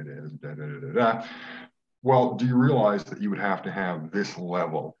mortgage payment is. Da, da, da, da. Well, do you realize that you would have to have this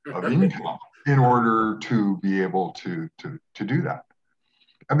level of income in order to be able to do that?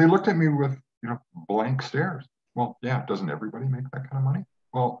 And they looked at me with blank stares. Well, yeah, doesn't everybody make that kind of money?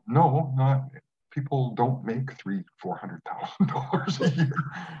 Well, no, not people don't make $300,000-$400,000 a year.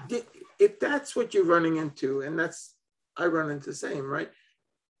 If that's what you're running into, and I run into the same, right?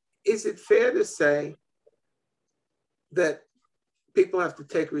 Is it fair to say that people have to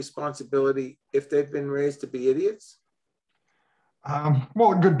take responsibility if they've been raised to be idiots?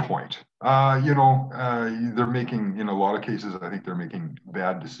 Well, good point. They're making, in a lot of cases, I think they're making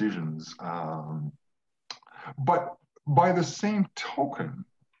bad decisions. But by the same token,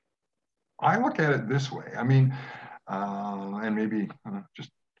 I look at it this way. I mean, and maybe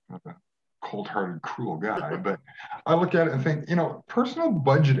just a cold-hearted, cruel guy, but I look at it and think, personal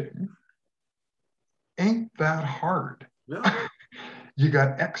budgeting ain't that hard. No. You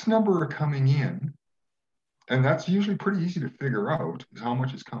got X number coming in, and that's usually pretty easy to figure out, is how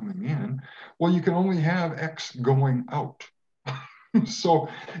much is coming in. Well, you can only have X going out. So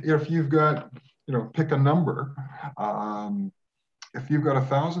if you've got, pick a number, if you've got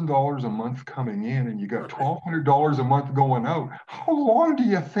 $1,000 a month coming in and you got $1,200 a month going out, how long do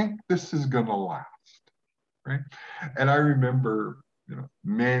you think this is going to last? Right? And I remember,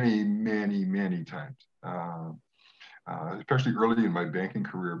 many times. Especially early in my banking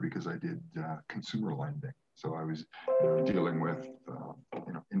career, because I did consumer lending. So I was dealing with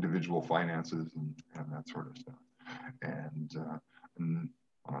individual finances and that sort of stuff. And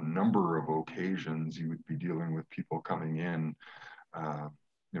on a number of occasions, you would be dealing with people coming in,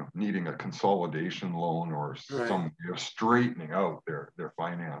 needing a consolidation loan or some straightening out their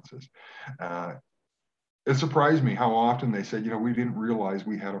finances. It surprised me how often they said, we didn't realize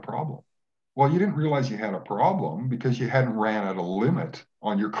we had a problem. Well, you didn't realize you had a problem because you hadn't ran out of limit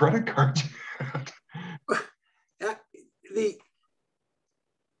on your credit cards yet.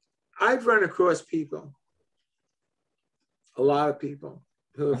 I've run across people, a lot of people,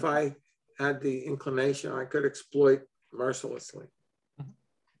 who if I had the inclination, I could exploit mercilessly,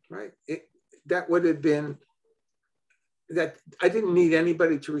 right? That would have been, that I didn't need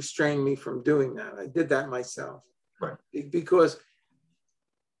anybody to restrain me from doing that. I did that myself, right? Because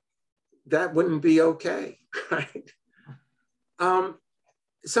that wouldn't be okay, right?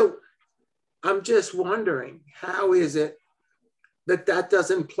 So I'm just wondering, how is it that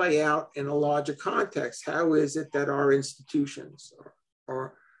doesn't play out in a larger context? How is it that our institutions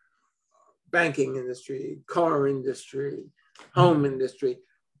or banking industry, car industry, home industry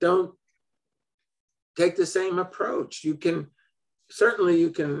don't take the same approach? You can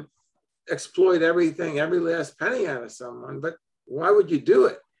exploit everything, every last penny out of someone, but why would you do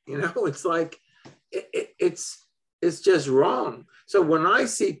it? It's like, it's just wrong. So when I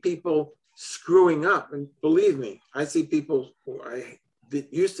see people screwing up, and believe me, I see people who I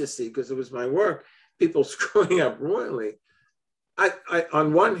used to see, because it was my work, people screwing up royally. I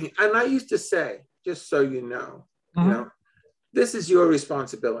on one hand, and I used to say, just so you know, this is your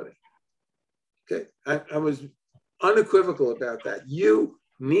responsibility. Okay, I was unequivocal about that. You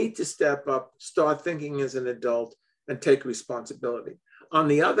need to step up, start thinking as an adult, and take responsibility. On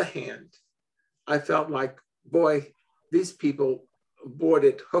the other hand, I felt like, boy, these people bought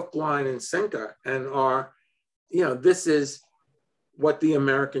it hook, line, and sinker, and are, this is what the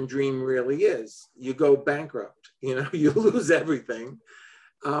American dream really is. You go bankrupt, you lose everything.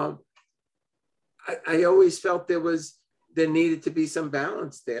 I always felt there needed to be some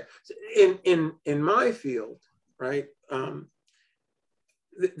balance there. In my field, right,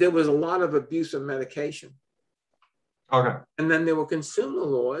 there was a lot of abuse of medication. Okay. And then there were consumer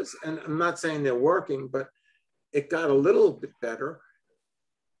laws, and I'm not saying they're working, but it got a little bit better.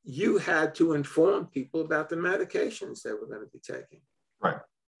 You had to inform people about the medications they were going to be taking. Right.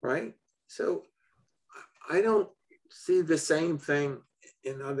 Right. So I don't see the same thing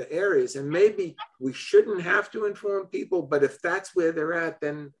in other areas. And maybe we shouldn't have to inform people, but if that's where they're at,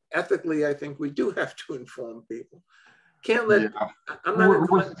 then ethically, I think we do have to inform people. I'm not into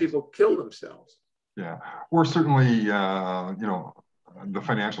letting people kill themselves. Yeah, we're certainly, the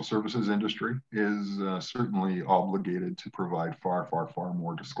financial services industry is certainly obligated to provide far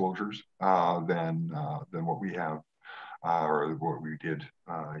more disclosures than what we have or what we did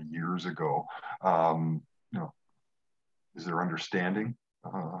years ago. Is there understanding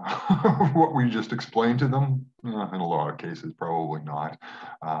of what we just explained to them? In a lot of cases, probably not,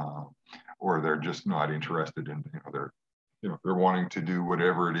 or they're just not interested in. They're wanting to do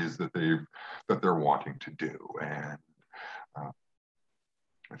whatever it is that they're wanting to do, and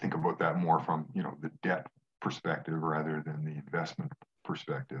I think about that more from the debt perspective rather than the investment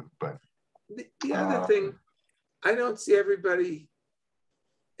perspective. But the other thing, I don't see everybody,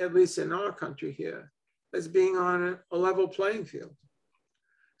 at least in our country here, as being on a level playing field.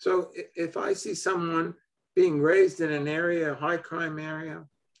 So if I see someone being raised in an area, a high crime area,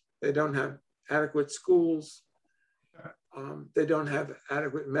 they don't have adequate schools. They don't have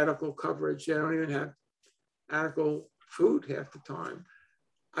adequate medical coverage. They don't even have adequate food half the time.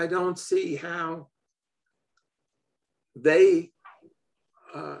 I don't see how they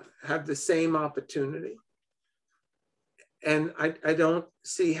have the same opportunity. And I don't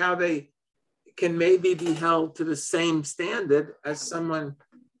see how they can maybe be held to the same standard as someone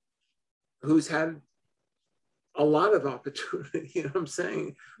who's had a lot of opportunity, you know what I'm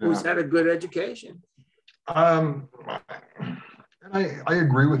saying, who's had a good education. And I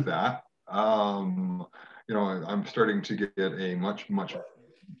agree with that. I'm starting to get a much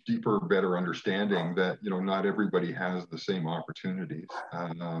deeper, better understanding that not everybody has the same opportunities.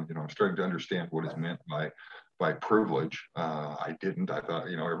 I'm starting to understand what is meant by privilege. I didn't. I thought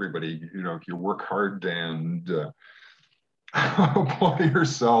everybody, if you work hard and apply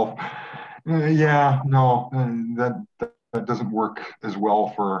yourself, that doesn't work as well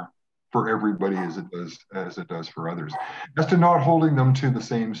for everybody as it does for others. As to not holding them to the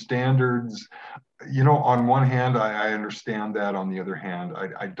same standards, on one hand, I understand that. On the other hand,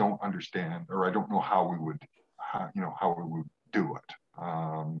 I don't understand, or I don't know how we would, how we would do it.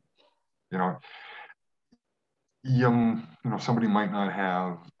 You know, somebody might not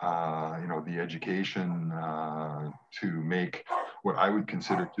have, the education to make what I would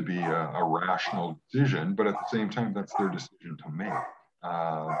consider to be a rational decision, but at the same time, that's their decision to make.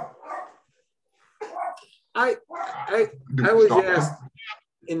 I was asked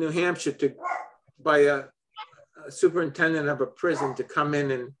in New Hampshire by a superintendent of a prison to come in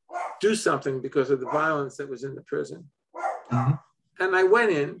and do something because of the violence that was in the prison. Mm-hmm. And I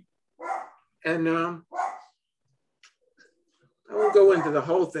went in, and I won't go into the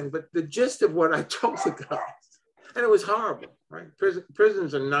whole thing, but the gist of what I told the guys, and it was horrible, right?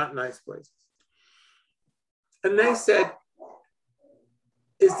 Prisons are not nice places. And they said,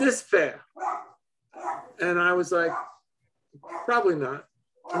 "Is this fair?" And I was like, "Probably not."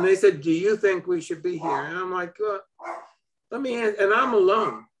 And they said, "Do you think we should be here?" And I'm like, let me answer. And I'm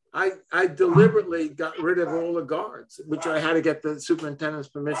alone. I deliberately got rid of all the guards, which I had to get the superintendent's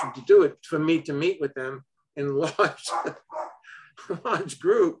permission to do it, for me to meet with them in large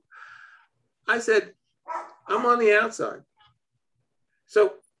group. I said, "I'm on the outside.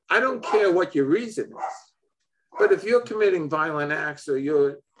 So I don't care what your reason is. But if you're committing violent acts or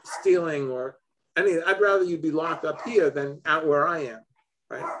you're stealing or anything, I'd rather you be locked up here than out where I am."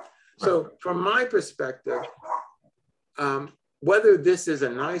 Right? So from my perspective, whether this is a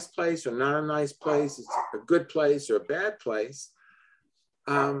nice place or not a nice place, it's a good place or a bad place,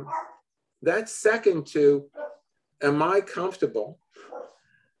 that's second to, am I comfortable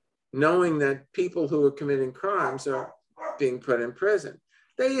knowing that people who are committing crimes are being put in prison?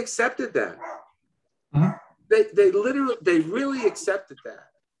 They accepted that. Mm-hmm. They really accepted that.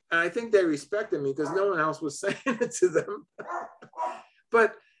 And I think they respected me because no one else was saying it to them.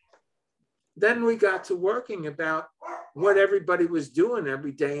 But then we got to working about what everybody was doing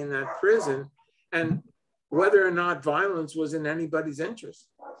every day in that prison and whether or not violence was in anybody's interest.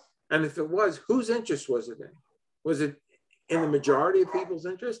 And if it was, whose interest was it in? Was it in the majority of people's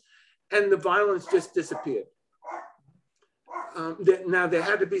interest? And the violence just disappeared. Now, there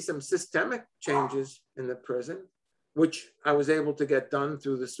had to be some systemic changes in the prison, which I was able to get done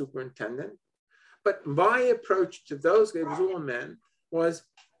through the superintendent. But my approach to those guys, all men, was,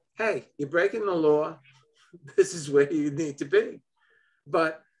 hey, you're breaking the law. This is where you need to be.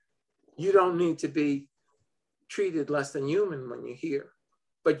 But you don't need to be treated less than human when you're here.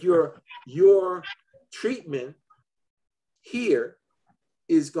 But your treatment here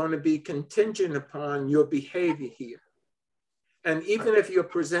is going to be contingent upon your behavior here. And even if you're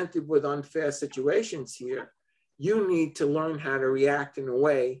presented with unfair situations here, you need to learn how to react in a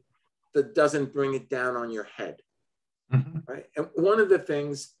way that doesn't bring it down on your head. Mm-hmm. Right? And one of the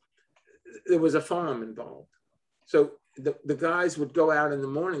things, there was a farm involved. So the guys would go out in the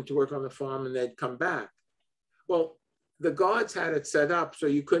morning to work on the farm and they'd come back. Well, the guards had it set up so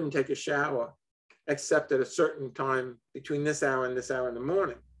you couldn't take a shower except at a certain time between this hour and this hour in the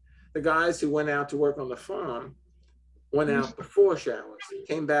morning. The guys who went out to work on the farm went out before showers,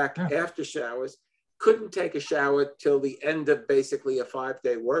 came back after showers, couldn't take a shower till the end of basically a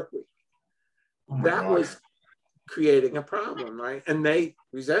 5-day work week. Oh that God. Was creating a problem, right? And they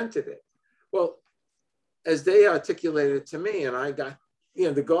resented it. Well, as they articulated to me, and I got,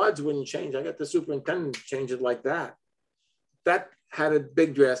 the guards wouldn't change. I got the superintendent to change it like that. That had a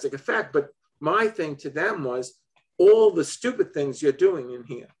big drastic effect. But my thing to them was, all the stupid things you're doing in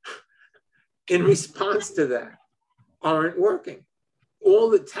here in response to that aren't working. All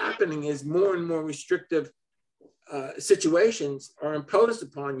that's happening is more and more restrictive situations are imposed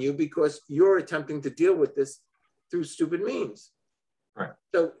upon you because you're attempting to deal with this through stupid means. Right.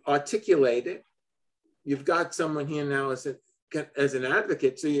 So articulate it. You've got someone here now as an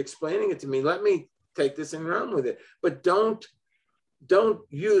advocate, so you're explaining it to me. Let me take this and run with it. But don't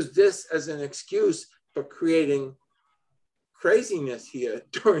use this as an excuse for creating craziness here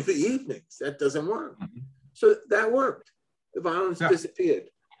during the evenings. That doesn't work. Mm-hmm. So that worked. The violence disappeared.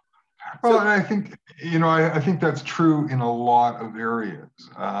 Well, and I think, I think that's true in a lot of areas.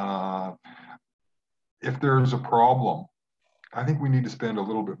 If there's a problem, I think we need to spend a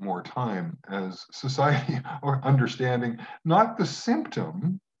little bit more time as society understanding not the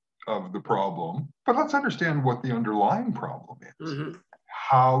symptom of the problem, but let's understand what the underlying problem is. Mm-hmm.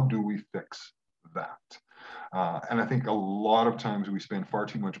 How do we fix that? And I think a lot of times we spend far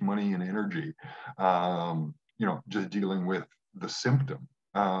too much money and energy, just dealing with the symptom,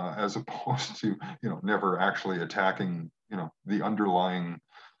 as opposed to, never actually attacking, the underlying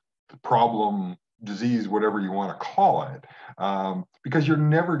problem disease, whatever you want to call it, because you're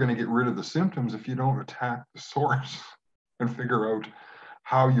never going to get rid of the symptoms if you don't attack the source and figure out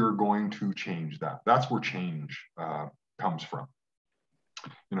how you're going to change that. That's where change comes from.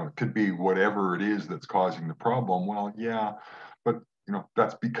 It could be whatever it is that's causing the problem. Well, yeah, but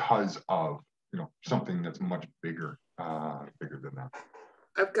that's because of something that's much bigger than that.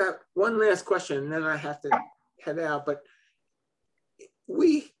 I've got one last question, and then I have to head out. But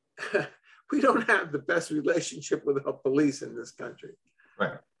we don't have the best relationship with our police in this country.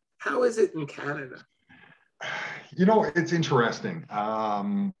 Right. How is it in Canada? It's interesting.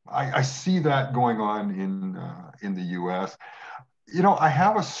 I see that going on in the U.S. I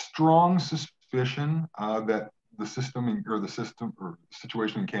have a strong suspicion that the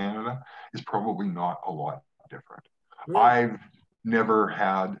situation in Canada is probably not a lot different. Really? I've never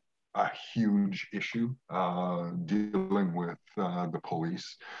had a huge issue dealing with the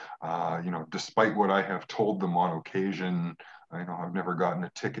police. Despite what I have told them on occasion, I've never gotten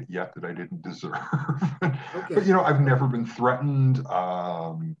a ticket yet that I didn't deserve. Okay. But I've never been threatened.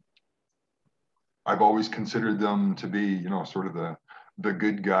 I've always considered them to be, sort of the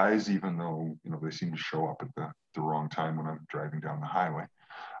good guys, even though they seem to show up at the wrong time when I'm driving down the highway.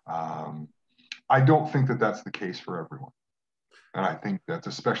 I don't think that that's the case for everyone. And I think that's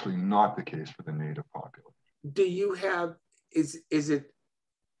especially not the case for the Native population. Do you have, is it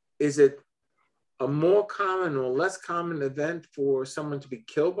a more common or less common event for someone to be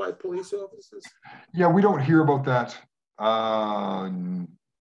killed by police officers? Yeah, we don't hear about that.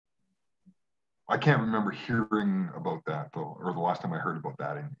 I can't remember hearing about that though, or the last time I heard about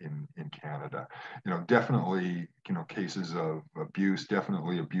that in Canada. Definitely, cases of abuse,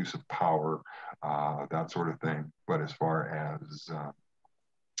 definitely abuse of power, that sort of thing. But as far as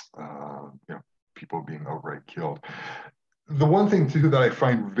people being outright killed, the one thing too that I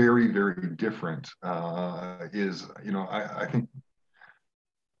find very, very different is, I think.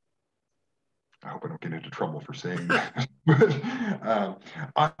 I hope I don't get into trouble for saying that, but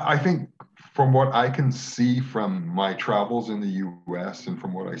I think from what I can see from my travels in the U.S. and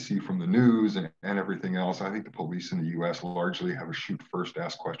from what I see from the news and everything else, I think the police in the U.S. largely have a shoot first,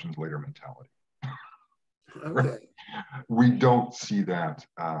 ask questions later mentality. Okay. We don't see that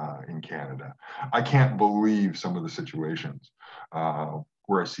in Canada. I can't believe some of the situations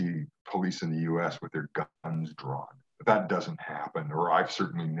where I see police in the U.S. with their guns drawn. That doesn't happen, or I've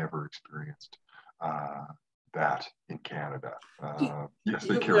certainly never experienced that in Canada. Yes,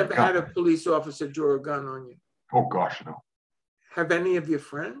 they carry. You've never had a police officer draw a gun on you? Oh gosh, no. Have any of your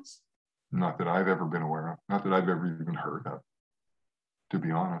friends? Not that I've ever been aware of. Not that I've ever even heard of. To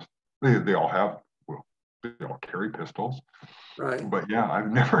be honest, they all have. Well, they all carry pistols. Right. But yeah,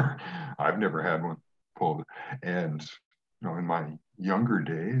 I've never had one pulled. And in my younger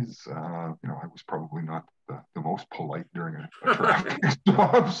days, I was probably not the most polite during a traffic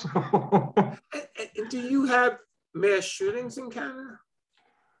stop. So. And do you have mass shootings in Canada?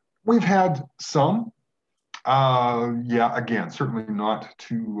 We've had some. Yeah, again, certainly not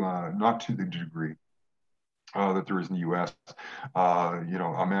to the degree that there is in the U.S.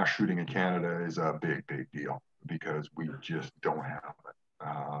 A mass shooting in Canada is a big, big deal because we just don't have it.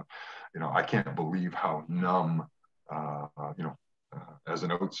 I can't believe how numb, as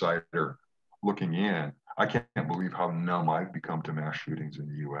an outsider looking in, I can't believe how numb I've become to mass shootings in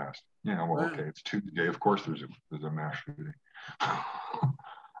the U.S. Well, okay, it's Tuesday. Of course, there's a mass shooting,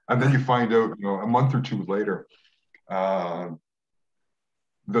 and then you find out, a month or two later, that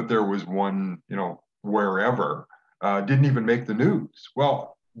there was one, wherever, didn't even make the news.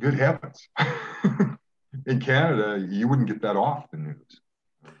 Well, good heavens! In Canada, you wouldn't get that off the news.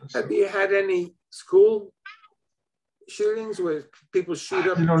 Have you had any school shootings where people shoot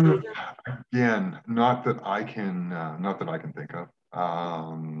up children? Again, not that I can think of.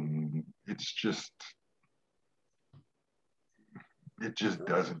 It just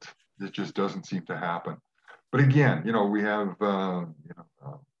doesn't seem to happen. But again, we have, I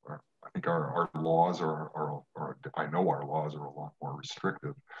think our laws are I know our laws are a lot more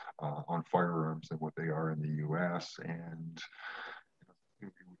restrictive on firearms than what they are in the U.S. And we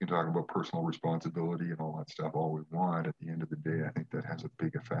can talk about personal responsibility and all that stuff all we want. At the end of the day, I think that has a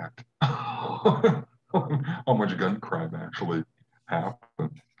big effect on how much gun crime actually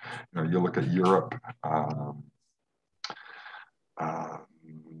happens. You look at Europe.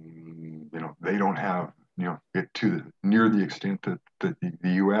 They don't have it to near the extent that the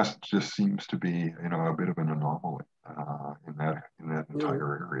U.S. just seems to be a bit of an anomaly in that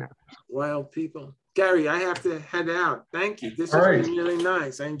entire area. Wild people. Garry, I have to head out. Thank you. This has been really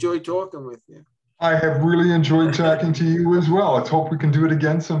nice. I enjoyed talking with you. I have really enjoyed talking to you as well. Let's hope we can do it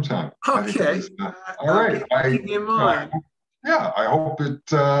again sometime. Okay. All right. Keep in mind. Yeah, I hope it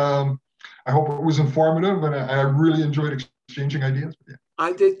was informative, and I really enjoyed exchanging ideas with you.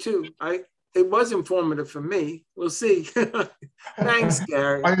 I did too. It was informative for me. We'll see. Thanks,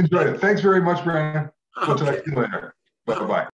 Garry. I enjoyed it. Thanks very much, Brandon. We'll talk Okay. to you later. Bye-bye.